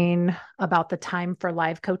wondering about the time for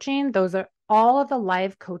live coaching. Those are all of the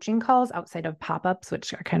live coaching calls outside of pop-ups,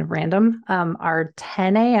 which are kind of random, are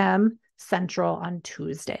 10 a.m. Central on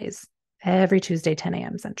Tuesdays. Every Tuesday, 10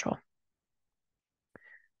 a.m. Central.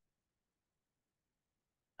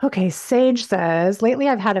 Okay, Sage says, lately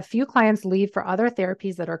I've had a few clients leave for other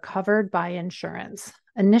therapies that are covered by insurance.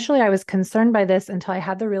 Initially, I was concerned by this until I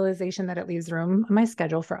had the realization that it leaves room on my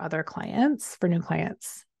schedule for other clients, for new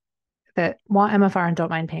clients that want MFR and don't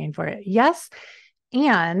mind paying for it. Yes.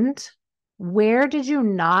 And where did you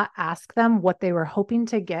not ask them what they were hoping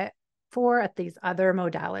to get for at these other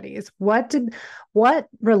modalities? What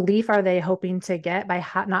relief are they hoping to get by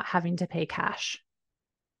not having to pay cash?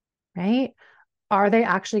 Right? Are they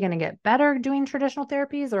actually going to get better doing traditional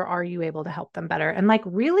therapies, or are you able to help them better? And like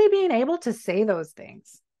really being able to say those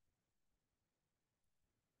things.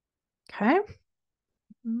 Okay.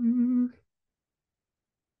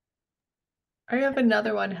 I have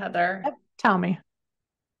another one, Heather. Tell me.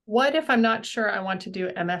 What if I'm not sure I want to do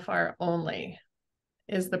MFR only?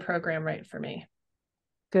 Is the program right for me?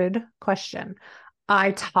 Good question.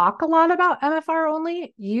 I talk a lot about MFR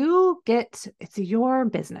only. It's your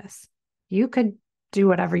business. You could do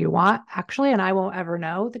whatever you want, actually, and I won't ever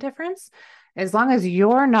know the difference, as long as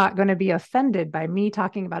you're not going to be offended by me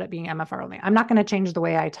talking about it being MFR only. I'm not going to change the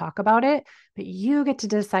way I talk about it, but you get to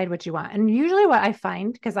decide what you want. And usually what I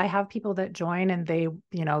find, because I have people that join and they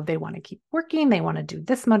want to keep working, they want to do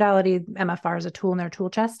this modality, MFR is a tool in their tool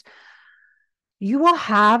chest. You will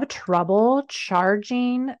have trouble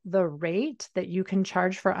charging the rate that you can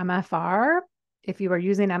charge for MFR if you are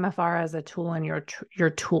using MFR as a tool in your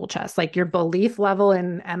tool chest. Like your belief level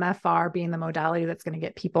in MFR being the modality that's going to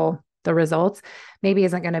get people the results maybe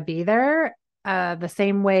isn't going to be there the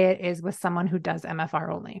same way it is with someone who does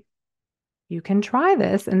MFR only. You can try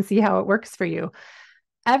this and see how it works for you.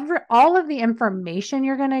 All of the information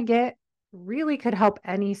you're going to get really could help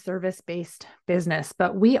any service-based business,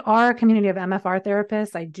 but we are a community of MFR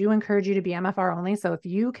therapists. I do encourage you to be MFR only. So if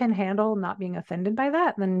you can handle not being offended by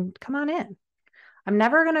that, then come on in. I'm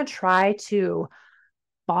never going to try to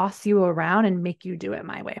boss you around and make you do it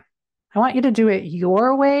my way. I want you to do it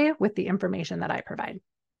your way with the information that I provide.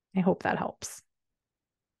 I hope that helps.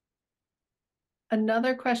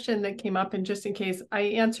 Another question that came up, and just in case I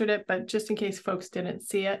answered it, but just in case folks didn't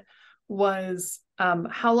see it, was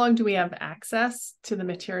how long do we have access to the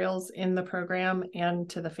materials in the program and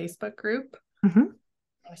to the Facebook group? Mm-hmm.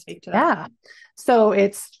 I speak to that. Yeah. So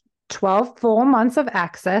it's 12 full months of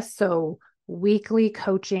access. So weekly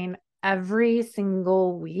coaching every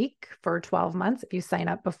single week for 12 months. If you sign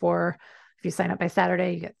up by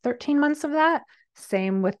Saturday, you get 13 months of that.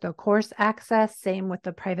 Same with the course access, same with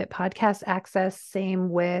the private podcast access, same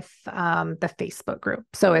with the Facebook group.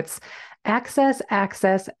 So it's access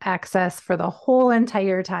for the whole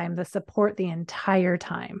entire time, the support the entire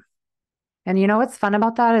time. And you know what's fun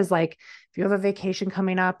about that is like if you have a vacation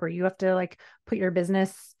coming up or you have to like put your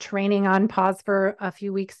business training on pause for a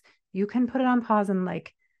few weeks, you can put it on pause and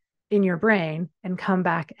like in your brain and come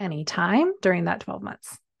back anytime during that 12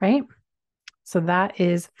 months, right? So that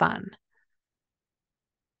is fun.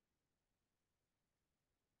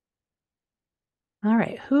 All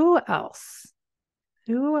right, who else?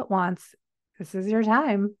 Who wants, this is your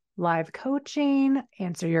time, live coaching,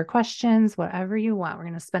 answer your questions, whatever you want. We're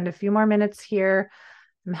going to spend a few more minutes here.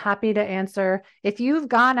 I'm happy to answer. If you've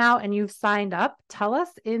gone out and you've signed up, tell us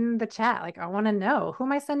in the chat. Like, I want to know, who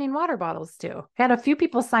am I sending water bottles to? I had a few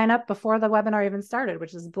people sign up before the webinar even started,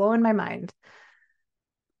 which is blowing my mind.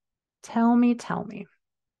 Tell me.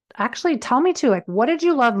 Actually, tell me too, like, what did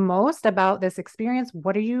you love most about this experience?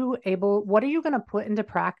 What are you going to put into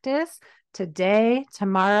practice today,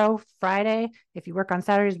 tomorrow, Friday? If you work on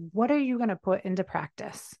Saturdays, what are you going to put into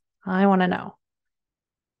practice? I want to know.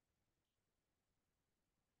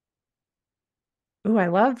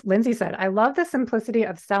 Ooh, Lindsay said, I love the simplicity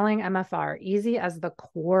of selling MFR, easy as the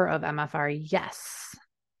core of MFR. Yes.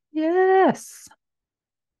 Yes.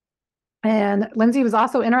 And Lindsay was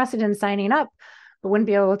also interested in signing up, but wouldn't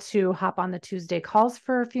be able to hop on the Tuesday calls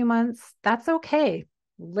for a few months. That's okay.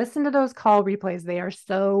 Listen to those call replays. They are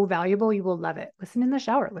so valuable. You will love it. Listen in the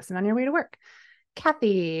shower. Listen on your way to work.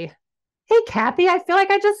 Kathy. Hey, Kathy, I feel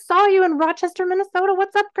like I just saw you in Rochester, Minnesota.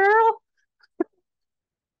 What's up, girl?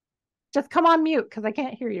 Just come on mute because I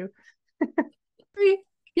can't hear you.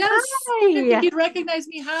 Yes. Hi. I think you'd recognize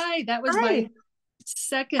me. Hi. That was my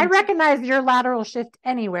second. I recognize your lateral shift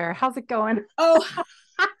anywhere. How's it going? Oh,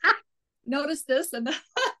 notice this. And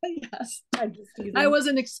yes, I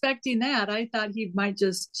wasn't expecting that. I thought he might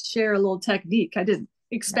just share a little technique. I didn't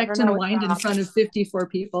expect him to wind in front of 54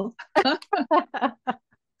 people.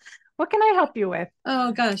 What can I help you with?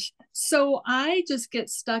 Oh, gosh. So I just get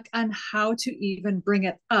stuck on how to even bring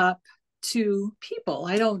it up to people.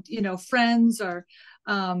 I don't, friends or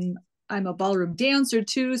I'm a ballroom dancer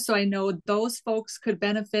too. So I know those folks could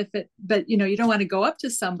benefit it, but you don't want to go up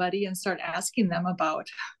to somebody and start asking them about,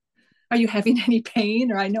 are you having any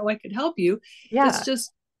pain? Or I know I could help you. Yeah.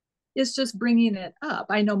 It's just bringing it up.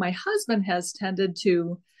 I know my husband has tended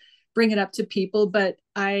to bring it up to people, but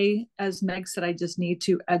I, as Meg said, I just need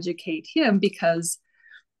to educate him because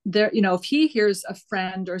there, if he hears a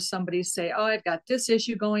friend or somebody say, oh, I've got this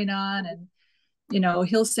issue going on, and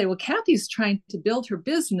he'll say, well, Kathy's trying to build her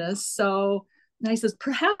business. So, and I says,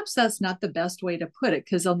 perhaps that's not the best way to put it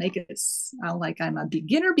because they'll make it sound like I'm a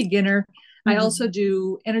beginner. Mm-hmm. I also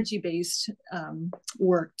do energy-based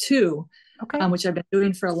work too, okay. Which I've been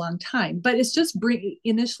doing for a long time. But it's just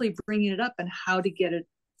initially bringing it up and how to get it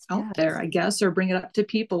out there, I guess, or bring it up to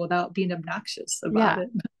people without being obnoxious about it.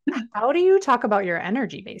 How do you talk about your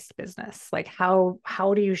energy-based business? Like how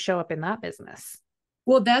do you show up in that business?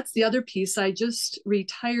 Well, that's the other piece. I just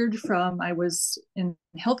retired I was in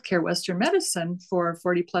healthcare, Western medicine for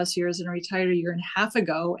 40 plus years and retired a year and a half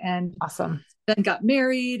ago. And awesome. Then got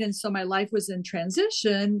married. And so my life was in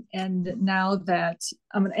transition. And now that,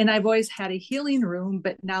 and I've always had a healing room,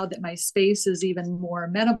 but now that my space is even more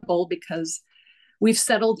amenable because we've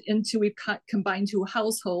combined two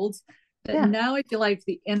households, that now I feel like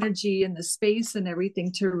the energy and the space and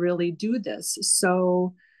everything to really do this.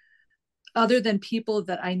 So other than people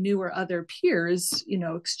that I knew or other peers,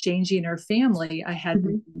 exchanging our family, I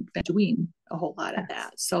hadn't been doing a whole lot of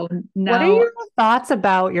that. So now, what are your thoughts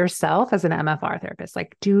about yourself as an MFR therapist?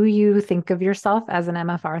 Like, do you think of yourself as an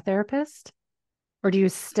MFR therapist? Or do you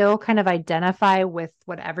still kind of identify with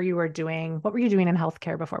whatever you were doing? What were you doing in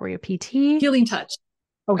healthcare before? Were you a PT? Healing touch.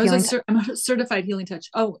 Oh, I'm a certified healing touch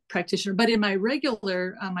practitioner, but in my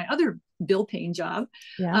regular, my other bill paying job,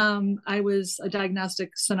 I was a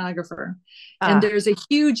diagnostic sonographer. And there's a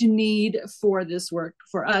huge need for this work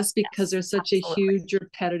for us because there's such a huge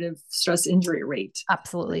repetitive stress injury rate.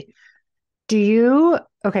 Absolutely.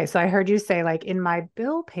 Okay, so I heard you say like in my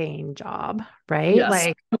bill paying job, right? Yes.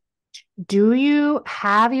 Like,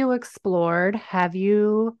 have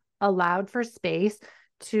you allowed for space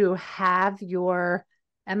to have your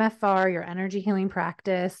MFR, your energy healing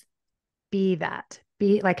practice,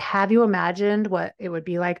 have you imagined what it would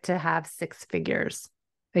be like to have 6 figures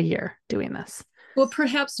a year doing this? Well,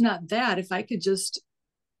 perhaps not that. If I could just,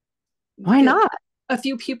 why not? A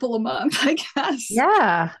few people a month, I guess.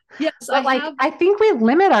 Yeah. Yes. But I think we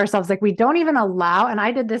limit ourselves. Like we don't even allow, and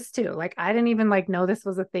I did this too. Like I didn't even know this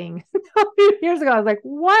was a thing a few years ago. I was like,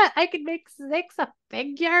 what? I could make 6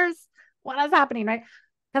 figures? What is happening? Right.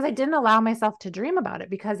 Because I didn't allow myself to dream about it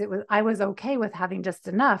because I was okay with having just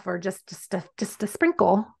enough or just a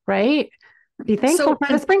sprinkle, right? Be thankful for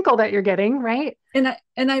the sprinkle that you're getting, right? And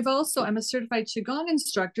I'm a certified Qigong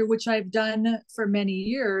instructor, which I've done for many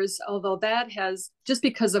years, although that has, just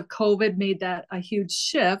because of COVID, made that a huge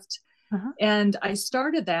shift. And I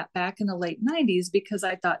started that back in the late 90s because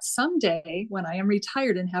I thought someday when I am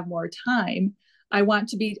retired and have more time,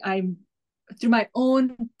 I'm through my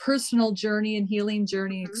own personal journey and healing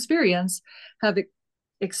journey experience, have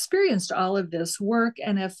experienced all of this work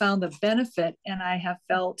and have found the benefit, and I have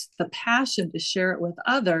felt the passion to share it with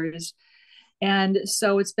others. And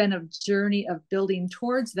so it's been a journey of building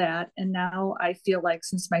towards that. And now I feel like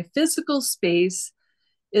since my physical space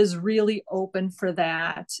is really open for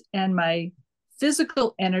that and my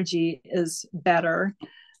physical energy is better,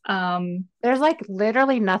 there's like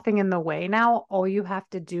literally nothing in the way now. All you have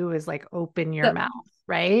to do is like open your mouth,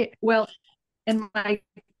 right? Well, and my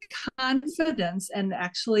confidence, and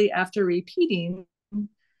actually after repeating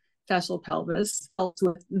fascial pelvis,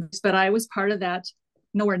 but I was part of that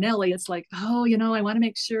nowhere Nelly. It's like, oh, I want to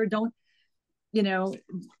make sure, don't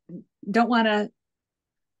want to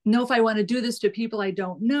know if I want to do this to people I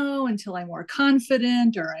don't know until I'm more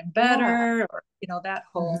confident or I'm better, or that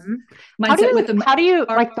whole mindset. How do you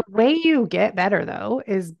like the way you get better though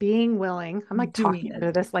is being willing. I'm like talking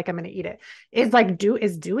to this like I'm going to eat it. Is like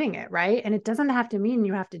doing it, right? And it doesn't have to mean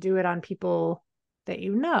you have to do it on people that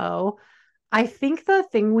you know. I think the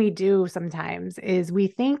thing we do sometimes is we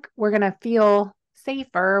think we're going to feel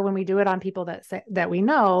safer when we do it on people that we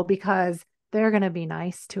know because they're going to be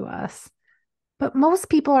nice to us. But most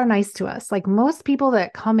people are nice to us. Like most people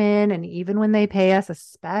that come in, and even when they pay us,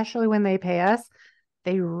 especially when they pay us,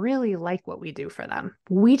 they really like what we do for them.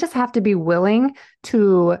 We just have to be willing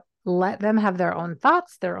to let them have their own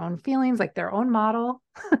thoughts, their own feelings, like their own model.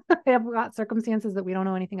 They have got circumstances that we don't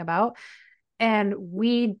know anything about. And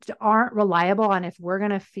we aren't reliable on if we're going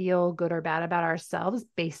to feel good or bad about ourselves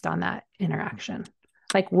based on that interaction.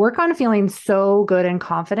 Like work on feeling so good and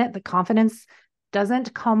confident. The confidence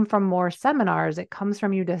doesn't come from more seminars. It comes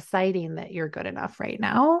from you deciding that you're good enough right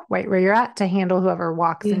now, right where you're at, to handle whoever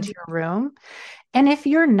walks into your room. And if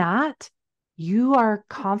you're not, you are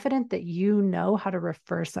confident that you know how to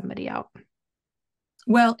refer somebody out.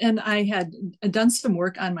 Well, and I had done some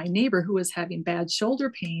work on my neighbor who was having bad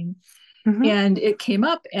shoulder pain. And it came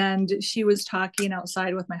up, and she was talking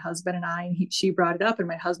outside with my husband and I, and she brought it up, and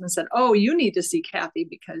my husband said, oh, you need to see Kathy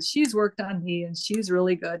because she's worked on me and she's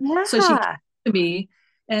really good. Yeah. So she came to me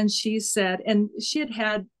and she said, and she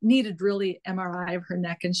had needed really MRI of her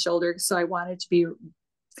neck and shoulder. So I wanted to be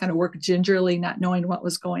kind of work gingerly, not knowing what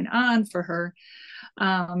was going on for her.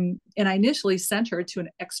 And I initially sent her to an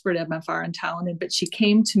expert MFR in town, but she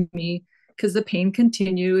came to me because the pain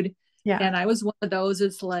continued. Yeah. And I was one of those,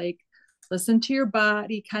 it's like, listen to your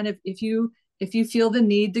body, kind of, if you feel the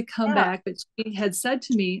need to come back. But she had said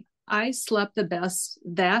to me, I slept the best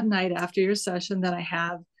that night after your session that I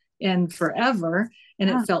have in forever. And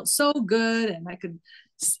it felt so good. And I could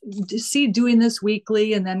see doing this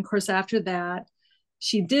weekly. And then of course, after that,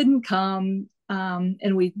 she didn't come.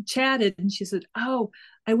 And we chatted, and she said, oh,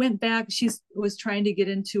 I went back. She was trying to get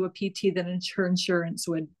into a PT that her insurance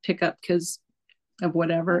would pick up because of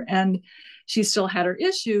whatever. And she still had her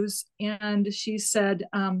issues. And she said,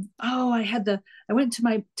 oh, I went to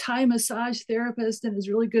my Thai massage therapist and it was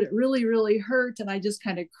really good. It really, really hurt. And I just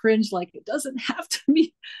kind of cringed, like, it doesn't have to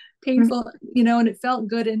be painful, and it felt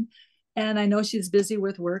good. And I know she's busy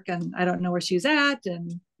with work, and I don't know where she's at.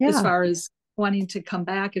 And as far as wanting to come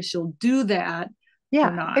back, if she'll do that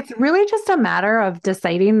or not. It's really just a matter of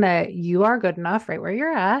deciding that you are good enough right where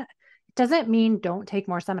you're at. It doesn't mean don't take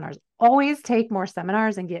more seminars. Always take more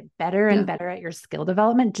seminars and get better and better at your skill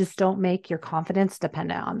development. Just don't make your confidence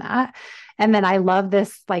dependent on that. And then I love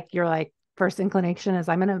this, like your first inclination is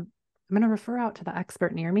I'm going to refer out to the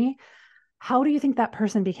expert near me. How do you think that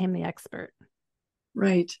person became the expert?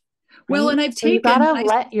 Right. Well, and I've taken, you gotta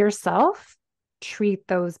let yourself treat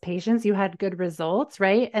those patients. You had good results,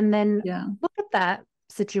 right? And then look at that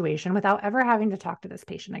situation without ever having to talk to this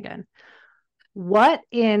patient again. What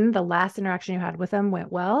in the last interaction you had with them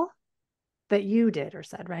went well that you did or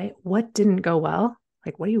said, right? What didn't go well?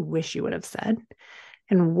 Like, what do you wish you would have said?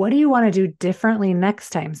 And what do you want to do differently next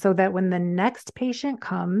time so that when the next patient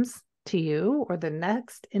comes to you or the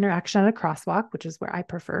next interaction at a crosswalk, which is where I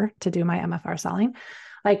prefer to do my MFR selling,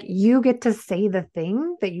 like you get to say the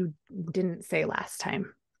thing that you didn't say last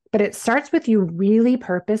time. But it starts with you really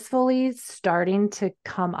purposefully starting to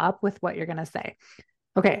come up with what you're going to say.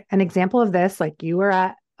 Okay, an example of this, like you were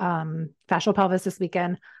at Fascial Pelvis this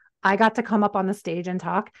weekend. I got to come up on the stage and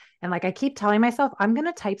talk. And like I keep telling myself, I'm going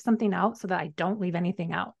to type something out so that I don't leave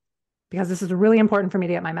anything out, because this is really important for me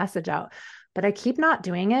to get my message out. but I keep not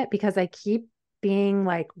doing it because I keep being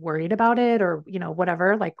like worried about it or,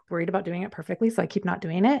 whatever, like worried about doing it perfectly. So I keep not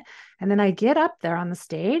doing it. And then I get up there on the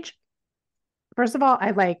stage. First of all, I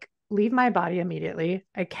like leave my body immediately.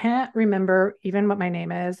 I can't remember even what my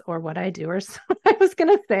name is or what I do or what I was going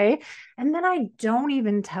to say. And then I don't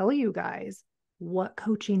even tell you guys what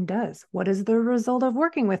coaching does. What is the result of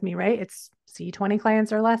working with me, right? It's see 20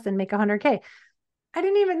 clients or less and make 100K. I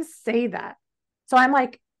didn't even say that. So I'm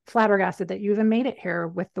like flabbergasted that you even made it here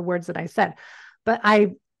with the words that I said. But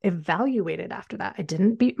I evaluated after that. I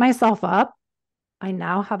didn't beat myself up. I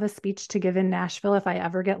now have a speech to give in Nashville if I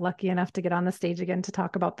ever get lucky enough to get on the stage again to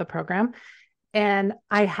talk about the program. And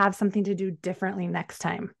I have something to do differently next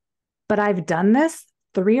time. But I've done this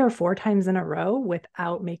 3 or 4 times in a row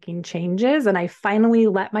without making changes. And I finally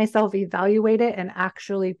let myself evaluate it and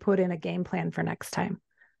actually put in a game plan for next time.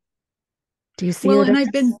 Do you see? Well,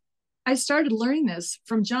 and I started learning this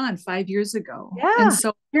from John 5 years ago. Yeah. And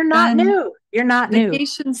so you're not new. You're not new.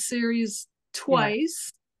 Vacation series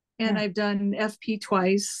twice, and I've done FP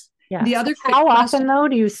twice. Yeah. The other how often though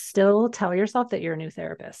do you still tell yourself that you're a new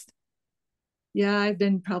therapist? Yeah, I've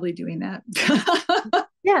been probably doing that.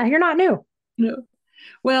 Yeah, you're not new. No.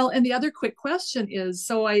 Well, and the other quick question is,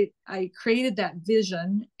 so I created that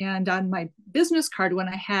vision, and on my business card, when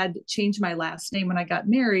I had changed my last name when I got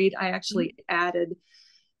married, I actually added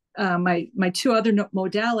my 2 other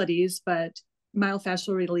modalities, but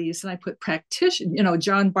myofascial release, and I put practitioner,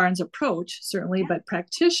 John Barnes approach, certainly, but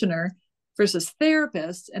practitioner versus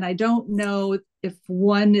therapist. And I don't know if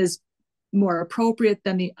one is more appropriate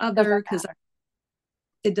than the other because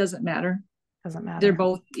it doesn't matter. Doesn't matter. They're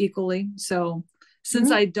both equally. So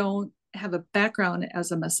since I don't have a background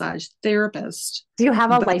as a massage therapist. Do you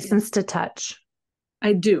have a license to touch?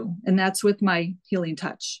 I do. And that's with my healing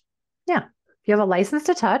touch. Yeah. If you have a license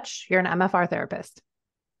to touch, you're an MFR therapist.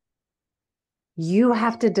 You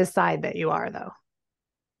have to decide that you are, though.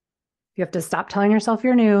 You have to stop telling yourself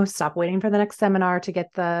you're new, stop waiting for the next seminar to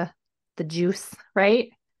get the juice, right?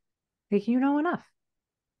 Like, you know enough.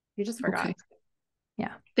 You just forgot. Okay.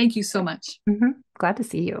 Yeah. Thank you so much. Glad to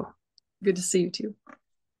see you. Good to see you too.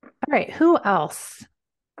 All right. Who else?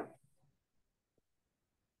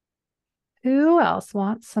 Who else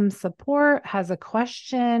wants some support, has a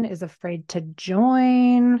question, is afraid to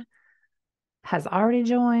join, has already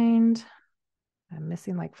joined? I'm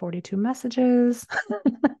missing like 42 messages.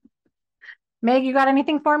 Meg, you got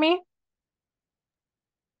anything for me?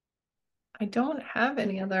 I don't have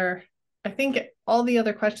any other. I think all the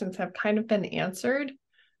other questions have kind of been answered.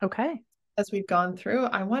 Okay. As we've gone through.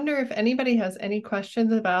 I wonder if anybody has any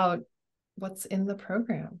questions about what's in the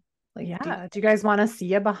program. Like, do you guys want to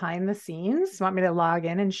see a behind the scenes? Want me to log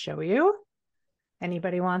in and show you?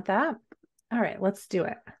 Anybody want that? All right, let's do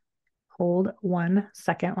it. Hold 1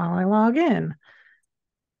 second while I log in.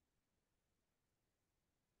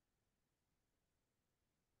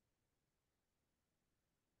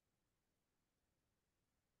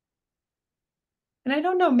 And I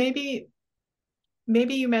don't know, maybe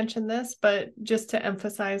you mentioned this, but just to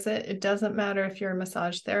emphasize it, it doesn't matter if you're a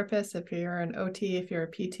massage therapist, if you're an OT, if you're a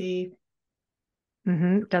PT.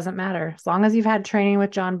 Doesn't matter. As long as you've had training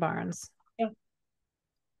with John Barnes. Yeah.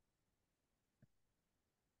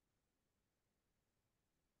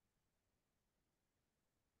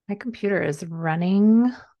 My computer is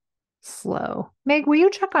running slow. Meg, will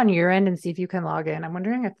you check on your end and see if you can log in? I'm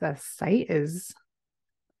wondering if the site is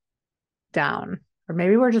down. Or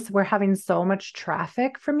maybe we're having so much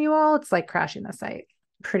traffic from you all, it's like crashing the site.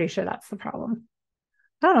 I'm pretty sure that's the problem.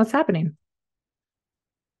 I don't know what's happening.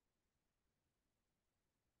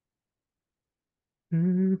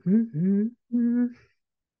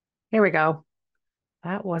 Here we go.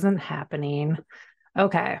 That wasn't happening.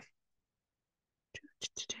 Okay.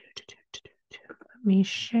 Let me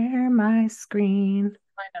share my screen.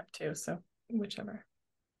 Mine up too, so whichever.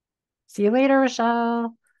 See you later,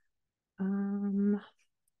 Rochelle.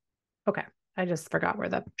 Okay, I just forgot where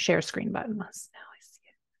the share screen button was. Now I see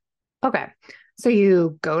it. Okay, so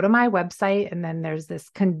you go to my website and then there's this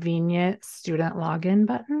convenient student login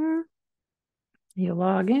button. You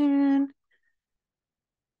log in.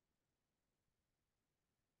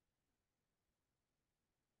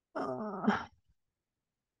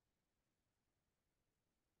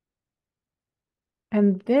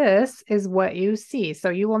 And this is what you see. So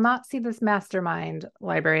you will not see this mastermind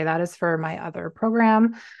library. That is for my other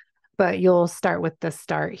program, but you'll start with the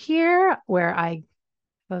start here where I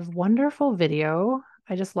have a wonderful video.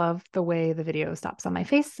 I just love the way the video stops on my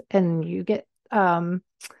face, and you get the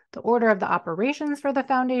order of the operations for the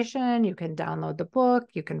foundation. You can download the book.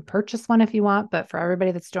 You can purchase one if you want, but for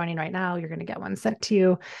everybody that's joining right now, you're going to get one sent to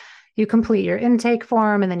you. You complete your intake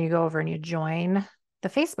form and then you go over and you join the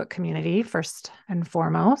Facebook community first and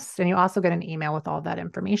foremost. And you also get an email with all that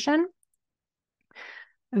information.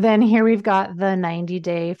 Then here we've got the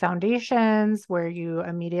 90-day foundations where you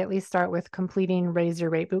immediately start with completing Raise Your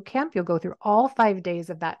Rate Bootcamp. You'll go through all 5 days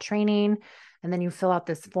of that training, and then you fill out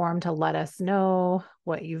this form to let us know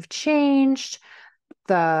what you've changed.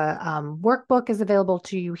 The workbook is available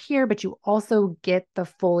to you here, but you also get the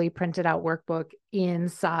fully printed out workbook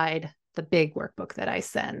inside the big workbook that I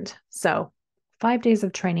send. So 5 days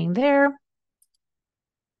of training there.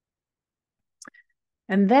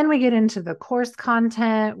 And then we get into the course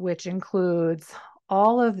content, which includes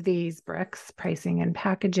all of these bricks, pricing and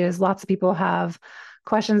packages. Lots of people have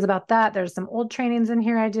questions about that. There's some old trainings in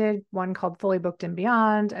here I did, one called Fully Booked and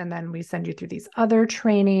Beyond, and then we send you through these other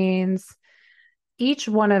trainings. Each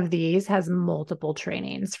one of these has multiple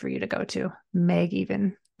trainings for you to go to. Meg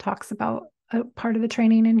even talks about a part of the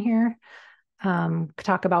training in here.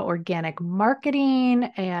 Talk about organic marketing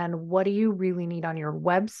and what do you really need on your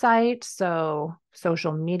website. So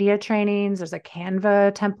social media trainings, there's a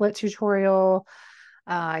Canva template tutorial.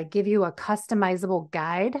 I give you a customizable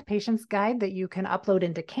guide, patient's guide that you can upload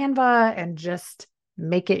into Canva and just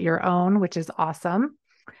make it your own, which is awesome.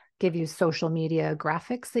 Give you social media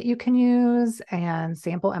graphics that you can use and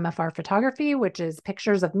sample MFR photography, which is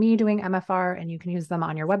pictures of me doing MFR, and you can use them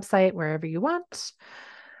on your website wherever you want.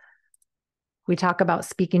 We talk about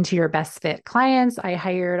speaking to your best fit clients. I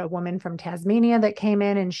hired a woman from Tasmania that came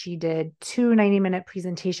in and she did 2 90-minute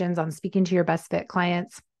presentations on speaking to your best fit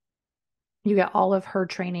clients. You get all of her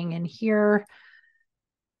training in here.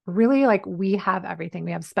 Really, like, we have everything.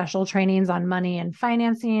 We have special trainings on money and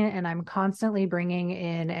financing, and I'm constantly bringing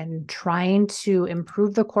in and trying to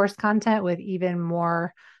improve the course content with even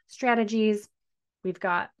more strategies. We've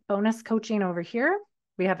got bonus coaching over here.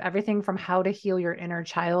 We have everything from how to heal your inner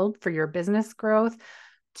child for your business growth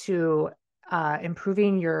to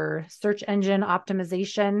improving your search engine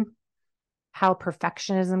optimization, how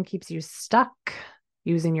perfectionism keeps you stuck,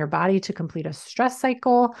 using your body to complete a stress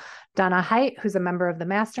cycle. Donna Height, who's a member of the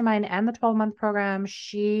mastermind and the 12-month program,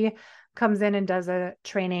 she comes in and does a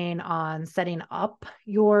training on setting up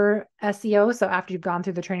your SEO. So after you've gone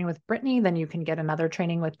through the training with Brittany, then you can get another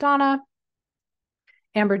training with Donna.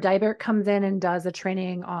 Amber Dybert comes in and does a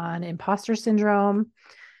training on imposter syndrome.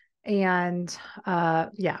 And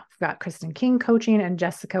we've got Kristen King coaching and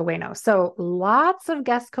Jessica Wayno. So lots of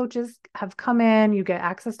guest coaches have come in. You get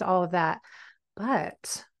access to all of that.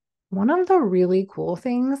 But one of the really cool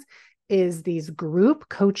things is these group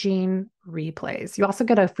coaching replays. You also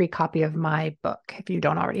get a free copy of my book if you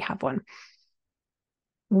don't already have one.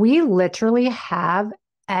 We literally have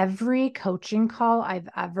every coaching call I've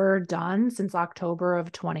ever done since October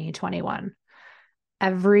of 2021.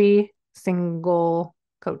 Every single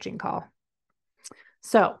coaching call.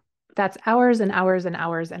 So that's hours and hours and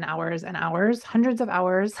hours and hours and hours, hundreds of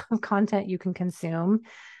hours of content you can consume.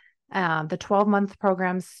 The 12-month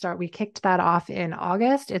programs we kicked that off in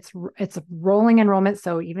August. It's rolling enrollment.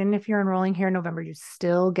 So even if you're enrolling here in November, you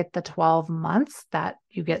still get the 12 months that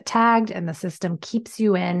you get tagged and the system keeps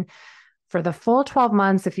you in for the full 12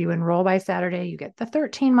 months. If you enroll by Saturday, you get the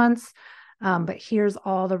 13 months. But here's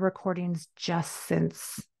all the recordings just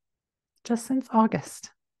since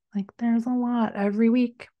August. Like, there's a lot every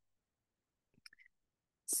week.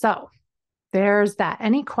 So there's that.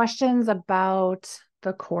 Any questions about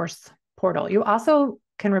the course portal? You also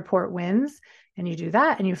can report wins, and you do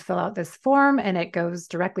that and you fill out this form and it goes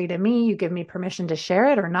directly to me. You give me permission to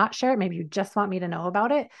share it or not share it. Maybe you just want me to know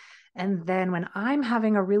about it. And then when I'm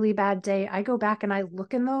having a really bad day, I go back and I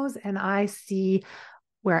look in those and I see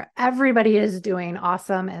where everybody is doing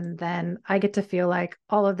awesome. And then I get to feel like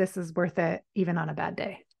all of this is worth it, even on a bad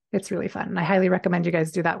day. It's really fun. And I highly recommend you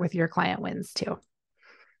guys do that with your client wins too.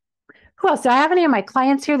 Who else? Do I have any of my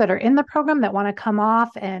clients here that are in the program that want to come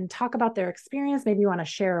off and talk about their experience? Maybe you want to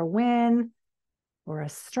share a win or a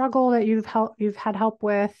struggle that you've had help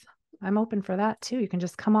with. I'm open for that too. You can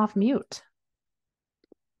just come off mute.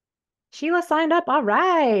 Sheila signed up. All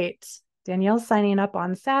right. Danielle's signing up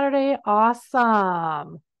on Saturday.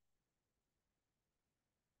 Awesome.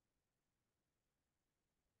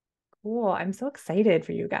 Cool. I'm so excited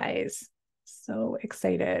for you guys. So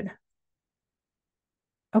excited.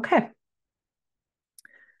 Okay.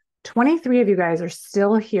 23 of you guys are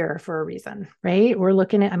still here for a reason, right? I'm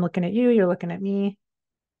looking at you, you're looking at me.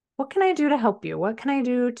 What can I do to help you? What can I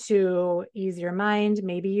do to ease your mind?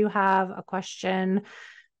 Maybe you have a question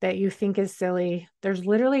that you think is silly. There's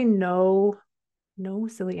literally no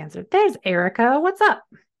silly answer. There's Erica. What's up?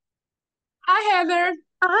 Hi, Heather.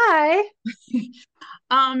 Hi.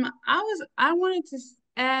 I wanted to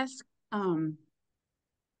ask,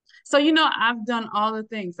 so you know, I've done all the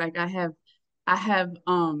things. Like I have done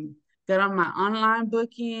on my online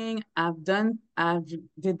booking. I've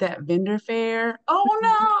did that vendor fair. Oh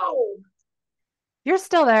no. You're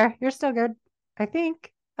still there. You're still good. I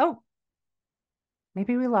think. Oh,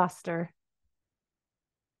 maybe we lost her.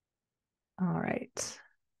 All right.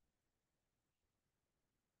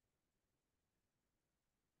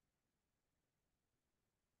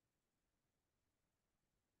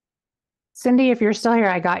 Cindy, if you're still here,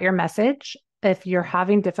 I got your message. If you're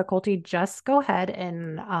having difficulty, just go ahead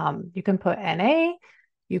and you can put NA,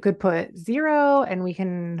 you could put 0, and we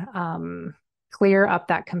can clear up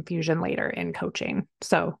that confusion later in coaching.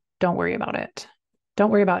 So don't worry about it. Don't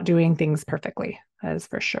worry about doing things perfectly, that is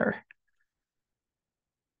for sure.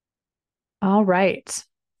 All right.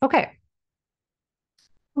 Okay.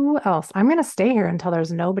 Who else? I'm going to stay here until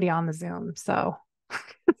there's nobody on the Zoom. So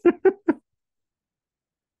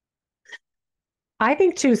I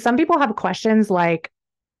think too, some people have questions like,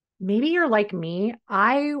 maybe you're like me.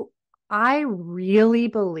 I really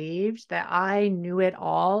believed that I knew it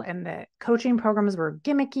all and that coaching programs were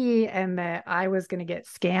gimmicky and that I was going to get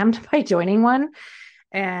scammed by joining one.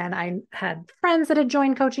 And I had friends that had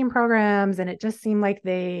joined coaching programs, and it just seemed like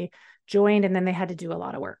they joined and then they had to do a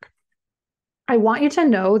lot of work. I want you to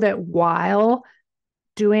know that while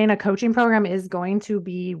doing a coaching program is going to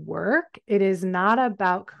be work, it is not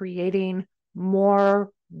about creating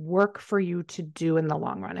more work for you to do in the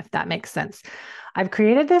long run, if that makes sense. I've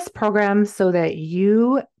created this program so that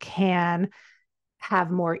you can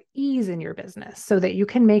have more ease in your business, so that you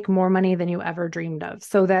can make more money than you ever dreamed of,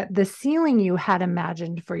 so that the ceiling you had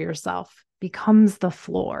imagined for yourself becomes the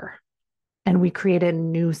floor and we create a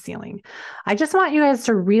new ceiling. I just want you guys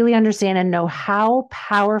to really understand and know how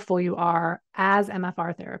powerful you are as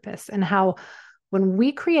MFR therapists, and how when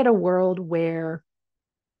we create a world where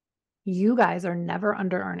you guys are never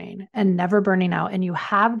under earning and never burning out, and you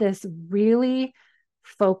have this really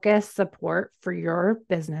focused support for your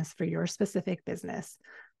business, for your specific business,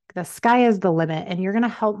 the sky is the limit, and you're going to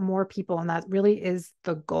help more people. And that really is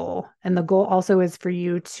the goal. And the goal also is for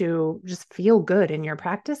you to just feel good in your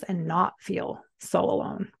practice and not feel so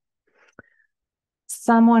alone.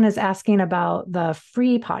 Someone is asking about the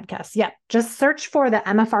free podcast. Yeah, just search for the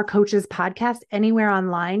MFR Coaches podcast anywhere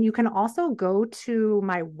online. You can also go to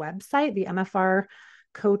my website, the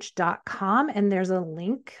mfrcoach.com, and there's a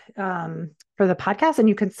link for the podcast, and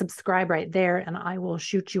you can subscribe right there, and I will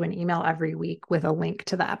shoot you an email every week with a link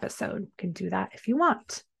to the episode. You can do that if you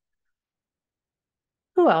want.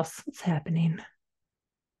 Who else? What's happening?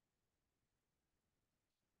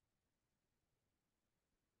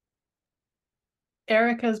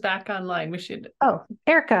 Erica's back online. We should. Oh,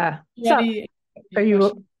 Erica. So, are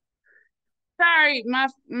you? Sorry, my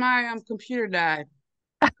computer died.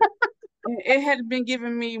 It had been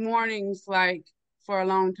giving me warnings like for a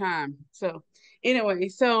long time. So anyway,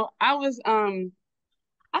 so I was I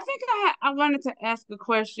think I wanted to ask a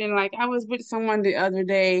question. Like I was with someone the other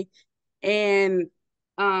day, and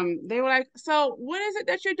they were like, "So what is it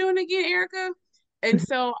that you're doing again, Erica?" And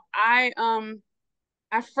so I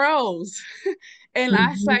froze, and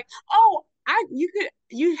I was like, "Oh,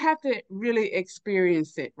 you have to really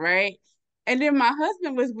experience it, right?" And then my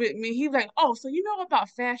husband was with me. He's like, "Oh, so you know about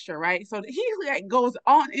fascia, right?" So he like goes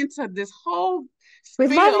on into this whole We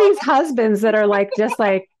love spiel. these husbands that are like, just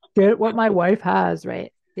like, get what my wife has,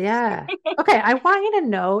 right? Yeah. Okay. I want you to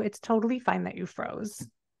know it's totally fine that you froze.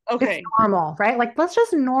 Okay. It's normal, right? Like, let's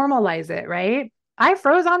just normalize it, right? I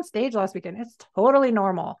froze on stage last weekend. It's totally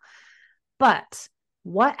normal. But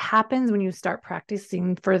what happens when you start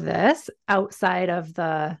practicing for this outside of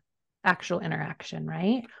the actual interaction,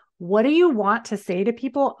 right? What do you want to say to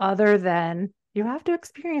people other than you have to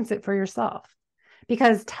experience it for yourself?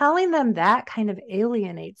 Because telling them that kind of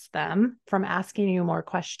alienates them from asking you more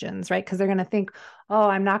questions, right? Because they're going to think, oh,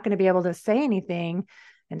 I'm not going to be able to say anything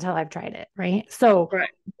until I've tried it, right? So, Right.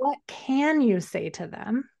 What can you say to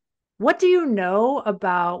them? What do you know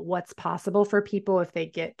about what's possible for people if they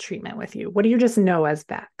get treatment with you? What do you just know as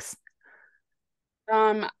facts?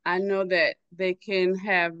 I know that they can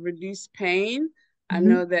have reduced pain. I Mhm.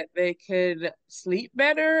 know that they could sleep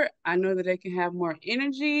better. I know that they can have more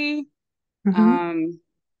energy. Mhm.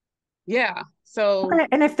 Yeah. So Okay.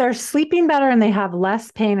 And if they're sleeping better and they have less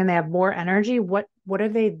pain and they have more energy, what are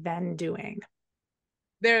they then doing?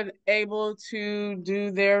 they're able to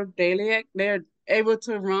do they're able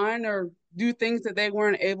to run or do things that they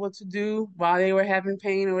weren't able to do while they were having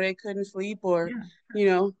pain, or they couldn't sleep, or Yeah. you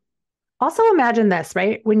know. Also imagine this,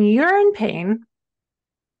 right? When you're in pain,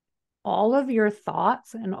 all of your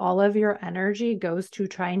thoughts and all of your energy goes to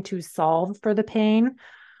trying to solve for the pain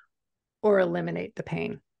or eliminate the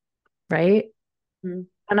pain, right? Mhm.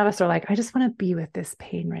 None of us are like, I just want to be with this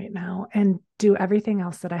pain right now and do everything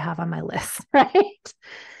else that I have on my list, right?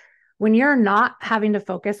 When you're not having to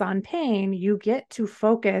focus on pain, you get to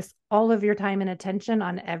focus all of your time and attention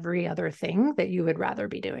on every other thing that you would rather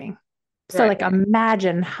be doing. So, Right. like,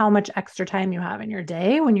 imagine how much extra time you have in your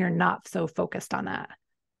day when you're not so focused on that.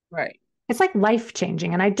 Right. It's like life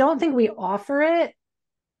changing. And I don't think we offer it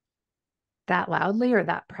that loudly or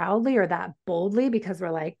that proudly or that boldly because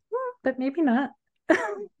we're like, but maybe not.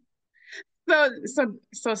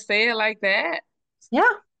 So say it like that. Yeah.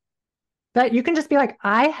 But you can just be like,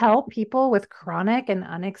 I help people with chronic and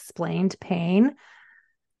unexplained pain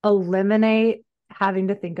eliminate having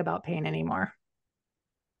to think about pain anymore.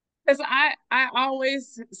 Because I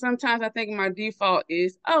always, sometimes I think my default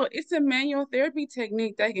is, oh, it's a manual therapy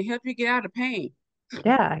technique that can help you get out of pain.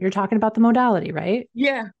 Yeah. You're talking about the modality, right?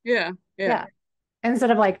 Yeah, yeah, yeah. Yeah.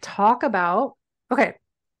 Instead of like talk about, okay,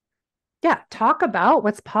 yeah, talk about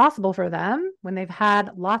what's possible for them when they've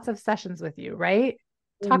had lots of sessions with you, right?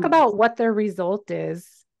 Talk Mhm. about what their result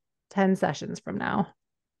is 10 sessions from now.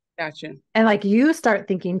 Gotcha. And like you start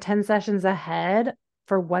thinking 10 sessions ahead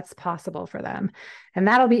for what's possible for them. And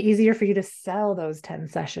that'll be easier for you to sell those 10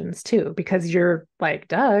 sessions too, because you're like,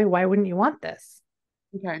 duh, why wouldn't you want this?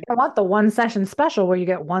 Okay. You don't want the one session special where you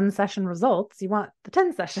get one session results. You want the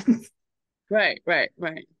 10 sessions. Right, right,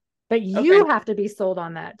 right. But Okay. you have to be sold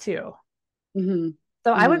on that too. Mm-hmm.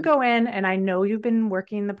 So I would go in, and I know you've been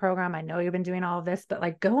working the program. I know you've been doing all of this, but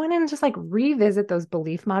like go in and just like revisit those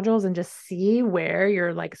belief modules and just see where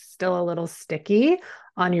you're like still a little sticky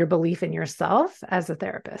on your belief in yourself as a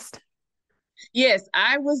therapist. Yes,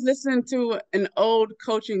 I was listening to an old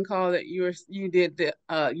coaching call that you did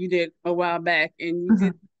a while back, and you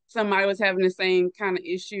did somebody was having the same kind of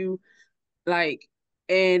issue, like,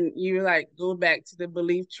 and you were like, go back to the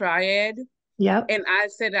belief triad. Yep. And I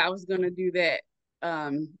said I was gonna do that,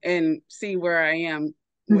 and see where I am,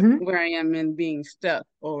 Mhm. where I am in being stuck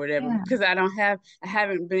or whatever, Yeah. because I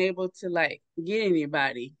haven't been able to like get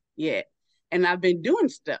anybody yet, and I've been doing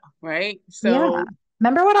stuff, right? Yeah. So,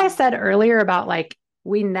 Remember what I said earlier about like,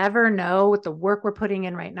 we never know with the work we're putting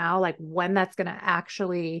in right now, like when that's going to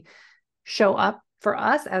actually show up for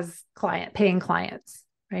us as paying clients,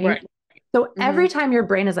 right? right. So every Mm-hmm. time your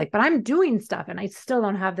brain is like, but I'm doing stuff and I still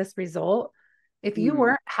don't have this result. If you Mm-hmm.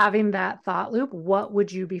 weren't having that thought loop, what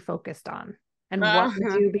would you be focused on? And what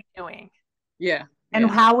would you be doing? Yeah, And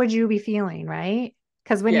yeah, how would you be feeling, right?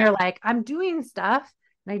 Because when yeah, you're like, I'm doing stuff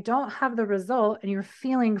and I don't have the result and you're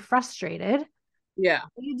feeling frustrated, yeah.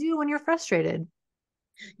 what do you do when you're frustrated?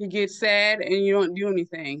 You get sad and you don't do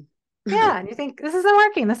anything. Yeah. And you think, this isn't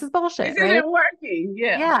working. This is This bullshit, right? isn't working.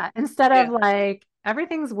 Yeah, Yeah. Instead of yeah, like,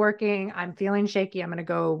 everything's working, I'm feeling shaky. I'm going to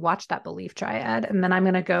go watch that belief triad. And then I'm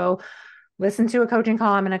going to go listen to a coaching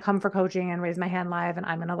call. I'm going to come for coaching and raise my hand live. And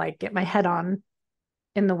I'm going to like get my head on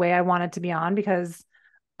in the way I want it to be on because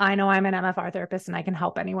I know I'm an MFR therapist and I can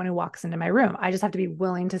help anyone who walks into my room. I just have to be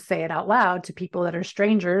willing to say it out loud to people that are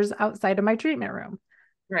strangers outside of my treatment room.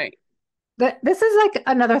 right. But this is like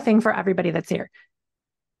another thing for everybody that's here.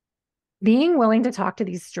 Being willing to talk to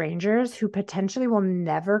these strangers who potentially will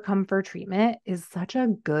never come for treatment is such a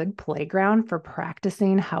good playground for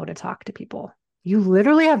practicing how to talk to people. You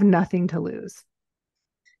literally have nothing to lose.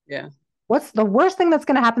 Yeah, What's the worst thing that's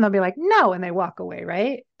going to happen? They'll be like, no, and they walk away,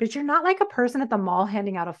 right? But you're not like a person at the mall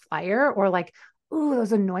handing out a flyer or like, ooh,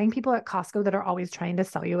 those annoying people at Costco that are always trying to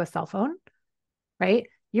sell you a cell phone, right?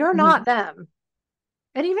 You're mm-hmm. not them.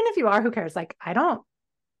 And even if you are, who cares? Like, I don't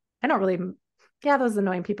really, yeah, those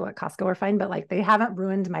annoying people at Costco are fine, but like they haven't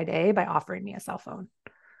ruined my day by offering me a cell phone.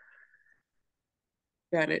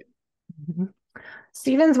 Got it. Mm-hmm.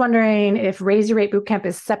 Steven's wondering if Raise Your Rate Bootcamp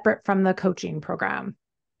is separate from the coaching program.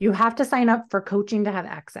 You have to sign up for coaching to have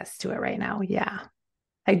access to it right now. Yeah.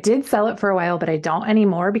 I did sell it for a while, but I don't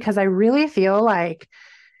anymore because I really feel like,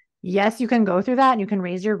 yes, you can go through that and you can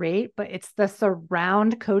raise your rate, but it's the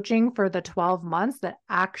surround coaching for the 12 months that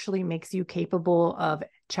actually makes you capable of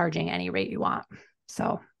charging any rate you want.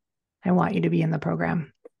 So I want you to be in the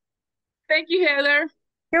program. Thank you, Heather.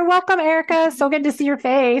 You're welcome, Erica. So good to see your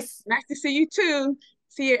face. Nice to see you too.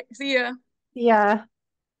 See ya. Yeah.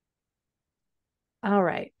 All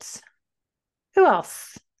right. Who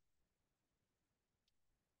else?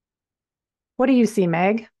 What do you see,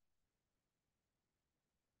 Meg?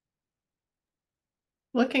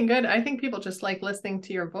 Looking good. I think people just like listening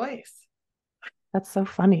to your voice. That's so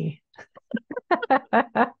funny.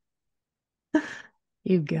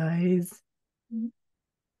 You guys.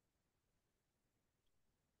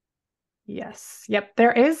 Yes. Yep.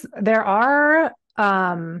 There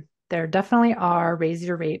definitely are Raise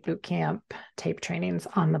Your Rate Bootcamp tape trainings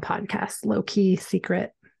on the podcast. Low key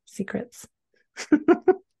secrets.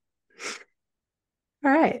 All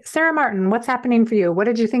right. Sarah Martin, what's happening for you? What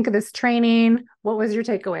did you think of this training? What was your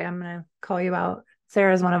takeaway? I'm going to call you out.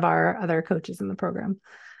 Sarah is one of our other coaches in the program.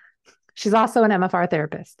 She's also an MFR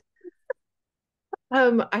therapist.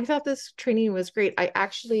 I thought this training was great. I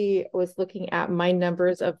actually was looking at my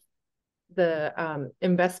numbers of the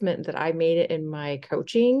investment that I made in my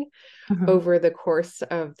coaching over the course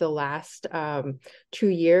of the last 2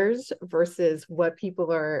 years versus what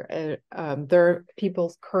people are their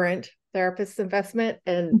people's current therapist investment,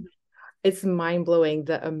 and it's mind-blowing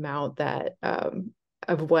the amount that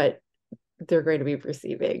of what they're going to be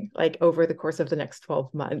receiving like over the course of the next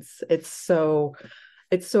 12 months. It's so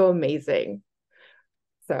amazing.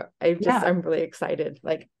 So I'm really excited.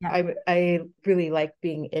 Like I really like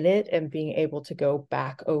being in it and being able to go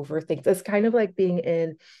back over things. It's kind of like being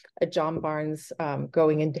in a John Barnes,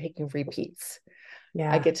 going and taking repeats.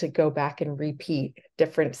 I get to go back and repeat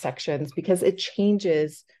different sections because it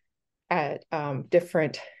changes at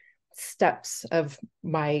different steps of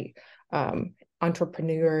my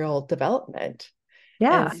entrepreneurial development.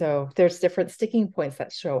 And so there's different sticking points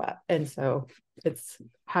that show up. And so it's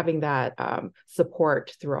having that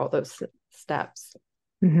support through all those steps.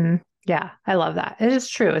 Yeah, I love that. It is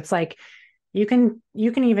true. It's like you can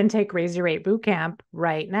even take Raise Your Rate Bootcamp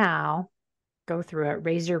right now, go through it,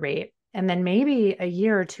 raise your rate. And then maybe a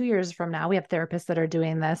year or 2 years from now, we have therapists that are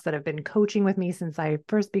doing this, that have been coaching with me since I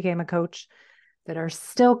first became a coach, that are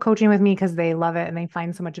still coaching with me because they love it and they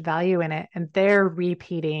find so much value in it. And they're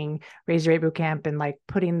repeating Raise Your Rate Bootcamp and like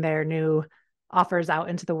putting their new offers out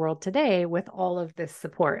into the world today with all of this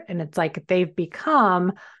support. And it's like they've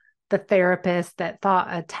become the therapist that thought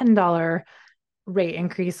a $10 rate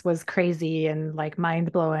increase was crazy and like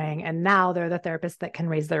mind blowing. And now they're the therapist that can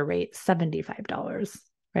raise their rate $75,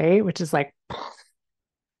 right? Which is like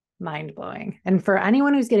mind blowing. And for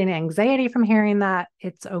anyone who's getting anxiety from hearing that,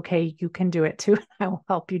 it's okay. You can do it too. I will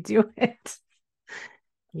help you do it.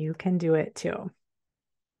 You can do it too.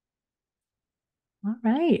 All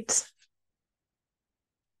right.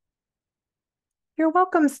 You're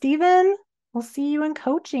welcome, Stephen. We'll see you in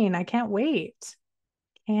coaching. I can't wait.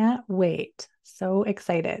 Can't wait. So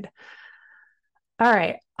excited. All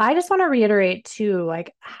right. I just want to reiterate too,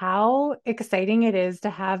 like how exciting it is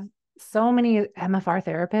to have so many MFR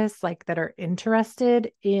therapists like that are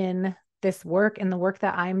interested in this work and the work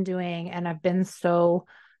that I'm doing and have been so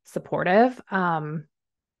supportive.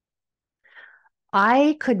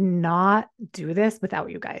 I could not do this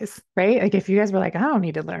without you guys, right? Like if you guys were like, I don't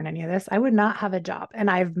need to learn any of this, I would not have a job. And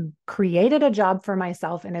I've created a job for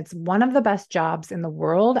myself, and it's one of the best jobs in the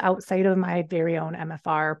world outside of my very own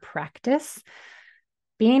MFR practice.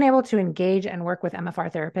 Being able to engage and work with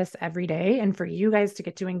MFR therapists every day, and for you guys to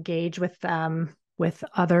get to engage with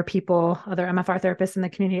other people, other MFR therapists in the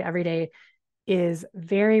community every day is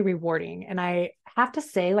very rewarding. And I have to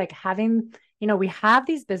say, like having, we have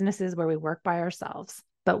these businesses where we work by ourselves,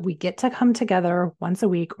 but we get to come together once a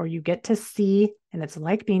week, or you get to see, and it's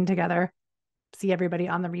like being together, see everybody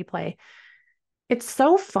on the replay. It's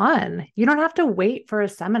so fun. You don't have to wait for a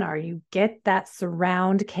seminar. You get that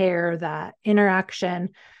surround care, that interaction.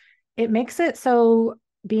 It makes it so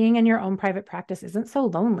being in your own private practice isn't so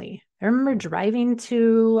lonely. I remember driving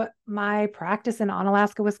to my practice in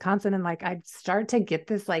Onalaska, Wisconsin, and like I'd start to get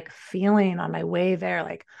this like feeling on my way there,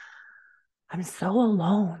 like I'm so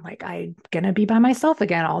alone. Like I'm gonna be by myself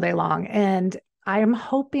again all day long. And I'm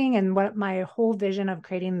hoping, and what my whole vision of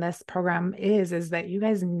creating this program is that you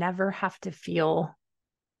guys never have to feel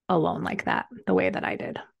alone like that, the way that I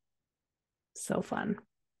did. So fun.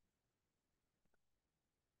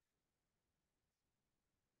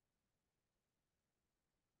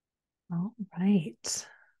 All right.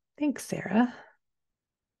 Thanks, Sarah.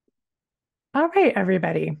 All right,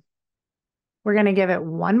 everybody. We're going to give it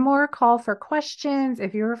one more call for questions.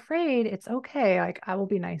 If you're afraid, it's okay. Like I will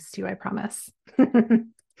be nice to you, I promise. Let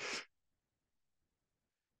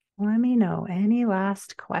me know. Any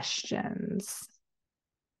last questions?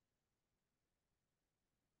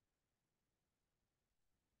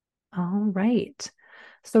 All right.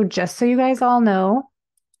 So just so you guys all know,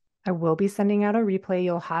 I will be sending out a replay.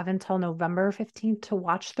 You'll have until November 15th to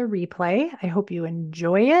watch the replay. I hope you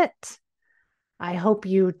enjoy it. I hope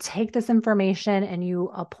you take this information and you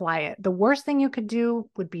apply it. The worst thing you could do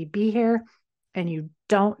would be here and you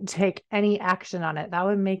don't take any action on it. That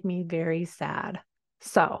would make me very sad.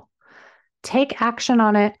 So take action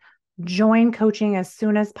on it. Join coaching as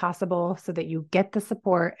soon as possible so that you get the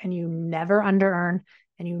support and you never under-earn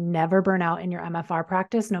and you never burn out in your MFR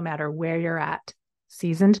practice, no matter where you're at.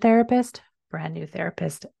 Seasoned therapist, brand new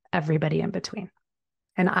therapist, everybody in between.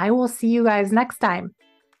 And I will see you guys next time.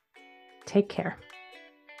 Take care.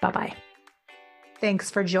 Bye-bye.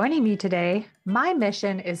 Thanks for joining me today. My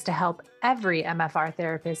mission is to help every MFR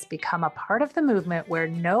therapist become a part of the movement where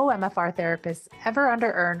no MFR therapists ever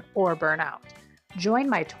under-earn or burn out. Join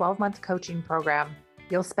my 12-month coaching program.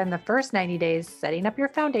 You'll spend the first 90 days setting up your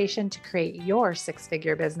foundation to create your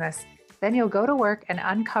six-figure business. Then you'll go to work and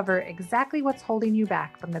uncover exactly what's holding you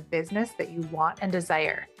back from the business that you want and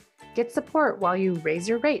desire. Get support while you raise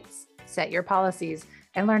your rates, set your policies,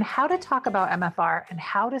 and learn how to talk about MFR and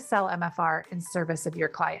how to sell MFR in service of your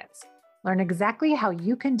clients. Learn exactly how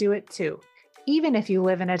you can do it too, even if you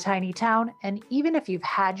live in a tiny town and even if you've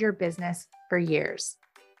had your business for years.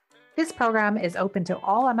 This program is open to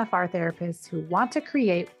all MFR therapists who want to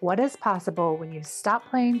create what is possible when you stop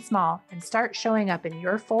playing small and start showing up in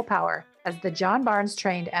your full power as the John Barnes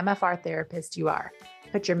trained MFR therapist you are.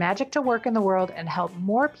 Put your magic to work in the world and help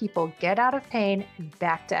more people get out of pain and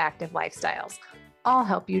back to active lifestyles. I'll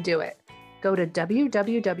help you do it. Go to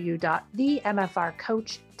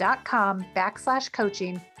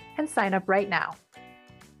www.themfrcoach.com/coaching and sign up right now.